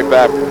 we'll be right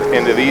back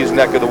into these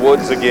neck of the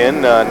woods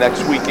again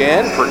next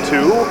weekend for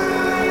 2.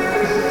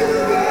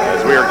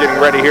 As we are getting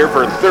ready here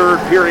for third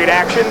period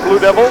action, Blue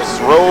Devils,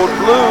 Road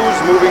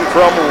Blues moving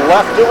from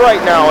left to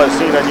right now as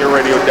seen on your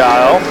radio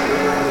dial.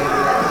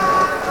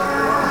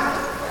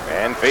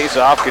 And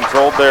face-off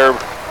controlled there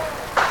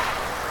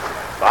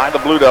by the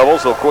Blue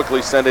Devils. They'll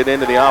quickly send it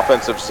into the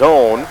offensive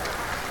zone.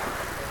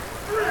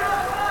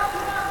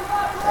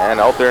 And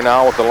out there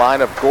now with the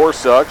line of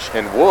Gorsuch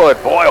and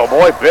Wood. Boy, oh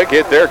boy, big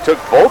hit there. Took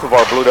both of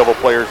our Blue Devil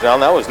players down.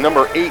 That was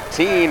number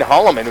 18,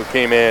 Holloman, who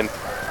came in.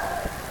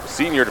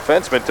 Senior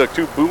defenseman took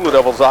 2 Blue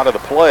Devils out of the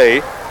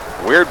play.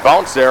 Weird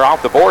bounce there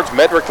off the boards.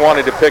 Medrick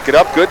wanted to pick it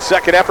up. Good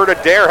second effort.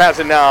 Adair has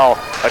it now.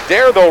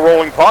 Adair, though,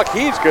 rolling puck.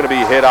 He's going to be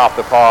hit off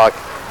the puck.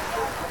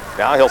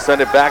 Now he'll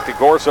send it back to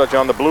Gorsuch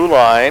on the blue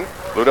line.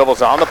 Blue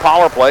Devils on the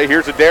power play.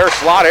 Here's Adair,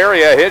 slot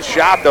area. His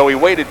shot, though, he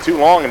waited too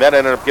long, and that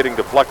ended up getting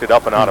deflected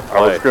up and out of play.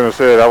 I was going to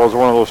say, that was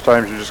one of those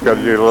times you just got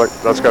to do,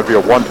 that's got to be a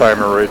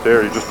one-timer right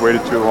there. You just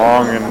waited too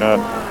long, and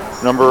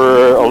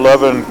number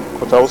 11,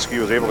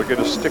 Kotowski, was able to get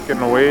his stick in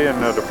the way and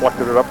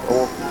deflected it up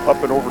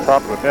and over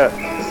top of the net.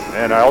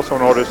 And I also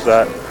noticed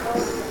that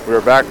we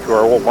are back to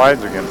our old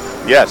lines again.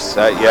 Yes,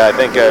 yeah, I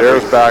think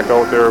Adair's back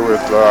out there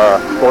with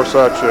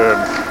Gorsuch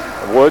and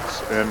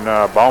Woods, and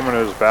Bauman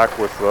is back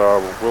with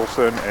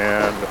Wilson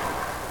and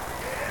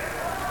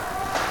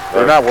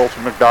they're not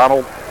Wilson,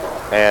 McDonald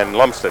and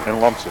Lumsden.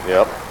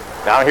 Yep.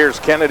 Now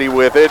here's Kennedy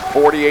with it.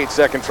 48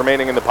 seconds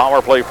remaining in the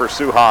power play for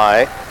Sioux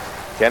High.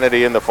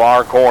 Kennedy in the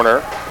far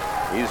corner.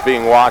 He's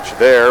being watched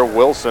there.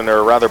 Wilson,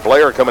 or rather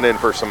Blair, coming in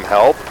for some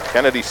help.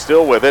 Kennedy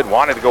still with it.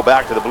 Wanted to go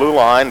back to the blue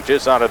line.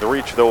 Just out of the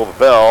reach, though, of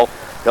Bell.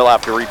 He'll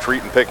have to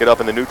retreat and pick it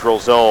up in the neutral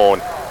zone.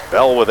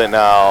 Bell with it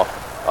now.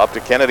 Up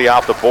to Kennedy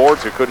off the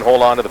boards, who couldn't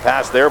hold on to the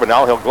pass there, but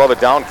now he'll glove it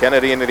down.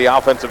 Kennedy into the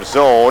offensive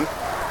zone.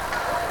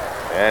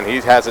 And he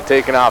has it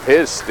taken off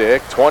his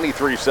stick.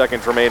 23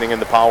 seconds remaining in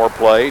the power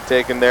play.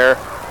 Taken there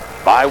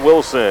by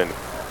Wilson.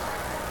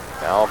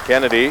 Now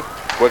Kennedy,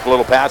 quick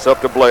little pass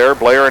up to Blair.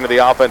 Blair into the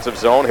offensive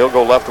zone. He'll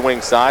go left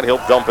wing side.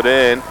 He'll dump it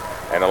in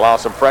and allow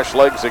some fresh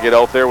legs to get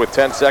out there with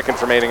 10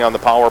 seconds remaining on the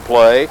power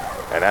play.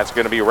 And that's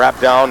going to be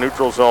wrapped down,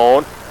 neutral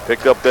zone.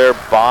 Picked up there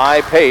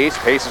by Pace.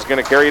 Pace is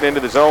going to carry it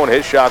into the zone.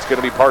 His shot's going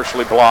to be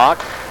partially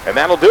blocked. And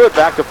that'll do it.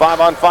 Back to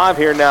 5-on-5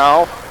 here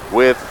now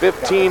with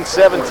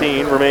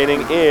 15-17 remaining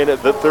in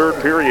the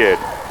third period.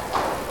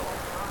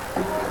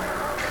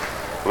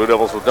 Blue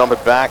Devils will dump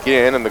it back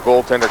in, and the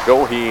goaltender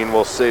Goheen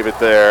will save it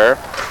there.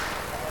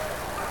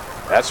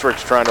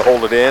 Esrich's trying to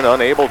hold it in,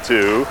 unable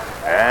to.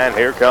 And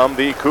here come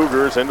the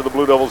Cougars into the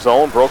Blue Devil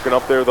zone. Broken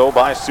up there, though,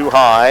 by Sioux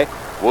High.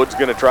 Wood's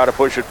going to try to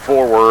push it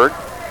forward.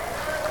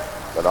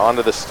 But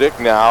onto the stick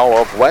now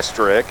of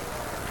Westrick.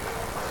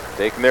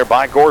 Taken there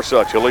by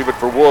Gorsuch. He'll leave it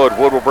for Wood.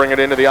 Wood will bring it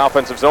into the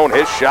offensive zone.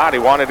 His shot, he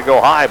wanted to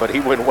go high, but he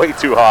went way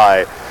too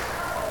high.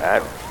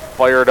 That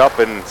fired up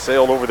and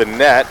sailed over the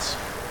net.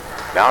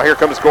 Now here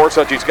comes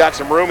Gorsuch. He's got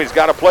some room. He's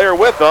got a player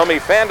with him. He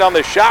fanned on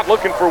the shot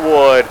looking for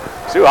Wood.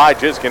 Sioux High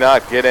just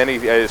cannot get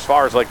any, as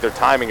far as like their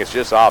timing is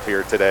just off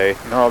here today.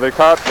 No, they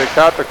caught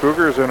the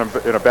Cougars in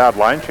a bad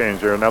line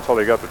change there, and that's how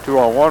they got the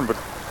 2-on-1, but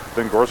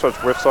then Gorsuch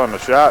whiffs on the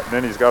shot, and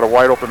then he's got a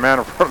wide open man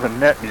in front of the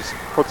net, and he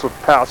puts a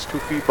pass 2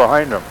 feet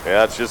behind him.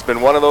 Yeah, it's just been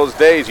one of those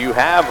days. You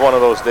have one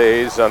of those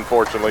days,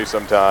 unfortunately,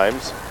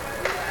 sometimes.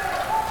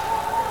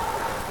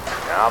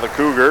 Now the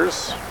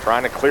Cougars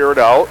trying to clear it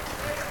out.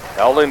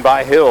 Held in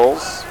by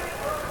Hills.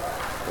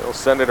 He'll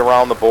send it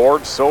around the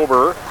board.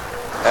 Sober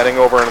heading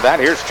over into that.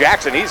 Here's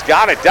Jackson. He's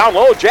got it down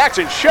low.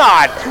 Jackson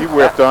shot. He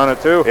whipped on it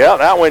too. Yeah,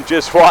 that went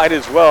just wide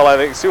as well. I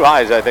think Sioux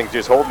High is,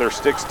 just holding their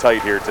sticks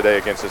tight here today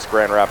against this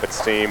Grand Rapids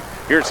team.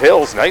 Here's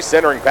Hills. Nice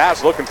centering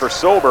pass looking for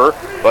Sober,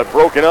 but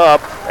broken up.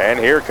 And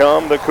here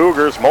come the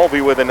Cougars. Mulvey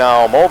with it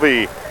now.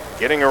 Mulvey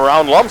getting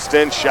around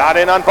Lumsden. Shot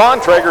in on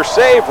Bontrager.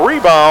 Save.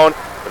 Rebound.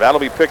 But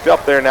that'll be picked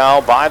up there now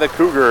by the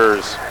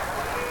Cougars.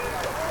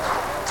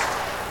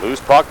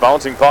 Loose puck,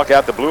 bouncing puck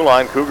at the blue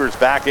line. Cougars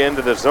back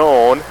into the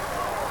zone.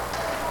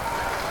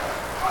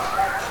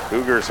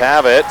 Cougars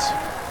have it.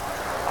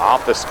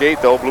 Off the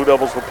skate though, Blue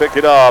Devils will pick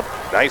it up.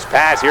 Nice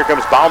pass, here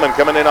comes Bauman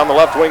coming in on the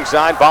left wing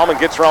side. Bauman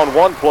gets around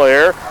one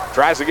player,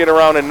 tries to get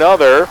around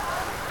another.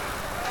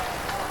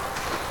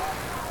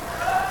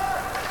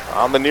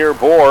 On the near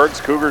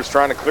boards, Cougars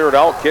trying to clear it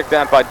out. Kicked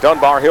that by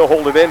Dunbar, he'll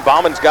hold it in.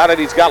 Bauman's got it,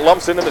 he's got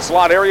Lumsden in the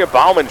slot area.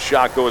 Bauman's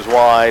shot goes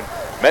wide.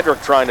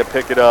 Medrick trying to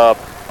pick it up.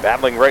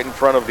 Battling right in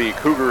front of the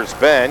Cougars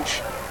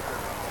bench.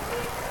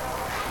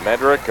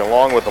 Medrick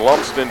along with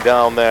Lumsden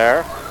down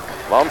there.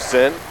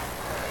 Lumsden,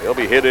 he'll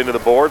be hit into the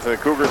boards and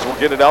the Cougars will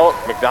get it out.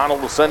 McDonald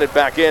will send it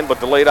back in,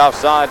 but delayed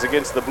offsides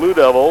against the Blue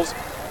Devils.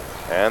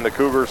 And the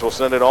Cougars will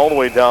send it all the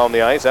way down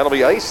the ice. That'll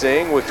be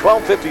icing with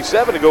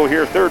 12:57 to go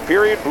here, third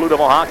period. Blue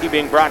Devil hockey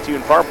being brought to you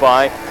in part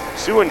by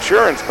Sioux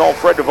Insurance. Call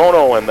Fred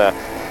DeVono and the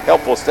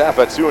helpful staff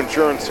at Sioux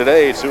Insurance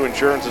today. Sioux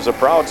Insurance is a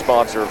proud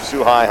sponsor of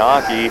Sioux High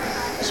hockey.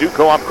 Sioux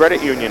Co-op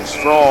Credit Union,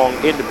 strong,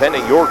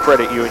 independent, your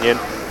credit union,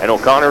 and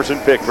O'Connor's in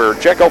Pickford.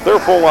 Check out their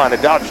full line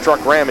of Dodge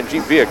Truck, Ram, and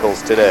Jeep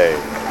vehicles today.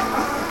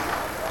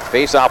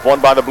 Face-off won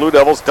by the Blue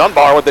Devils.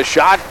 Dunbar with the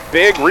shot.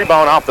 Big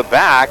rebound off the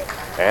back.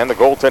 And the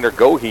goaltender,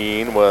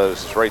 Goheen,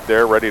 was right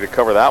there ready to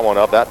cover that one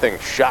up. That thing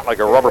shot like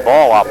a rubber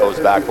ball off those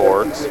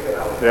backboards.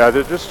 Yeah,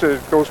 it just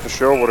goes to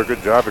show what a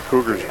good job the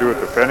Cougars do at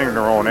defending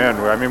their own end.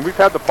 I mean, we've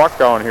had the puck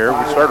down here.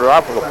 We started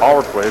off with a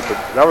power play, but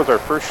that was our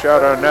first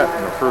shot on net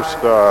in the first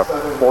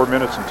 4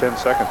 minutes and 10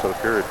 seconds of the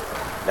period.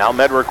 Now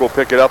Medrick will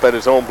pick it up at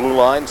his own blue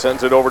line,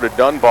 sends it over to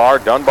Dunbar.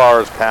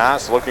 Dunbar's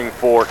pass looking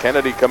for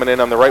Kennedy coming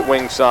in on the right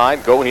wing side.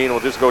 Goheen will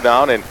just go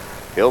down and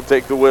he'll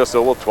take the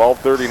whistle with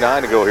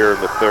 12:39 to go here in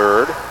the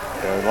third.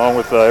 And along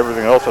with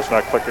everything else that's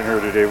not clicking here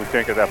today, we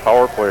can't get that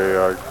power play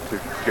to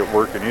get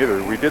working either.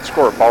 We did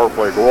score a power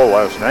play goal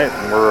last night,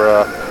 and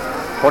we're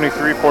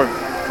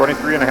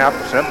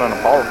 23.5% on a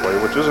power play,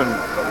 which isn't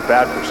a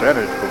bad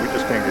percentage, but we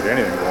just can't get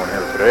anything going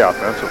here today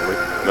offensively.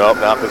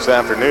 Nope, not this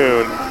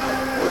afternoon.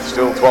 With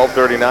still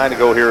 12:39 to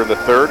go here in the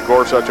third.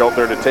 Gorsuch out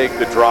there to take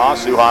the draw.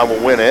 Sioux High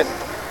will win it.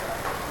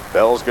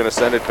 Bell's going to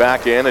send it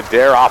back in.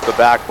 Adair off the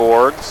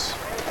backboards.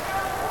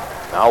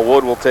 Now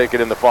Wood will take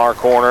it in the far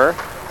corner.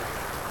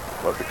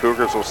 But the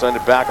Cougars will send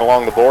it back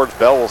along the boards.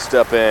 Bell will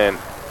step in.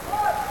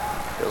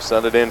 He'll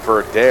send it in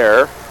for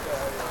Adair.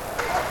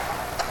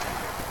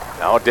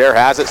 Now Adair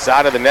has it,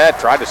 side of the net.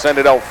 Tried to send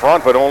it out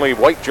front, but only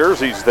white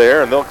jerseys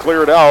there, and they'll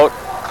clear it out.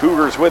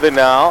 Cougars with it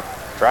now.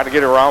 Try to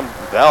get around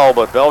Bell,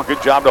 but Bell,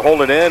 good job to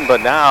hold it in.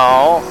 But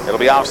now it'll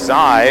be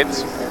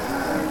offsides.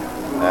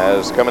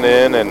 As coming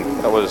in, and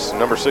that was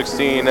number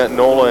 16,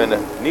 Nolan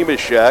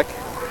Nemeshek.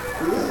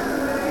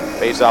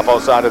 Face off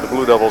outside of the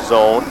Blue Devil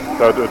zone.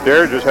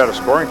 Adair just had a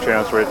scoring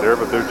chance right there,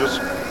 but they're just,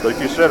 like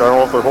you said, I don't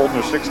know if they're holding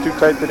their sticks too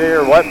tight today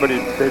or what, but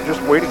they're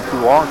just waiting too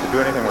long to do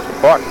anything with the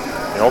puck.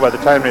 You know, by the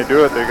time they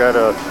do it, they got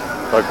a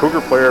Cougar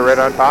player right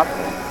on top.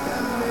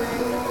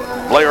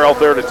 Player out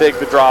there to take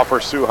the draw for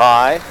Sioux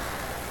High.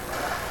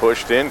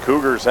 Pushed in,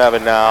 Cougars have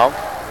it now.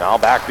 Now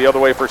back the other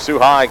way for Sioux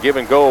High, give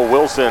and go,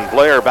 Wilson,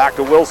 Blair back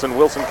to Wilson.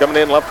 Wilson coming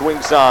in left wing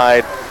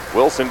side.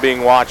 Wilson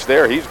being watched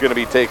there, he's going to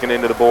be taken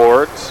into the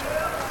boards.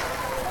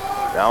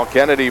 Now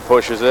Kennedy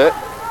pushes it.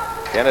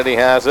 Kennedy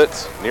has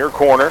it near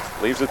corner,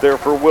 leaves it there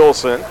for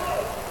Wilson.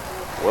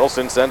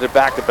 Wilson sends it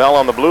back to Bell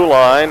on the blue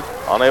line.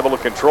 Unable to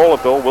control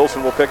it though.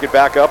 Wilson will pick it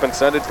back up and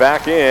send it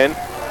back in.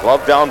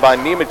 Glove down by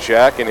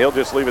Nemechek, and he'll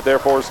just leave it there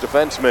for his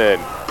defenseman.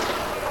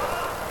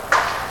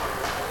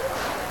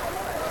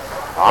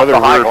 Off the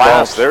high glass,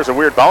 bounce. There's a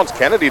weird bounce.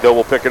 Kennedy though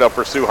will pick it up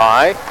for Sioux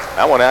High.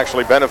 That one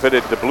actually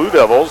benefited the Blue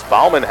Devils.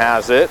 Bauman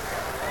has it.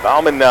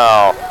 Bauman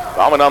now.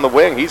 Bauman on the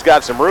wing, he's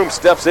got some room,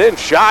 steps in,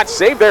 shot,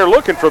 saved there,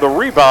 looking for the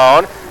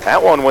rebound. That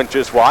one went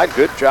just wide.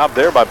 Good job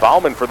there by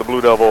Bauman for the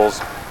Blue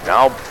Devils.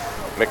 Now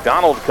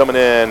McDonald coming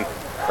in,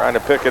 trying to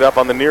pick it up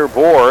on the near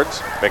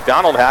boards.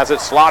 McDonald has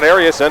it, slot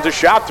area, sends a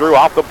shot through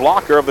off the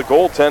blocker of the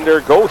goaltender,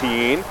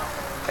 Goheen.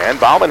 And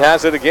Bauman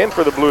has it again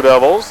for the Blue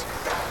Devils.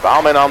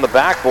 Bauman on the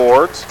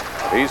backboards.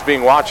 He's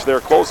being watched there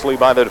closely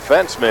by the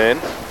defenseman.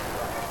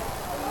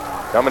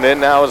 Coming in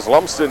now is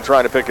Lumsden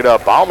trying to pick it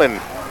up. Bauman,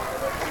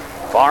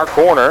 far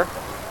corner.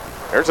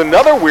 There's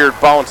another weird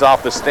bounce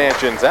off the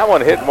stanchions. That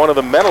one hit one of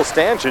the metal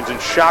stanchions and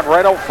shot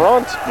right out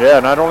front. Yeah,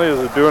 not only is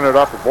it doing it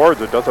off the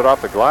boards, it does it off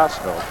the glass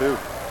now, too.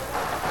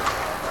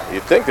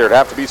 You'd think there'd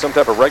have to be some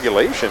type of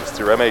regulations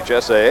through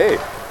MHSAA.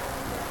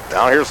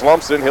 Now here's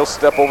Lumsden. He'll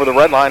step over the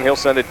red line. He'll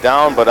send it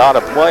down, but out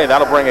of play.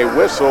 That'll bring a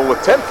whistle with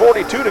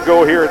 10:42 to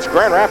go here. It's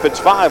Grand Rapids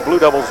 5, Blue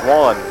Devils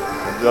 1.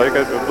 Like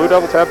the Blue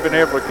Devils have been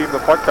able to keep the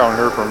puck down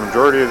here for a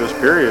majority of this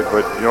period,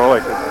 but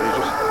like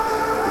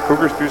the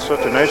Cougars do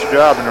such a nice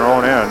job in their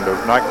own end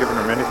of not giving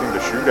them anything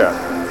to shoot at.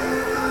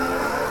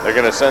 They're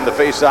going to send the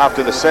face-off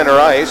to the center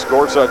ice.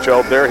 Gorsuch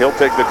out there. He'll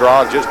take the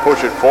draw and just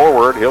push it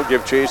forward. He'll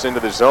give chase into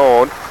the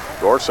zone.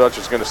 Gorsuch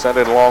is going to send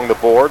it along the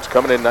boards.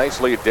 Coming in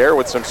nicely, Adair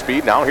with some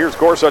speed. Now here's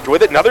Gorsuch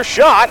with it. Another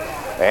shot.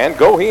 And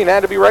Goheen had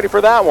to be ready for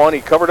that one.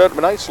 He covered it up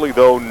nicely,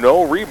 though.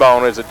 No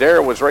rebound as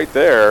Adair was right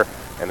there.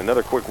 And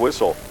another quick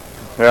whistle.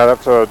 Yeah,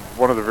 that's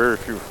one of the very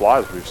few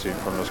flaws we've seen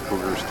from this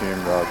Cougars team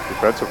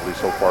defensively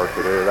so far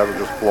today. That was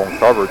just blown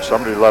coverage.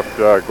 Somebody left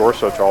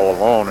Gorsuch all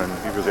alone, and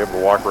he was able to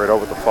walk right out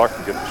with the puck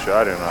and get the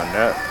shot in on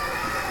net.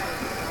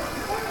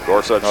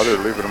 Gorsuch. Now they're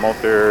leaving him out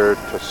there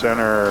to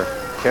center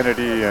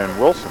Kennedy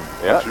and Wilson.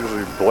 Yeah. That's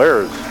usually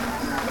Blair's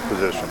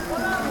position.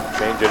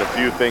 Changing a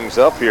few things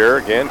up here.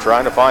 Again,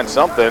 trying to find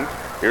something.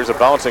 Here's a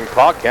bouncing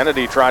puck.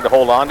 Kennedy tried to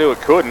hold on to it,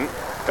 couldn't.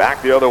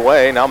 Back the other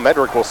way. Now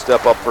Medrick will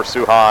step up for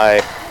Sioux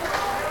High.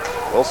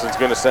 Wilson's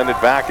going to send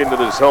it back into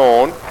the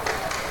zone.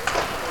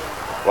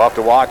 We'll have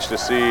to watch to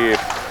see if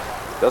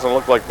it doesn't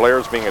look like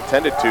Blair's being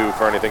attended to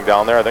for anything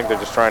down there. I think they're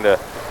just trying to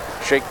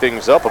shake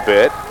things up a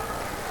bit.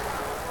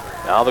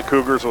 Now the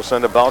Cougars will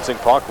send a bouncing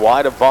puck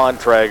wide of Von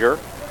Traeger.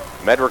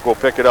 Medrick will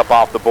pick it up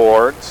off the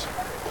boards.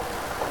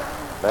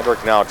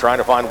 Medrick now trying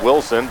to find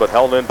Wilson, but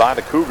held in by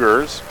the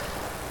Cougars.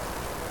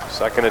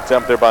 Second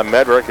attempt there by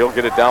Medrick. He'll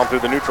get it down through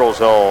the neutral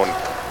zone.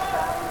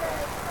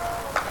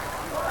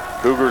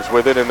 Cougars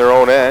with it in their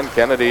own end.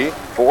 Kennedy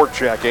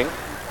forechecking.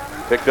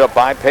 Picked up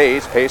by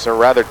Pace. Pace, or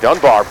rather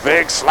Dunbar.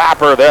 Big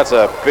slapper. That's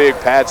a big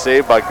pad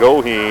save by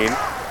Goheen.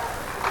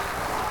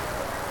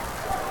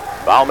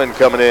 Bauman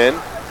coming in.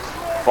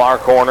 Far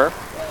corner.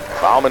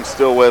 Bauman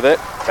still with it.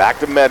 Back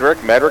to Medrick.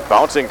 Medrick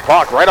bouncing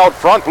puck right out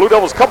front. Blue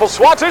Devils couple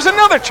swats. There's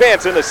another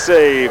chance and a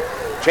save.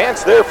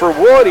 Chance there for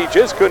Wood. He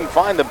just couldn't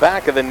find the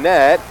back of the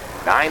net.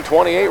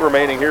 9:28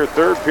 remaining here,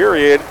 third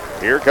period.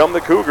 Here come the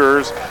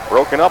Cougars.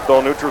 Broken up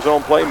though, neutral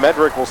zone play.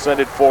 Medrick will send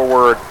it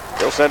forward.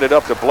 He'll send it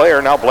up to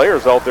Blair. Now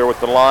Blair's out there with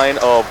the line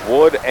of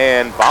Wood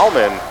and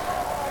Bauman.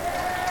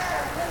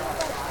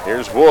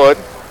 Here's Wood.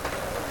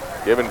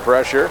 Giving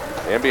pressure.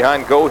 In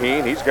behind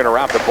Goheen. He's going to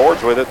wrap the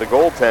boards with it, the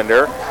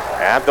goaltender.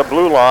 At the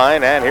blue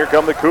line, and here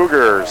come the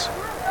Cougars.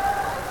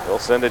 They'll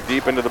send it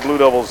deep into the Blue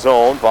Devils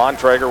zone. Von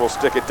Traeger will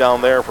stick it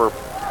down there for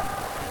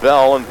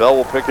Bell, and Bell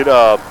will pick it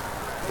up.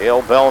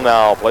 Hale Bell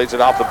now plays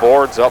it off the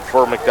boards, up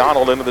for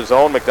McDonald into the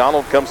zone.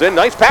 McDonald comes in,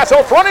 nice pass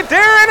out front, and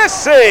there, and a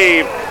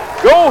save.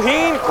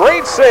 Goheen,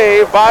 great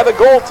save by the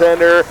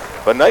goaltender,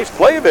 but nice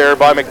play there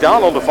by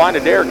McDonald to find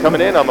Adair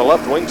coming in on the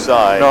left wing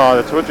side. No,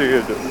 that's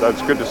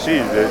good to see.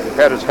 He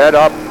had his head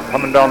up,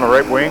 coming down the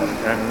right wing,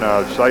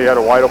 and saw you had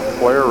a wide open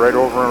player right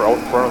over out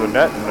in front of the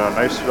net, and a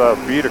nice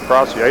feed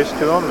across the ice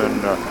to him,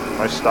 and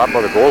nice stop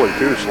by the goalie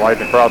too,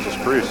 sliding across his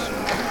crease.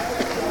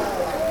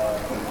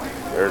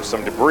 There's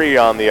some debris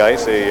on the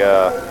ice.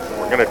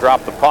 We're going to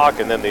drop the puck,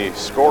 and then the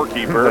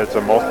scorekeeper. That's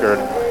a mouth guard.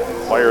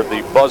 Fired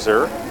the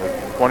buzzer.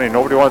 Funny,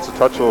 nobody wants to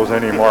touch those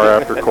anymore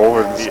after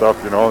COVID and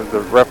stuff, The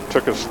ref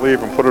took his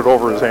sleeve and put it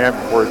over his hand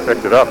before he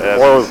picked it up.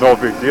 Before it was no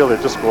big deal.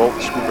 They just go out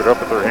and scoop it up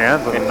with their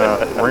hands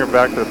and bring it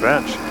back to the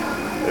bench.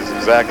 That's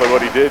exactly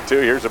what he did,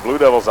 too. Here's the Blue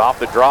Devils off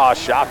the draw.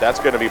 Shot, that's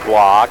going to be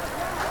blocked.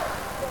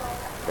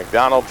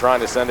 McDonald trying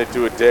to send it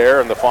to Adair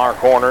in the far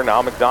corner.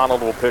 Now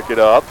McDonald will pick it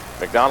up.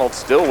 McDonald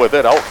still with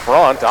it out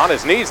front, on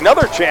his knees.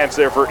 Another chance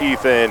there for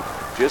Ethan.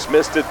 Just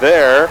missed it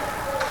there.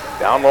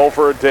 Down low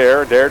for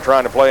Adair. Adair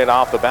trying to play it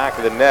off the back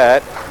of the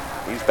net.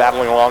 He's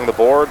battling along the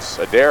boards.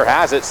 Adair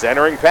has it.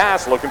 Centering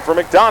pass. Looking for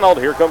McDonald.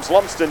 Here comes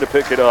Lumsden to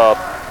pick it up.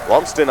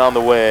 Lumsden on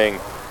the wing.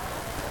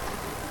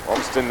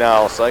 Lumsden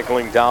now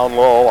cycling down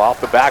low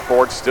off the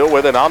backboard. Still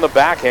with it on the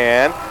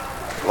backhand.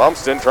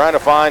 Lumsden trying to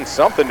find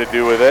something to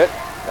do with it.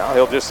 Now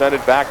he'll just send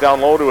it back down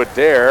low to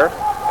Adair.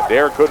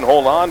 Adair couldn't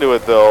hold on to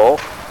it though.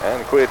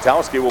 And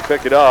Kwiatkowski will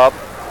pick it up.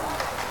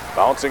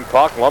 Bouncing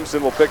puck.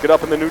 Lumsden will pick it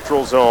up in the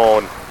neutral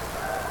zone.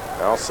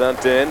 Now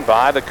sent in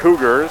by the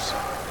Cougars.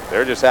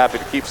 They're just happy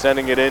to keep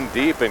sending it in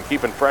deep and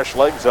keeping fresh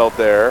legs out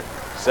there.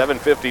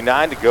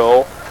 7:59 to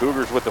go.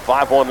 Cougars with the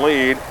 5-1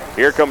 lead.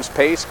 Here comes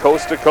Pace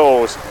coast to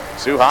coast.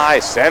 Sioux High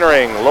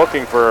centering,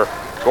 looking for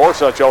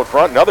Gorsuch out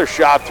front. Another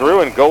shot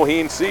through, and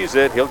Goheen sees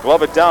it. He'll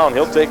glove it down.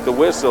 He'll take the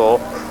whistle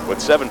with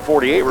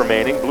 7:48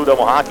 remaining. Blue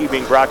Devil Hockey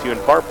being brought to you in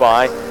part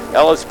by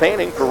Ellis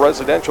Painting for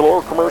residential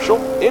or commercial,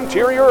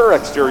 interior or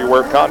exterior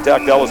work.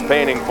 Contact Ellis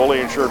Painting,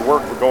 fully insured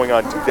work for going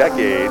on 2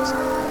 decades.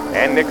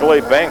 And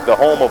Nicolay Bank, the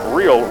home of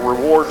real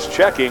rewards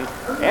checking.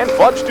 And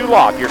Fudge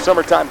Duloc, your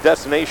summertime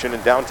destination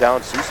in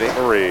downtown Sault Ste.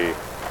 Marie.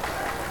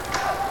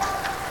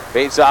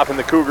 Face off in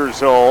the Cougar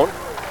zone.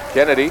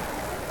 Kennedy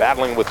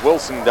battling with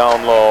Wilson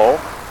down low.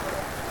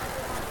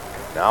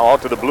 Now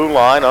out to the blue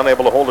line,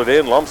 unable to hold it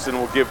in. Lumsden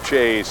will give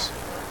chase.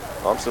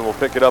 Lumsden will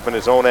pick it up in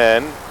his own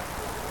end.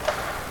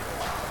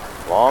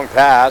 Long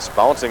pass,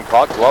 bouncing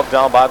puck, glove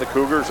down by the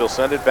Cougars. He'll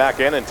send it back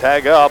in and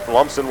tag up.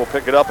 Lumsden will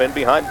pick it up in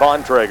behind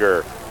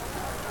Bontrager.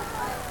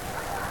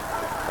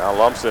 Now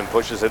Lumsden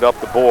pushes it up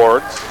the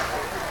boards.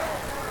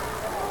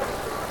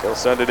 He'll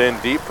send it in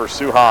deep for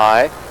Sioux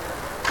High.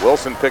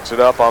 Wilson picks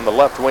it up on the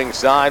left wing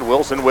side.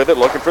 Wilson with it,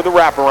 looking for the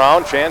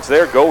wraparound. Chance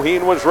there.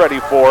 Goheen was ready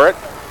for it.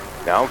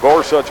 Now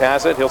Gorsuch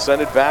has it. He'll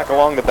send it back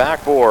along the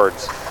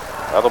backboards.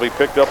 That'll be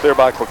picked up there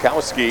by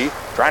Klokowski.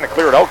 Trying to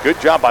clear it out. Good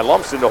job by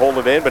Lumsden to hold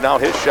it in, but now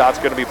his shot's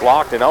going to be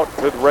blocked and out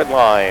to the red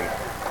line.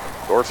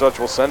 Gorsuch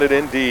will send it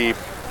in deep.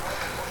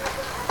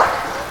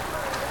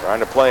 Trying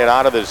to play it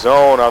out of the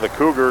zone. Now the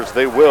Cougars,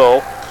 they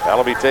will.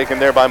 That'll be taken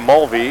there by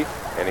Mulvey,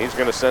 and he's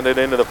going to send it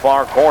into the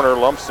far corner.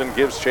 Lumsden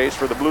gives chase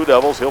for the Blue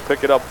Devils. He'll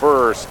pick it up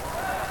first.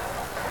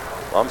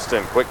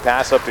 Lumsden, quick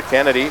pass up to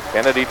Kennedy.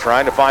 Kennedy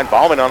trying to find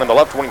Bauman on the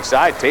left wing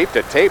side. Tape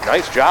to tape.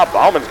 Nice job.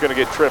 Bauman's going to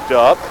get tripped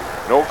up.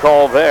 No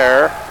call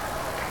there.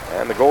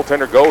 And the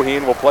goaltender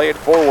Goheen will play it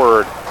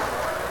forward.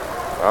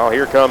 Well,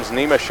 here comes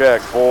Nemeshek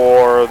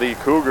for the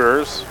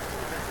Cougars.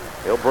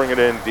 He'll bring it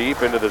in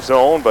deep into the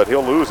zone, but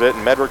he'll lose it,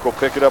 and Medrick will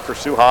pick it up for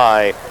Sioux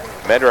High.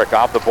 Medrick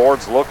off the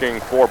boards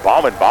looking for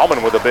Bauman.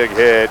 Bauman with a big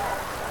hit.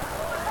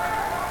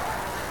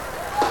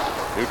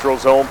 Neutral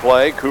zone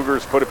play.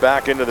 Cougars put it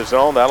back into the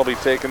zone. That'll be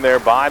taken there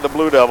by the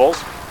Blue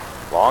Devils.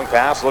 Long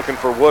pass looking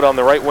for Wood on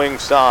the right wing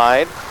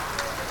side.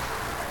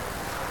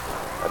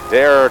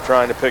 Adair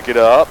trying to pick it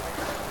up.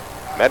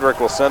 Medrick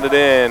will send it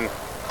in.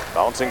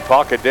 Bouncing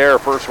puck, Adair,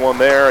 first one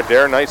there.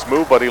 Adair, nice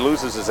move, but he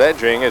loses his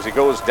edging as he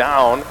goes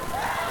down.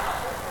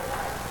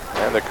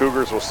 And the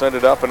Cougars will send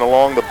it up and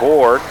along the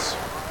boards.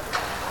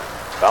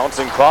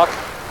 Bouncing puck,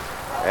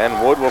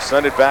 and Wood will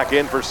send it back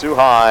in for Sioux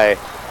High.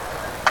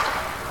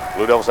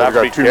 Blue Devils have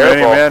to be careful.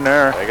 Too many men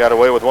there. They got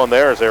away with one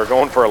there as they were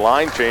going for a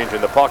line change,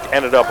 and the puck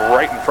ended up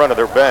right in front of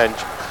their bench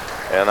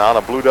and on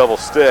a Blue Devil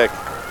stick.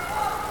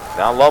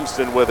 Now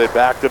Lumsden with it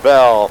back to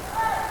Bell.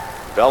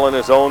 Bell in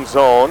his own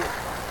zone.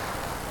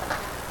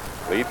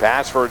 Lead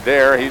pass for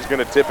Adair. He's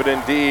going to tip it in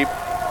deep.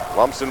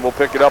 Lumsden will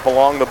pick it up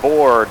along the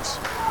boards.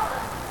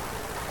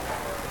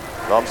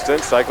 Lumsden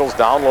cycles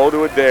down low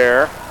to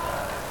Adair.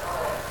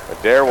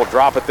 Adair will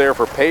drop it there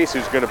for Pace,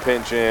 who's going to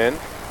pinch in.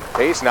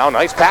 Pace now,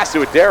 nice pass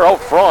to Adair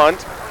out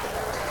front.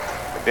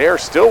 Adair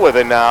still with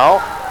it now.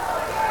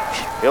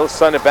 He'll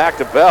send it back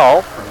to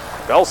Bell.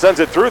 Bell sends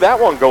it through. That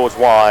one goes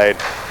wide.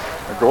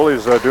 The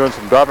goalie's doing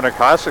some Dominic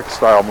Hasek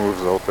style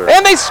moves out there.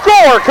 And they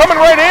score! Coming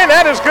right in.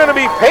 That is going to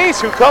be Pace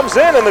who comes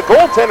in, and the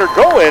goaltender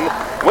Goen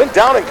went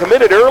down and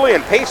committed early,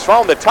 and Pace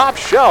found the top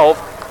shelf.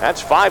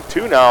 That's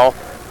 5-2 now.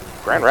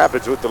 Grand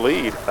Rapids with the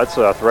lead. That's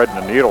threading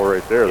the needle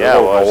right there. Yeah,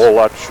 there wasn't a whole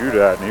lot to shoot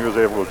at, and he was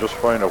able to just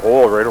find a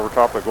hole right over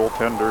top of the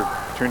goaltender,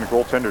 between the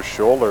goaltender's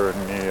shoulder and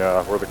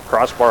the where the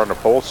crossbar and the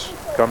posts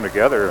come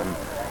together, and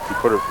he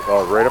put it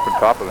right up on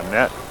top of the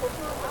net.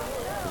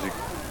 As he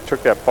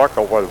took that puck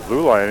out by the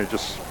blue line, it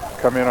just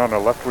come in on the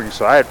left wing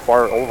side,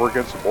 far over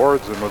against the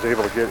boards, and was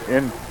able to get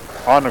in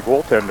on the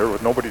goaltender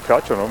with nobody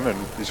touching him,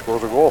 and he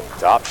scores a goal.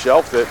 Top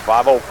shelved it,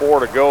 5:04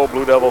 to go.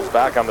 Blue Devils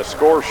back on the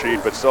score sheet,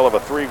 but still have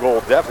a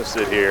 3-goal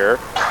deficit here.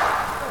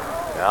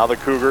 Now the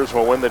Cougars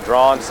will win the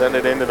draw and send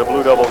it into the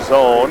Blue Devil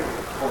zone.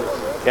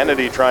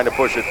 Kennedy trying to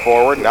push it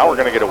forward. Now we're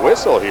going to get a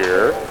whistle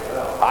here.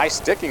 High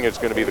sticking is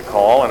going to be the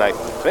call, and I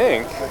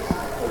think,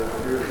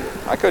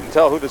 I couldn't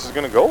tell who this is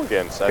going to go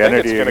against. I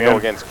think it's going to go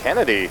against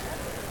Kennedy.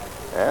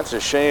 That's a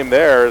shame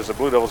there, as the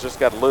Blue Devils just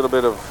got a little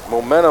bit of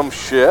momentum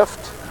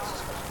shift.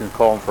 You can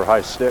call him for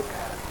high stick.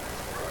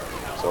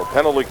 So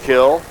penalty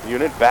kill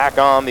unit back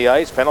on the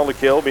ice. Penalty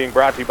kill being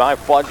brought to you by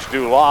Fudge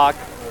Duloc.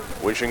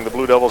 Wishing the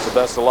Blue Devils the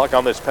best of luck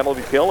on this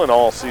penalty kill and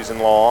all season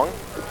long.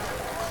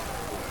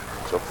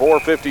 So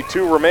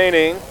 4:52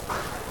 remaining,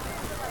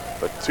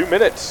 but 2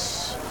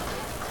 minutes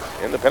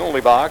in the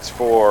penalty box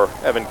for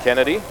Evan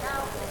Kennedy.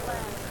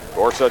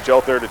 Gorsuch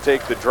out there to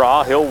take the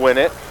draw. He'll win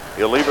it.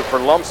 He'll leave it for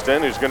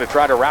Lumsden, who's going to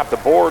try to wrap the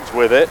boards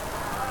with it.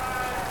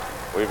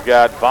 We've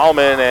got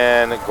Bauman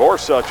and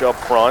Gorsuch up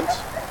front.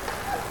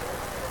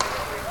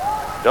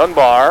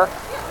 Dunbar,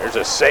 there's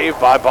a save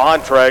by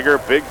Bontrager,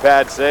 big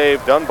pad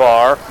save,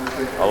 Dunbar,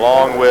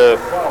 along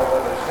with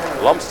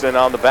Lumsden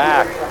on the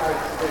back.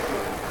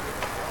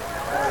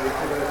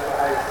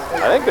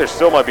 I think there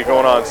still might be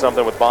going on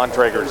something with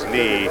Bontrager's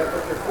knee.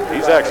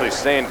 He's actually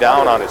staying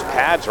down on his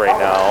pads right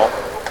now.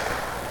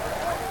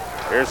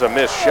 Here's a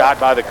missed shot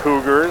by the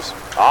Cougars,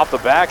 off the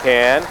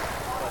backhand.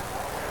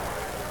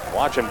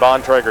 Watching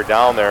Bontrager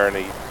down there, and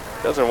he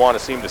doesn't want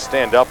to seem to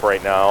stand up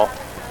right now,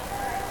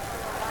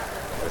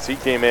 as he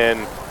came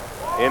in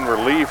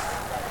relief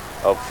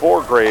of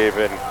Forgrave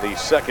in the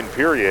second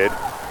period.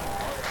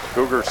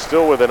 Cougars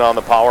still with it on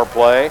the power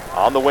play.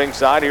 On the wing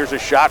side, here's a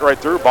shot right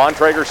through.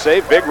 Bontrager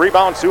save, big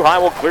rebound. Sioux High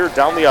will clear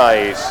down the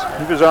ice.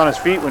 He was on his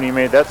feet when he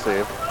made that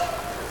save.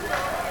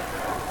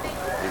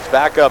 He's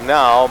back up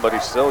now, but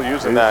he's still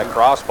using that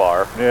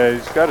crossbar. Yeah,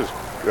 he's got his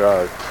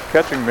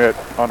catching mitt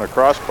on the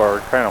crossbar,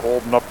 kind of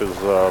holding up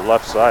his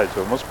left side,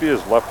 so it must be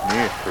his left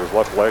knee or his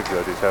left leg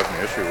that he's having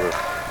an issue with.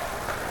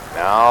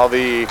 Now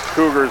the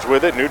Cougars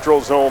with it,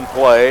 neutral zone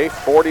play.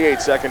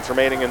 48 seconds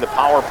remaining in the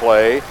power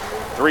play.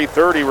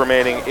 3:30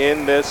 remaining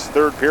in this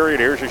third period.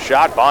 Here's a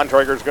shot.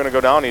 Bontrager's going to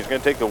go down. He's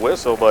going to take the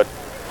whistle, but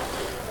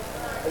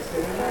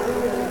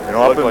you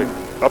know,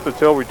 up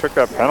until we took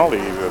that penalty,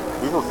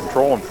 we were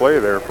controlling play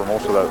there for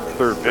most of that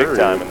third period. Big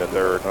time in the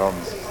third.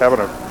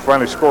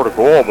 Finally scored a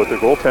goal, but the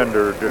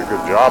goaltender did a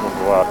good job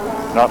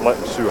of not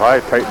letting Sioux High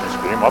tighten this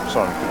game up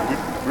some.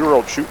 We were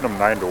out shooting them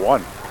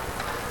 9-1.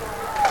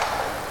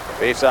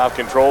 Face-off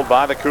controlled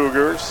by the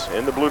Cougars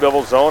in the Blue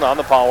Devil zone on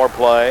the power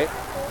play.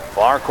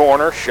 Far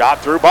corner,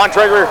 shot through.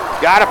 Bontrager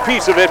got a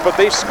piece of it, but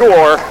they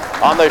score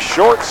on the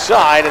short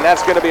side, and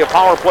that's going to be a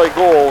power play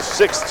goal,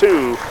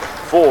 6-2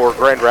 for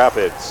Grand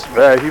Rapids.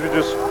 Yeah, he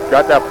just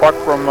got that puck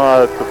from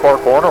the far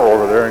corner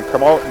over there and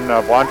come out, and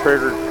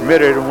Bontrager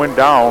committed and went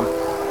down,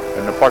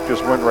 and the puck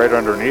just went right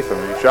underneath him.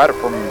 He shot it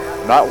from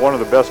not one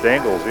of the best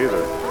angles either.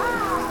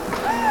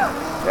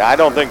 Yeah, I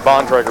don't think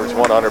Bontrager is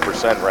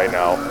 100% right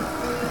now.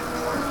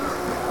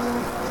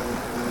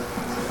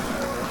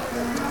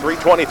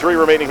 3:23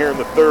 remaining here in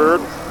the third.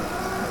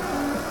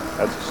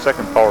 That's the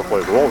second power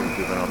play goal we've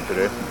given them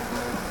today,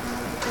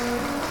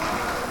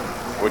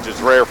 which is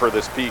rare for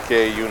this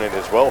PK unit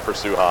as well for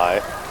Sioux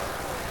High.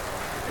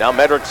 Now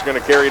Medrick's going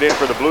to carry it in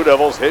for the Blue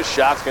Devils. His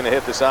shot's going to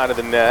hit the side of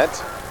the net.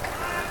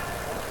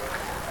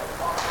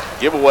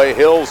 Giveaway,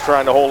 Hills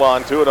trying to hold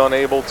on to it,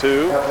 unable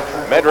to.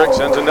 Medrick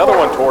sends another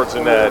one towards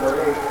the net.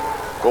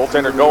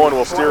 Goaltender Goen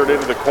will steer it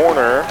into the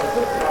corner.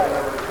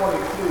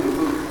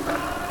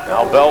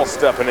 Now Bell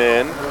stepping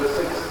in.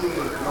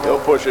 He'll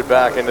push it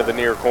back into the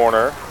near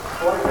corner.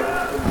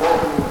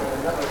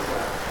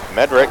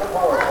 Medrick,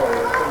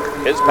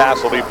 his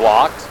pass will be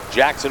blocked.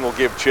 Jackson will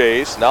give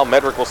chase. Now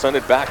Medrick will send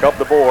it back up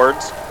the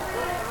boards.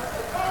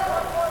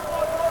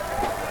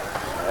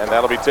 And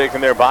that'll be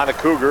taken there by the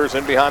Cougars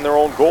in behind their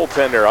own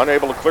goaltender.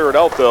 Unable to clear it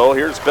out though.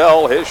 Here's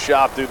Bell, his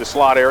shot through the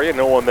slot area,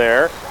 no one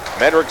there.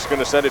 Medrick's going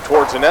to send it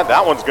towards the net.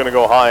 That one's going to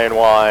go high and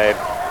wide.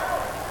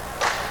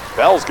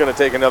 Bell's going to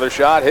take another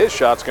shot. His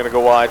shot's going to go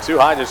wide. Sioux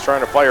High just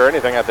trying to fire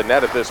anything at the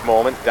net at this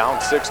moment. Down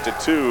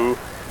 6-2 with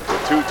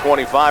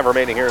 2:25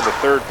 remaining here in the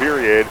third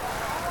period.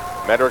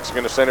 Medrick's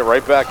going to send it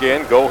right back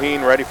in.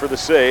 Goheen ready for the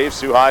save.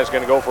 Sioux High is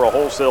going to go for a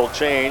wholesale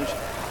change.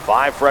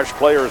 5 fresh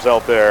players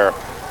out there.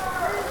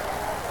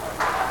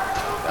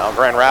 Now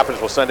Grand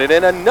Rapids will send it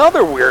in.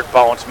 Another weird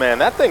bounce, man.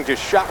 That thing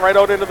just shot right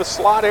out into the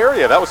slot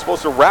area. That was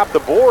supposed to wrap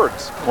the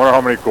boards. I wonder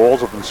how many goals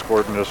have been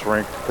scored in this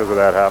rink because of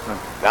that happening.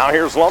 Now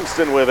here's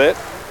Lumsden with it.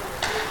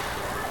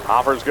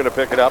 Hoffer's going to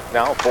pick it up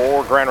now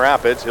for Grand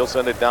Rapids. He'll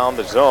send it down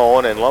the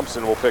zone, and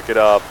Lumsden will pick it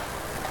up.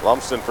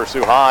 Lumsden for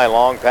Sioux High,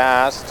 long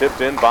pass,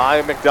 tipped in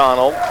by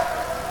McDonald.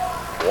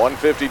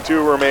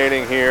 1:52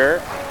 remaining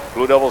here.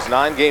 Blue Devils'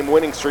 9-game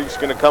winning streak is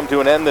going to come to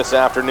an end this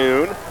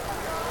afternoon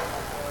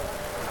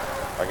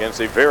against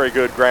a very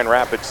good Grand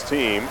Rapids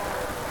team.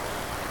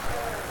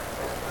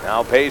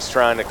 Now Pace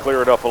trying to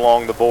clear it up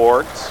along the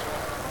boards.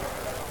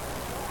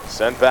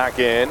 Sent back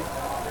in.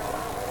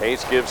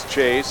 Pace gives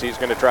chase. He's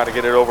going to try to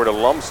get it over to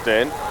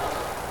Lumsden.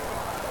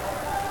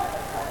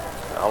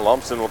 Now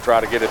Lumsden will try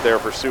to get it there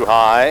for Sioux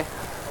High.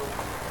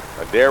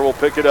 Adair will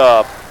pick it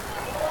up.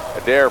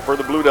 Adair for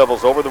the Blue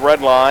Devils over the red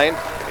line.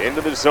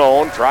 Into the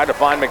zone. Tried to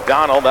find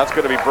McDonald. That's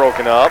going to be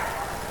broken up.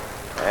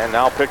 And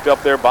now picked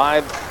up there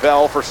by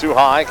Bell for Sioux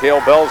High. Cale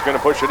Bell's going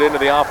to push it into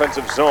the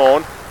offensive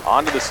zone.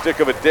 Onto the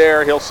stick of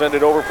Adair. He'll send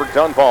it over for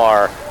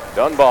Dunbar.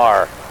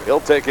 Dunbar,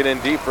 he'll take it in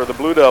deep for the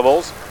Blue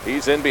Devils.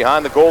 He's in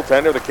behind the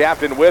goaltender. The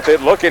captain with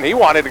it. Looking, he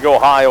wanted to go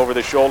high over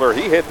the shoulder.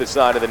 He hit the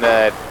side of the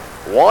net.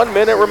 1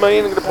 minute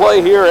remaining to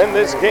play here in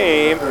this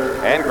game.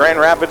 And Grand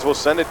Rapids will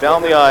send it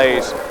down the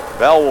ice.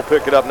 Bell will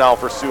pick it up now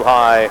for Sioux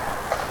High.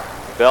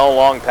 Bell,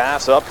 long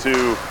pass up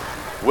to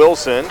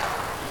Wilson.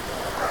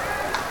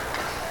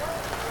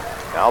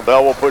 Now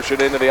Bell will push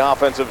it into the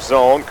offensive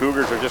zone.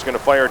 Cougars are just going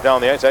to fire it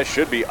down the ice. That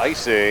should be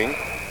icing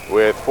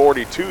with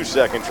 42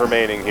 seconds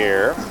remaining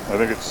here. I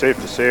think it's safe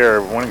to say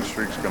our winning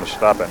streak's going to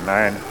stop at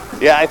 9.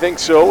 Yeah, I think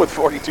so, with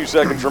 42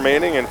 seconds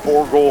remaining and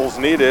 4 goals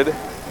needed.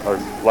 Our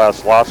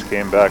last loss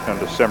came back on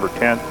December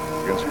 10th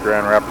against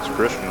Grand Rapids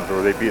Christians,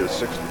 where they beat us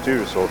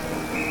 6-2. So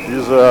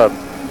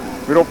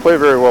we don't play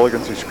very well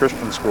against these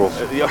Christian schools.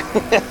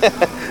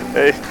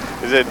 Hey,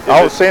 is it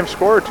the same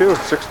score too,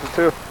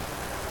 6-2.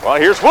 Well,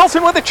 here's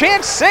Wilson with a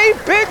chance.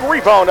 Save, big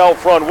rebound out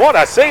front. What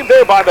a save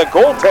there by the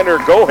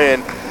goaltender,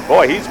 Gohen.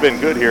 Boy, he's been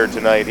good here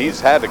tonight.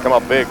 He's had to come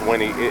up big when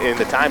in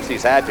the times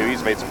he's had to.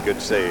 He's made some good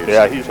saves.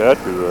 Yeah, he's had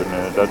to,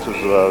 and that's his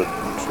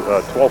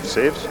 12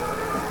 saves.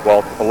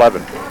 Well,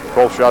 11.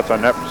 12 shots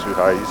on net for Sioux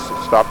High.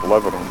 He's stopped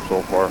 11 of them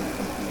so far.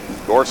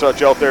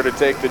 Gorsuch out there to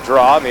take the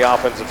draw in the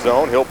offensive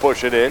zone. He'll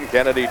push it in.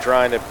 Kennedy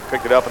trying to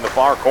pick it up in the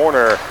far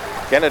corner.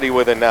 Kennedy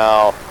with it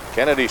now.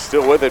 Kennedy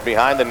still with it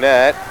behind the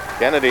net.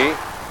 Kennedy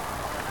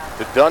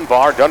to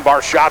Dunbar.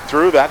 Dunbar shot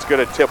through. That's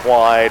going to tip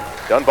wide.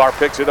 Dunbar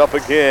picks it up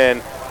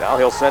again. Now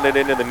he'll send it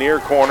into the near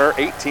corner.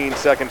 18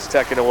 seconds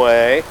taken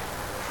away.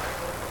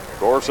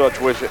 Gorsuch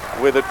with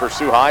it for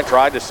Sioux High.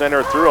 Tried to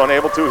center through.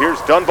 Unable to.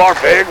 Here's Dunbar.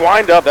 Big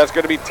windup. That's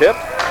going to be tipped.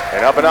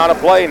 And up and out of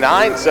play,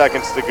 9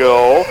 seconds to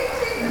go.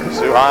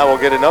 Sioux High will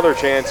get another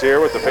chance here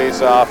with the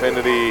face-off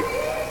into the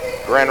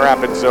Grand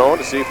Rapids zone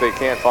to see if they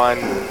can't find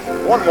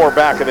one more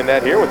back of the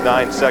net here with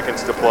 9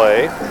 seconds to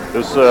play.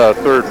 This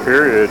third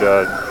period,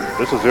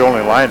 this is the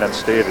only line that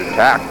stayed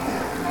intact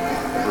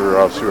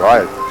for Sioux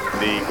High.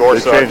 The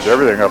Gorsuch. They changed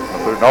everything up in the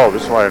third. No,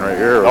 this line right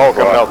here. Oh,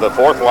 coming out the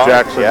fourth line.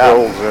 Jackson,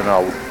 Hills,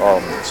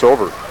 and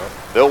Silver.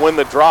 They'll win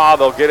the draw.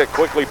 They'll get it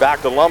quickly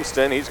back to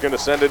Lumsden. He's going to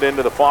send it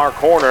into the far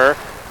corner.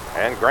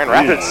 And Grand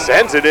Rapids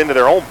sends it into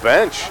their own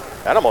bench.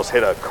 That almost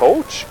hit a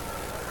coach.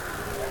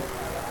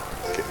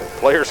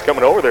 Players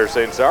coming over there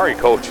saying, sorry,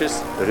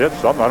 coaches. It hit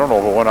something. I don't know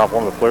if it went off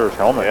one of the players'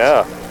 helmets.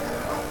 Yeah.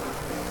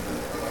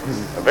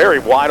 A very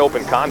wide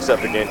open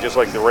concept again, just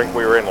like the rink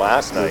we were in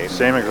last night.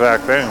 Same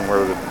exact thing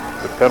where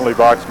the penalty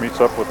box meets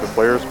up with the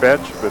players'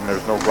 bench, and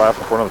there's no glass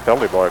in front of the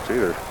penalty box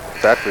either.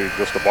 It's actually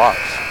just a box.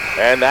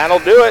 And that'll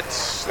do it.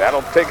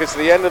 That'll take us to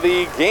the end of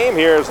the game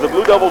here as the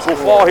Blue Devils will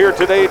fall here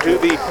today to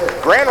the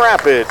Grand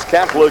Rapids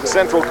Catholic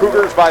Central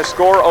Cougars by a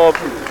score of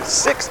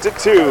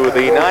 6-2. The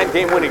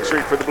 9-game winning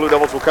streak for the Blue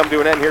Devils will come to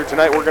an end here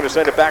tonight. We're going to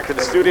send it back to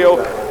the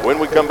studio. When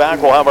we come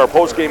back, we'll have our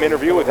post-game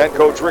interview with head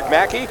coach Rick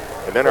Mackey,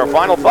 and then our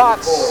final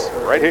thoughts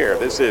right here.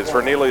 This is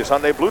Fernelius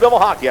Hyundai Blue Devil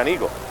Hockey on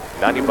Eagle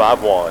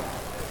 95.1.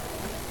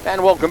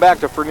 And welcome back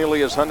to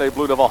Fernelius Hyundai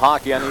Blue Devil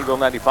Hockey on Eagle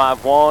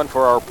 95.1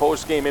 for our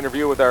post-game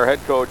interview with our head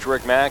coach,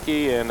 Rick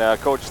Mackey. And,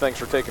 Coach, thanks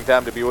for taking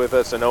time to be with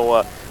us. I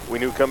know we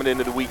knew coming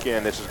into the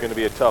weekend this was going to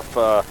be a tough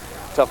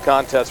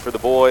contest for the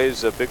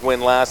boys. A big win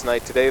last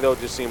night. Today, though,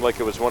 just seemed like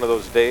it was one of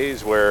those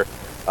days where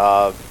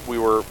we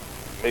were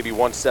maybe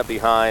one step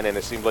behind, and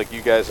it seemed like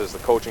you guys as the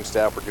coaching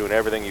staff were doing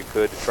everything you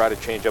could to try to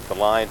change up the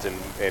lines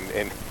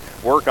and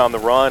work on the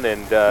run,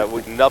 and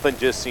nothing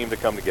just seemed to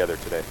come together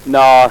today.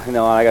 No,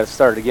 I got to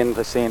start again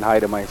by saying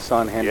hi to my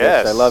son, Hendrix.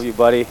 Yes. I love you,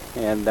 buddy.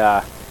 And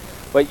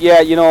but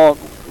yeah,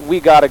 we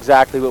got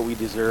exactly what we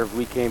deserved.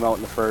 We came out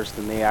in the first,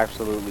 and they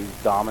absolutely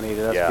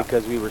dominated us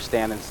because we were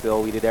standing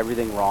still. We did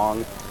everything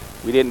wrong.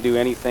 We didn't do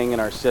anything in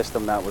our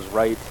system that was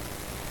right.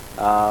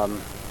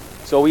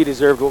 So we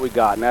deserved what we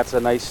got, and that's a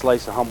nice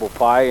slice of humble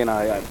pie. And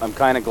I'm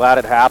kind of glad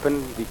it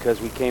happened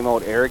because we came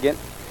out arrogant,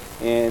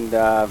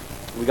 and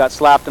we got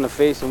slapped in the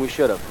face, and we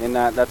should have. And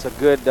that's a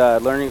good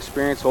learning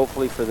experience,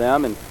 hopefully, for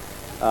them. And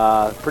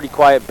pretty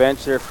quiet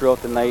bench there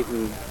throughout the night.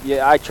 And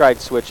yeah, I tried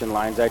switching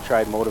lines. I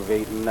tried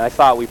motivating. I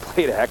thought we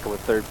played a heck of a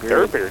third period.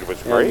 Third period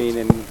was great.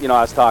 And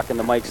I was talking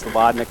to Mike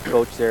Slobodnik,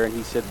 coach there, and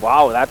he said,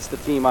 "Wow, that's the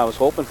team I was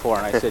hoping for."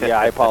 And I said, "Yeah,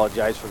 I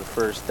apologize for the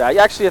first."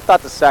 I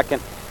thought the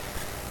second,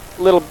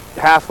 little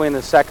halfway in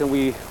the second,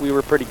 we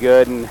were pretty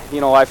good. And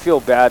I feel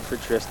bad for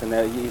Tristan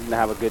that he didn't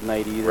have a good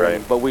night either.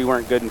 Right. But we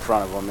weren't good in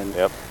front of him. And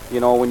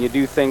when you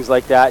do things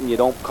like that and you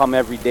don't come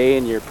every day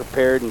and you're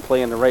prepared and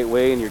play in the right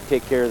way and you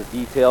take care of the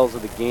details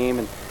of the game,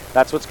 and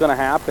that's what's going to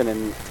happen.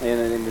 And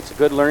it's a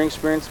good learning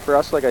experience for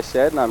us, like I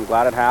said, and I'm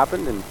glad it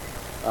happened. And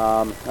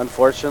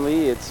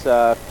unfortunately, it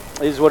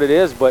is what it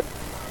is. But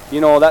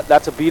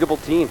that's a beatable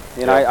team.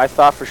 And I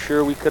thought for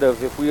sure we could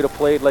have, if we would have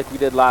played like we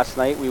did last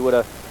night, we would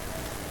have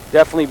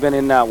definitely been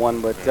in that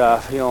one. But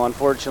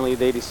unfortunately,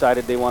 they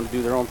decided they wanted to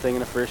do their own thing in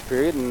the first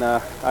period, and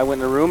I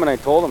went in the room and I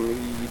told them,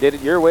 you did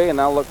it your way, and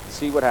now look,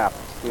 see what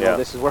happens.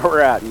 This is where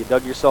we're at, and you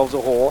dug yourselves a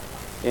hole.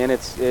 And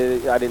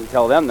I didn't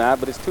tell them that,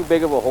 but it's too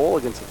big of a hole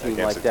against a team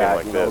like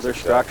that. They're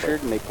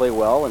structured and they play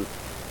well, and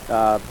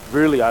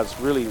really, I was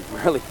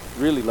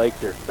really liked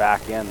their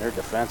back end. Their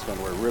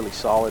defensemen were really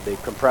solid. They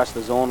compressed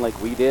the zone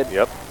like we did,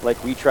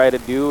 like we try to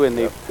do, and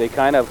they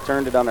kind of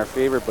turned it on our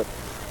favor. But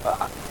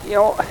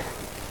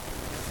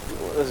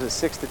was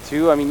it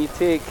 6-2? I mean, you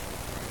take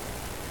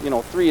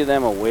 3 of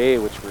them away,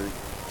 which were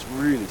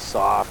really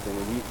soft,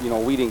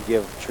 and we didn't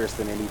give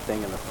Tristan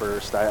anything in the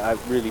first. I'm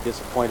really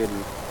disappointed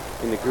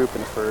in the group in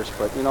the first,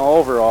 but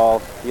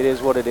overall it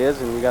is what it is,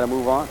 and we got to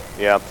move on.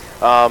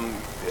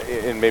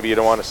 And maybe you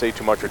don't want to say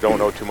too much or don't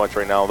know too much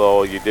right now,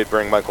 though. You did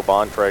bring Michael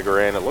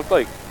Bontrager in. It looked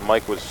like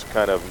Mike was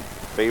kind of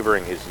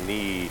favoring his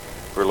knee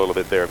for a little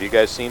bit there. Have you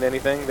guys seen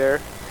anything there?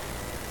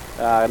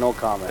 No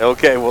comment.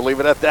 Okay, we'll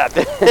leave it at that.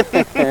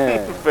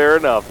 Fair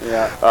enough.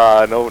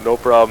 Yeah. No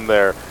problem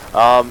there.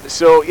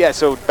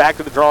 So back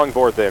to the drawing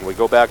board then. We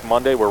go back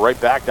Monday. We're right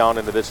back down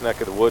into this neck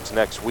of the woods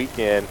next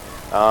weekend.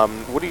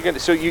 What are you going to?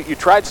 So you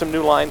tried some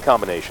new line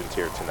combinations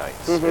here tonight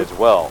as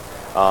well.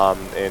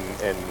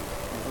 And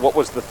what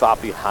was the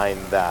thought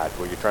behind that?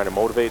 Were you trying to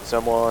motivate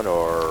someone,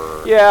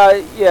 or?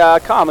 Yeah, a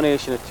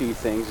combination of two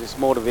things. It's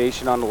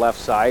motivation on the left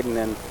side, and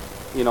then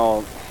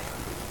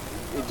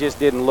it just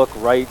didn't look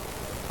right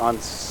on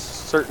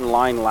certain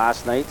line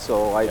last night,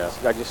 so I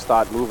just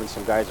thought moving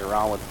some guys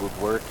around would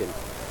work. And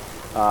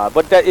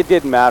but it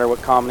didn't matter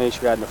what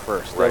combination we had in the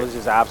first. Right. That was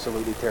just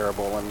absolutely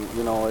terrible. And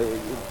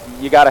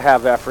you got to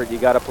have effort. You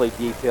got to play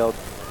detailed.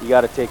 You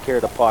got to take care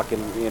of the puck.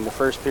 And the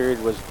first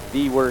period was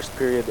the worst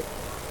period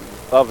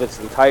of its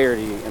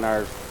entirety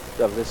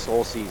of this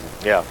whole season.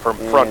 Yeah, from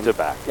front to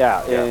back.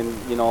 Yeah, and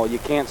you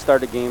can't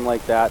start a game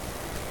like that,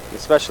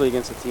 especially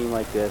against a team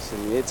like this.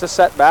 And it's a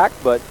setback,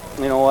 but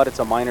you know what? It's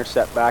a minor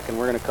setback, and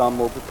we're going to come.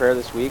 We'll prepare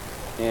this week,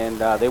 and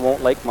they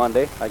won't like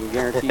Monday. I can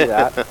guarantee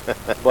that.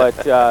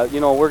 But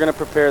we're going to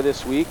prepare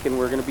this week, and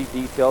we're going to be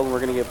detailed, and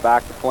we're going to get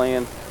back to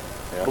playing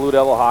Blue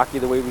Devil hockey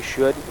the way we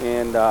should.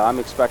 And I'm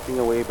expecting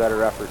a way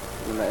better effort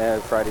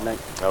Friday night.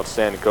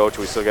 Outstanding, Coach.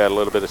 We still got a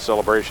little bit of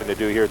celebration to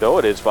do here, though.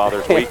 It is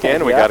Father's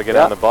Weekend. We got to get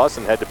on the bus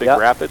and head to Big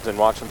Rapids and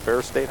watch some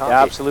Ferris State hockey.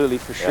 Yeah, absolutely,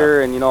 for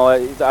sure. And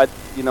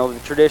the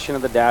tradition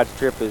of the dad's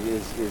trip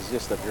is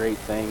just a great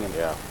thing. And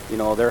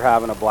they're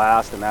having a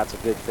blast, and that's a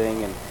good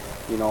thing. And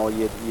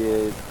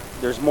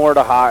there's more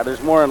to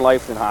there's more in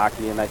life than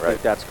hockey, and I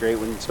think that's great.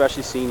 When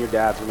especially senior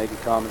dads, when they can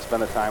come and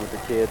spend the time with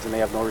their kids, and they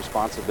have no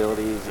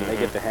responsibilities, and they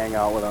get to hang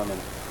out with them, and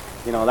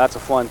that's a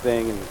fun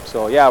thing. And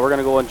so, we're going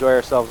to go enjoy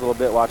ourselves a little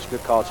bit, watch a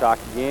good college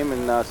hockey game,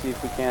 and see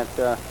if we can't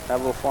have a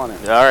little fun in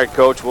it. All right,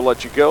 Coach, we'll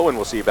let you go, and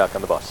we'll see you back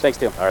on the bus. Thanks,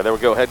 Tim. All right, there we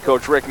go. Head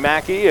coach Rick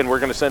Mackey, and we're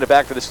going to send it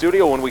back to the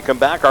studio. When we come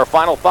back, our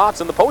final thoughts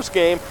in the post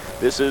game.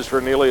 This is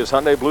Fernelius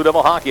Hyundai Blue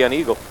Devil Hockey on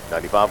Eagle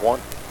 95.1.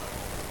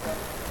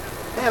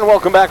 And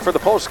welcome back for the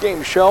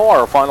post-game show.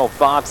 Our final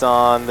thoughts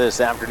on this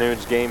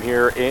afternoon's game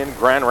here in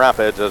Grand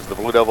Rapids as the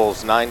Blue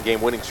Devils'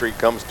 9-game winning streak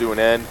comes to an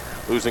end,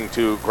 losing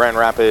to Grand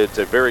Rapids,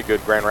 a very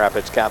good Grand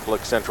Rapids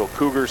Catholic Central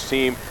Cougars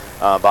team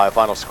by a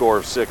final score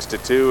of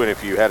 6-2. And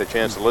if you had a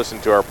chance to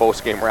listen to our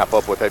post-game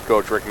wrap-up with head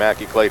coach Rick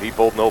Mackey, Clay, he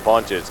pulled no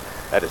punches.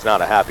 That is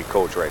not a happy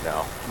coach right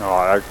now. No,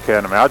 I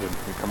can't imagine.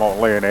 You come out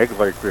and lay an egg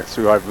like the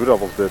Soo High Blue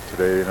Devils did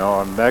today,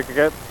 and that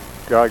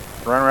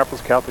Grand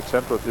Rapids Catholic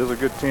Central is a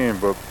good team,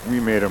 but we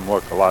made them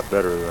look a lot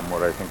better than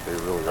what I think they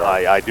really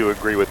are. I do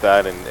agree with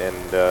that, and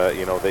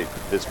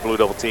this Blue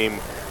Devil team,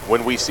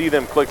 when we see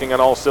them clicking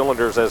on all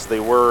cylinders as they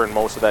were in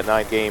most of that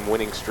 9-game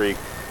winning streak,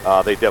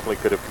 they definitely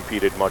could have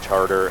competed much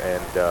harder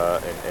and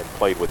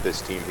played with this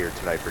team here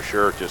tonight for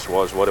sure. It just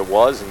was what it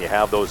was, and you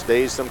have those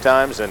days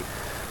sometimes, and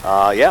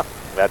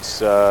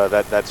that's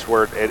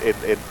where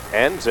it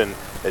ends. And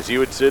as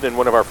you had said in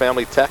one of our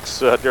family texts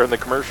during the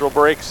commercial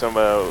break,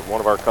 one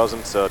of our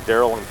cousins,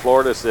 Daryl in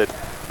Florida, said,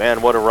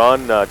 man, what a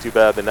run. Too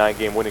bad the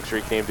 9-game winning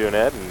streak came to an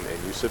end,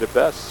 and you said it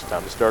best. It's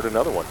time to start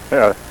another one.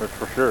 Yeah, that's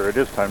for sure. It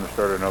is time to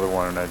start another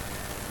one. And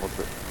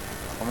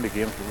how many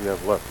games do we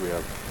have left?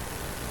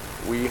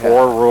 We have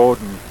 4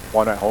 road and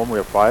 1 at home. We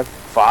have 5?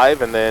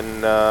 5, and then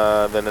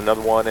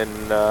another one in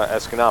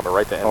Escanaba,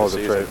 right? The end of the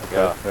season.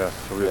 Right. Yeah.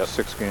 So we have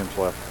 6 games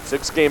left.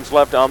 6 games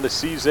left on the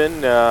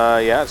season.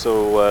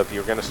 So if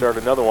you're going to start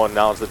another one,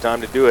 now's the time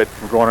to do it.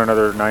 We're going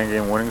another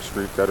 9-game winning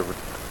streak. That would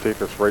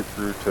take us right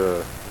through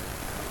to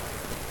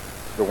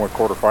the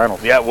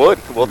quarterfinals. Yeah, it would.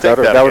 We'll take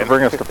that. That would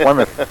bring us to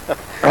Plymouth.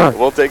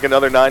 We'll take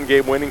another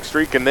 9-game winning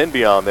streak and then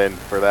beyond then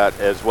for that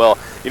as well.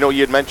 You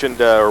had mentioned,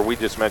 or we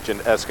just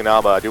mentioned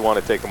Escanaba. I do want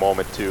to take a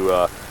moment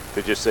to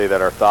just say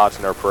that our thoughts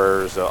and our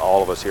prayers,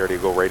 all of us here at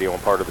Eagle Radio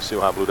and part of the Soo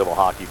High Blue Devil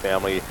hockey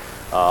family,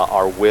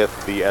 are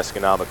with the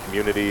Escanaba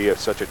community.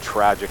 It's such a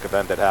tragic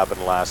event that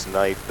happened last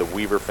night. The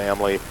Weaver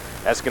family,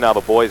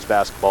 Escanaba boys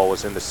basketball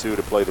was in the Soo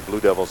to play the Blue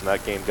Devils, and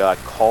that game got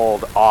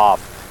called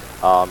off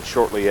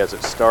shortly as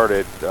it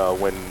started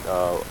when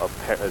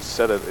a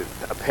set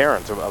of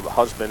parents, a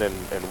husband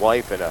and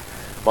wife and a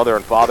mother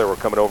and father were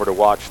coming over to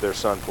watch their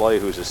son play,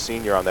 who's a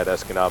senior on that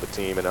Escanaba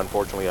team, and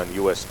unfortunately on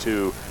US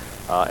 2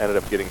 ended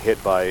up getting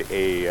hit by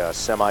a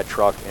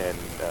semi-truck and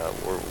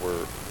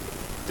were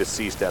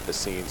deceased at the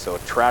scene. So a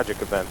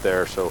tragic event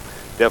there. So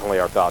definitely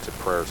our thoughts and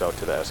prayers out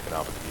to the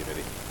Escanaba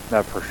community.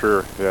 That for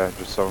sure. Yeah, it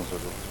just sounds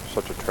like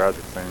such a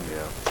tragic thing.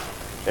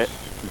 Yeah,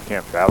 you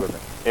can't fathom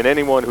it. And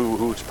anyone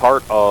who's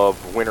part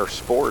of winter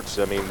sports,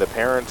 I mean, the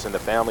parents and the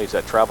families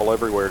that travel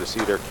everywhere to see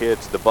their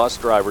kids, the bus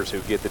drivers who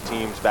get the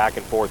teams back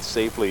and forth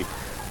safely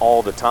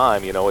all the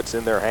time, it's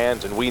in their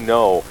hands. And we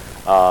know,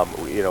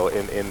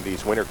 in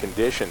these winter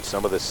conditions,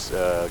 some of this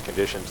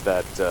conditions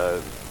that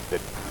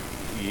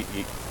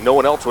no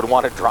one else would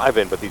want to drive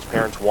in, but these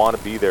parents want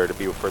to be there to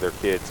be for their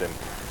kids. And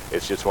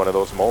it's just one of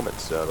those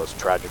moments, those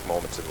tragic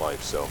moments in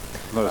life. So,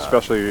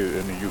 especially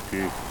in the UP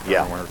in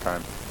the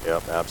wintertime. Yeah,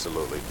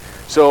 absolutely.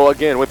 So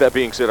again, with that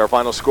being said, our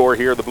final score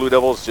here, the Blue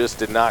Devils just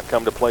did not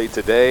come to play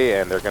today,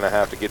 and they're going to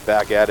have to get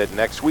back at it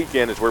next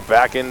weekend as we're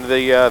back in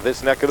the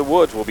this neck of the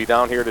woods. We'll be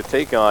down here to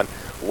take on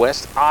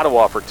West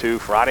Ottawa for 2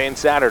 Friday and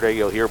Saturday.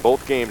 You'll hear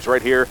both games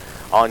right here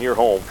on your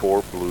home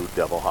for Blue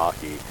Devil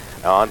hockey.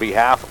 On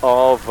behalf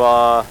of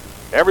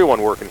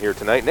everyone working here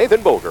tonight,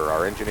 Nathan Boger,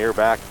 our engineer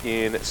back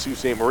in Sault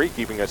Ste. Marie,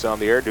 keeping us on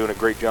the air, doing a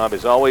great job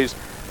as always.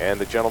 And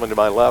the gentleman to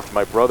my left,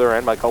 my brother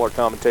and my color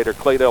commentator,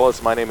 Clay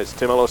Ellis. My name is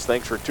Tim Ellis.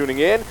 Thanks for tuning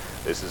in.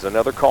 This is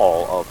another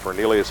call of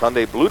Fernelius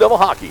Hyundai Blue Devil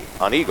Hockey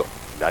on Eagle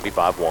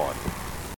 95.1.